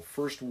row.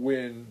 First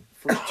 2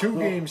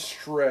 game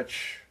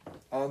stretch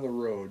on the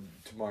road,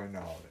 to my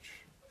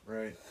knowledge,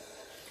 right?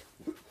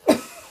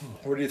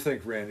 What do you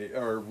think, Randy?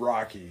 Or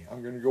Rocky?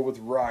 I'm going to go with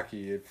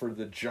Rocky for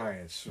the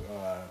Giants.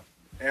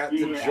 At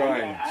the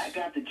Giants. I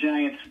got the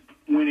Giants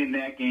winning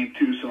that game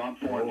too, so I'm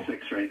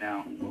 4-6 right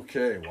now.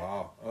 Okay,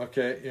 wow.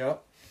 Okay,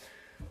 yep.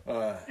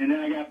 And then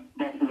I got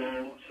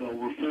Buffalo, so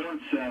we're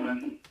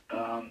 4-7.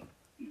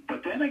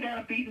 But then I got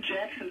a beaten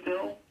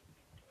Jacksonville,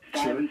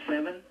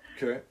 5-7.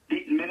 Okay.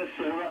 Beating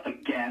Minnesota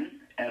again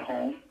at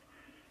home,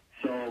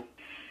 so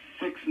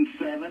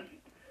 6-7.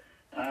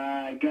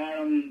 I got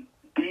them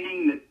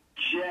beating the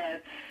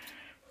Jets,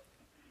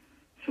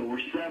 so we're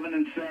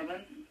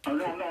 7-7.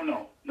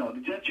 Oh no!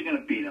 The Jets are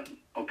gonna beat them.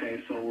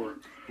 Okay, so we're.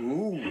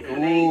 Ooh!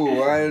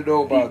 I don't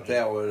know about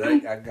that one.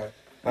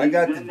 I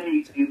got. Then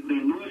they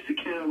lose to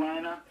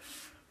Carolina.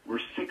 We're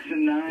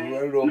 6-9. I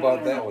don't know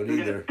about that one they're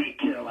either. Gonna beat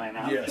Carolina.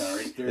 I'm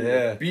sorry.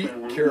 They're beat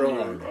So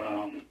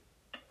Carolina.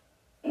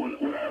 What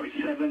are we?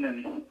 7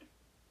 and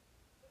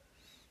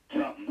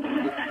something.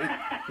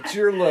 It's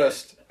your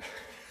list.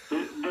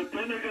 But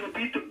then they're going to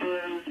beat the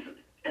Bears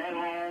at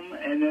home,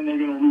 and then they're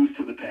going to lose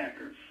to the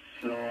Packers.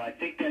 So I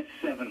think that's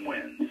 7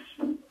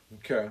 wins.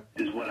 Okay.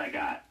 Is what I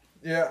got.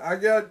 Yeah,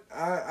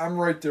 I'm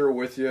right there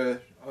with you.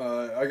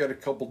 I got a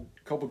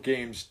couple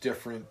games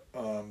different,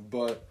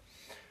 but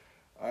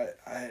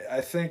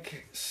I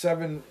think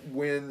 7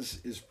 wins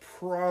is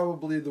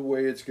probably the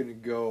way it's going to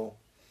go.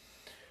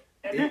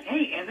 And that's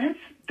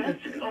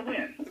a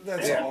win.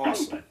 That's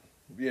awesome.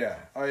 Yeah,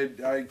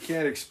 I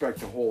can't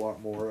expect a whole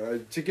lot more.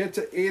 To get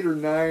to 8 or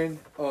 9,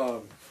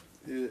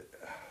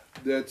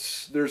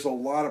 there's a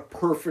lot of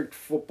perfect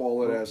football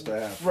that has to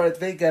happen. Right,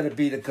 they got to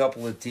beat a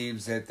couple of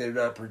teams that they're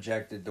not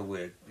projected to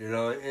win,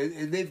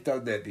 and they've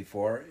done that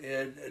before.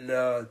 And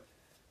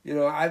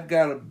I've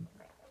got them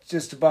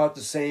just about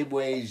the same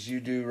way as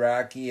you do,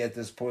 Rocky, at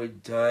this point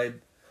in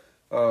time.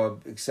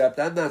 Except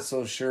I'm not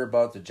so sure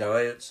about the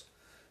Giants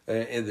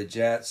and the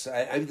Jets.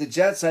 I mean, the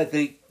Jets, I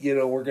think,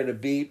 we're going to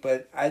beat,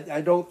 but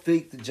I don't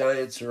think the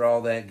Giants are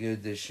all that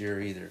good this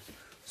year either.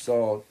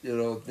 So,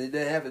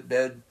 they haven't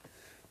been.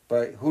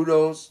 But who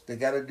knows? They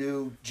got a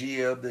new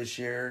GM this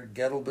year.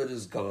 Gettleman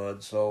is gone,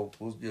 so,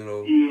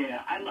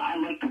 Yeah, I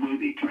like the way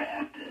they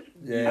drafted.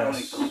 Yes. I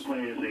like those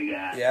players they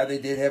got. Yeah, they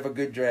did have a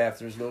good draft.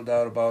 There's no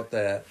doubt about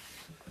that.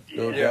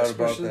 No Yeah, doubt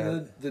about especially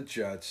that. the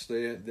Jets.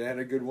 They had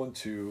a good one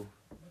too.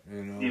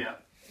 Yeah.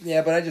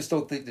 Yeah, but I just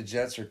don't think the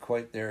Jets are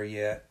quite there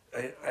yet.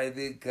 I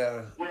think...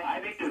 Well, I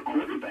think their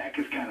quarterback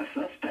is kind of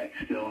suspect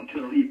still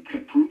until he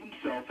can prove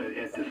himself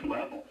at this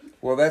level.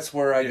 Well, that's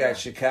where I Yeah. got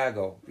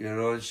Chicago.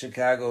 In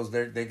Chicago's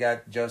they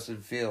got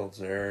Justin Fields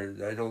there.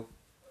 I don't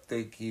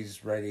think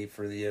he's ready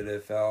for the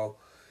NFL,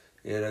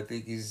 and I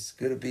think he's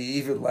going to be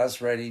even less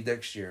ready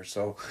next year.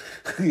 So,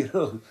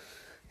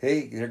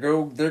 hey, they're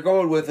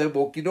going with him.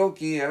 Okie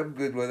dokie, I'm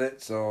good with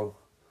it. So,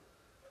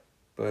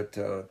 but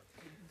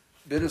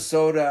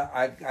Minnesota,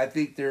 I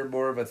think they're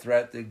more of a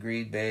threat than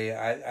Green Bay.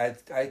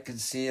 I can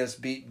see us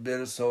beating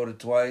Minnesota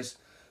twice.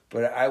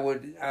 But I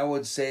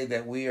would say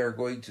that we are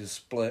going to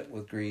split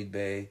with Green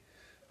Bay.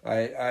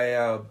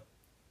 I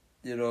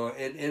want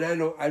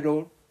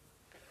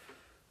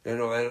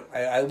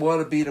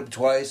to beat them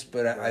twice,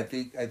 but I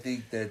think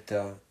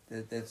that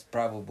that's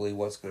probably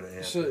what's going to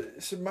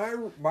happen. So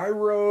my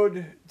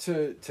road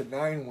to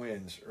 9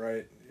 wins,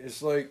 right?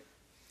 It's like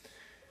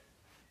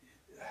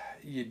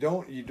you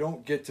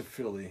don't get to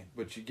Philly,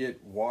 but you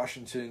get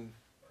Washington.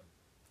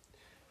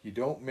 You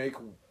don't make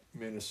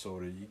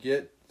Minnesota. You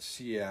get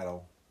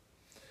Seattle.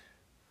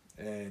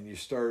 And you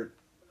start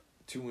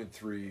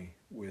 2-3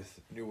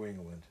 with New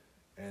England,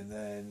 and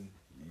then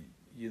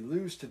you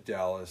lose to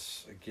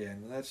Dallas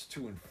again. And that's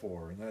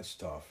 2-4, and that's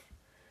tough.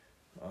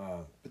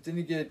 But then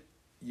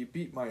you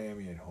beat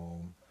Miami at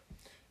home.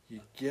 You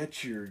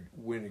get your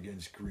win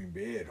against Green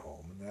Bay at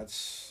home, and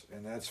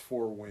that's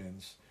 4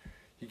 wins.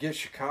 You get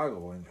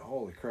Chicago, and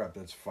holy crap,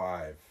 that's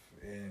 5,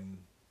 and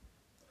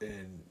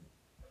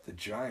the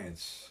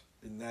Giants,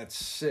 and that's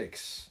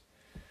 6.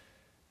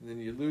 And then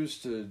you lose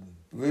to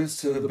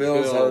the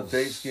Bills on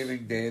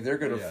Thanksgiving Day. They're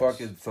going to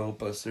fucking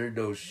thump us. There's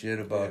no shit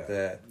about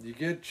that. You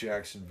get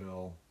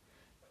Jacksonville,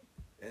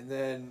 and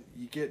then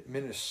you get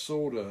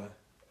Minnesota,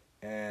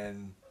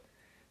 and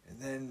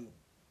then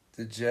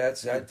the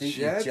Jets. I think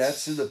the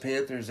Jets and the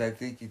Panthers. I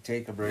think you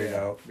take them right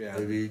out. Yeah.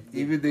 I mean,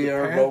 even they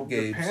are road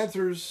games. The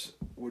Panthers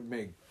would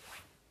make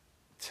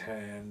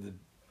 10. The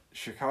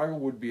Chicago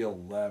would be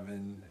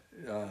 11.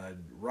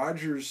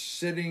 Rodgers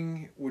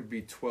sitting would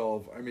be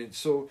 12. I mean,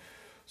 so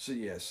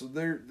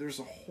there's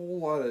a whole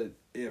lot of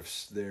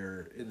ifs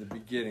there in the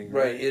beginning.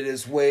 Right. It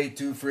is way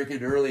too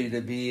freaking early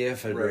to be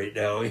iffing right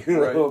now.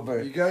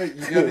 But you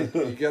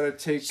gotta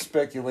take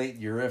speculate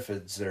your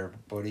ifins there,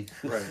 buddy.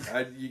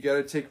 Right. You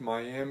gotta take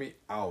Miami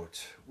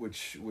out,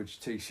 which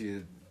takes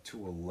you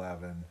to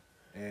 11,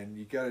 and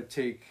you gotta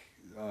take.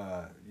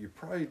 You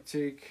probably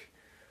take.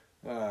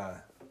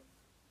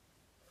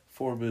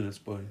 4 minutes,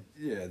 buddy.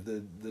 Yeah,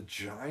 the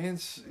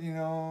Giants,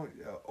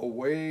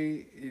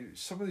 away.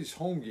 Some of these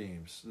home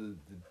games,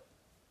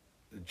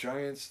 the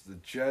Giants, the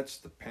Jets,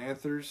 the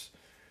Panthers.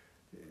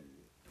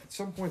 At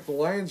some point, the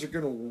Lions are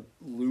going to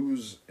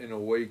lose an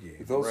away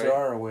game. Those right?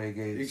 are away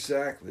games.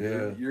 Exactly.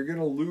 Yeah. You're going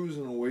to lose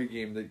an away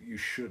game that you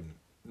shouldn't,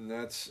 and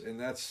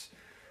that's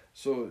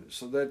so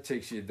that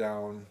takes you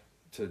down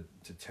to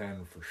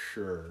 10 for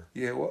sure.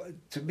 Yeah, well,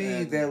 to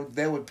me,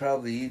 that would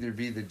probably either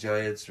be the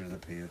Giants or the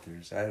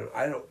Panthers.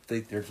 I don't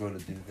think they're going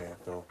to do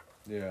that, though.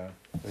 Yeah.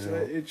 So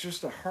it's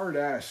just a hard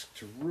ask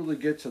to really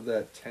get to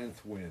that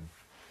 10th win.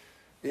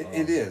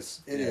 It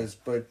is. It is.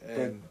 But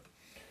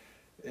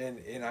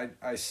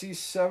I see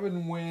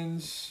 7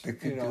 wins. They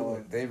could do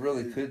it. They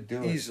really could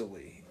do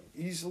it.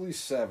 Easily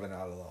 7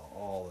 out of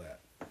all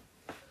that.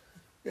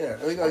 Yeah.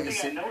 One thing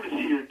I noticed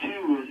here,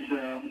 too, is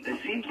it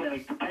seems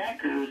like the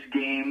Packers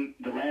game,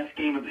 the last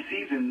game of the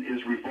season,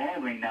 is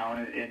revolving now,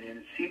 and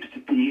it seems to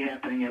be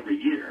happening every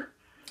year.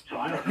 So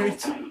I don't know if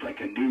this is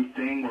like a new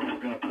thing where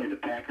we're going to play the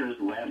Packers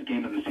the last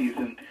game of the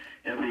season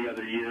every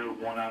other year,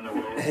 one on the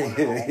road, one at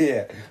home.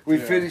 Yeah. We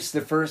finished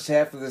the first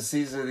half of the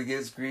season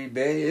against Green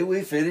Bay, and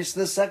we finished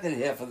the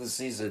second half of the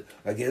season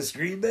against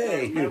Green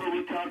Bay. Remember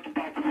we talked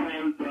about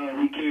before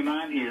we came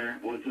on here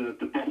was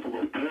the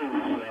Buffalo Bills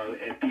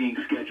being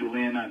scheduled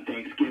in on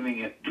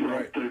Thanksgiving at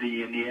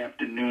 12:30 in the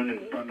afternoon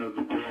in front of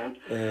the world,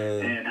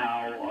 and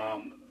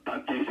how I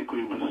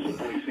basically was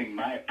voicing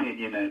my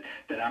opinion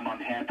that I'm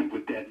unhappy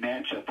with that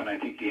matchup, and I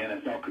think the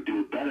NFL could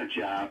do a better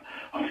job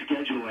of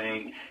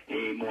scheduling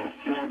a more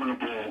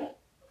formidable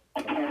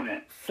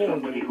opponent,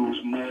 somebody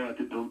who's more at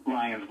the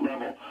Lions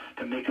level,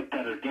 to make a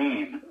better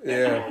game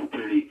at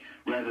 12:30,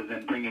 rather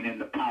than bringing in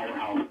the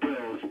powerhouse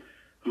Bills,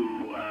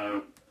 who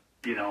are,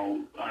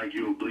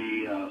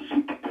 arguably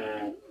Super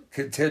Bowl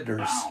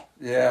contenders. Wow.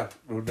 Yeah,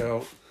 no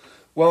doubt.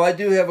 Well, I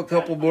do have a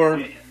couple more.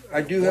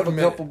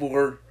 Couple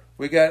more.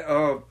 We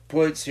got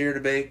points here to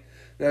make.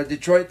 Now,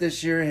 Detroit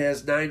this year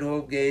has 9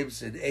 home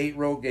games and 8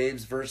 road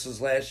games versus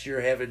last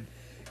year having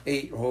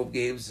 8 home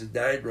games and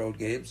 9 road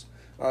games.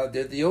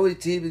 They're the only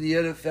team in the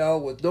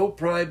NFL with no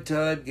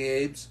primetime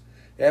games.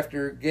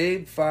 After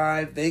Game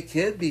 5, they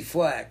can be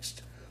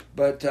flexed.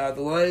 But the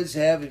Lions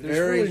have a There's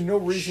very really no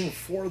reason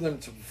for them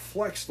to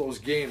flex those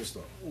games,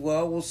 though.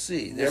 well. We'll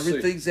see. We'll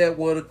Everything's at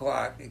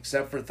 1:00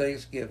 except for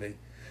Thanksgiving.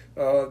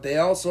 They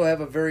also have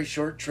a very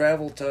short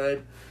travel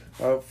time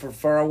for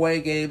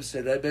faraway games,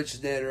 and I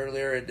mentioned that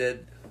earlier. And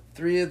then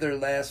 3 of their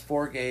last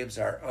 4 games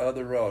are on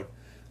the road.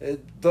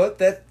 But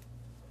that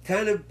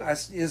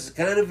is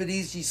kind of an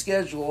easy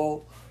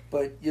schedule.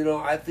 But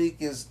I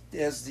think as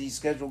the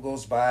schedule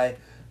goes by,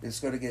 it's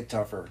going to get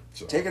tougher.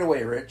 So, take it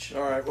away, Rich.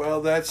 All right,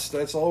 well, that's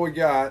all we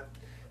got.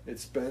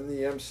 It's been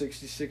the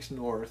M66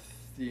 North,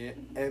 the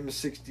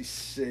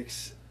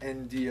M66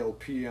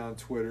 NDLP on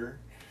Twitter,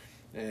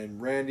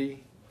 and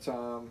Randy,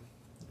 Tom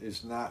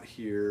is not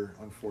here,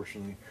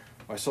 unfortunately.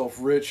 Myself,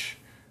 Rich,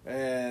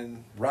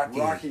 and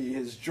Rocky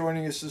is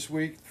joining us this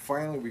week.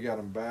 Finally, we got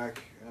him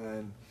back,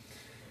 and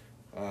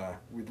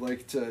we'd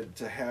like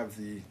to have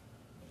the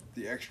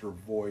extra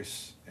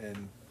voice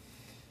and.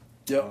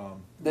 Yep.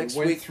 Next we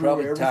went week, through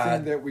probably everything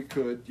Todd. that we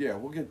could. Yeah,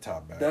 we'll get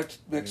Todd back.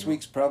 Next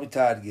week's probably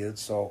Todd again.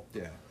 So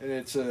yeah, and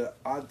it's a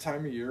odd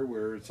time of year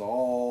where it's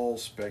all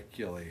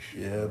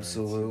speculation. yeah, right?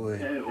 absolutely.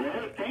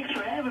 Well, thanks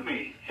for having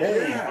me.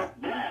 Hey. Have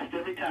a blast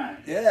every time.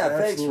 Yeah,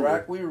 thanks, Absolutely.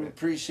 Rock. We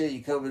appreciate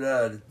you coming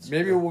on.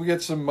 Maybe we'll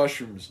get some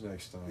mushrooms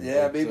next time.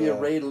 Yeah, but, maybe a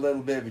raid a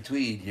little bit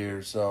between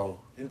here. So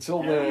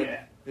Until Hell then,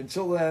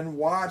 yeah.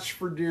 watch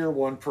for Deer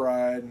One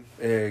Pride.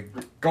 Go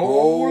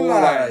Go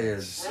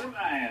Lions! Go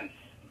Lions.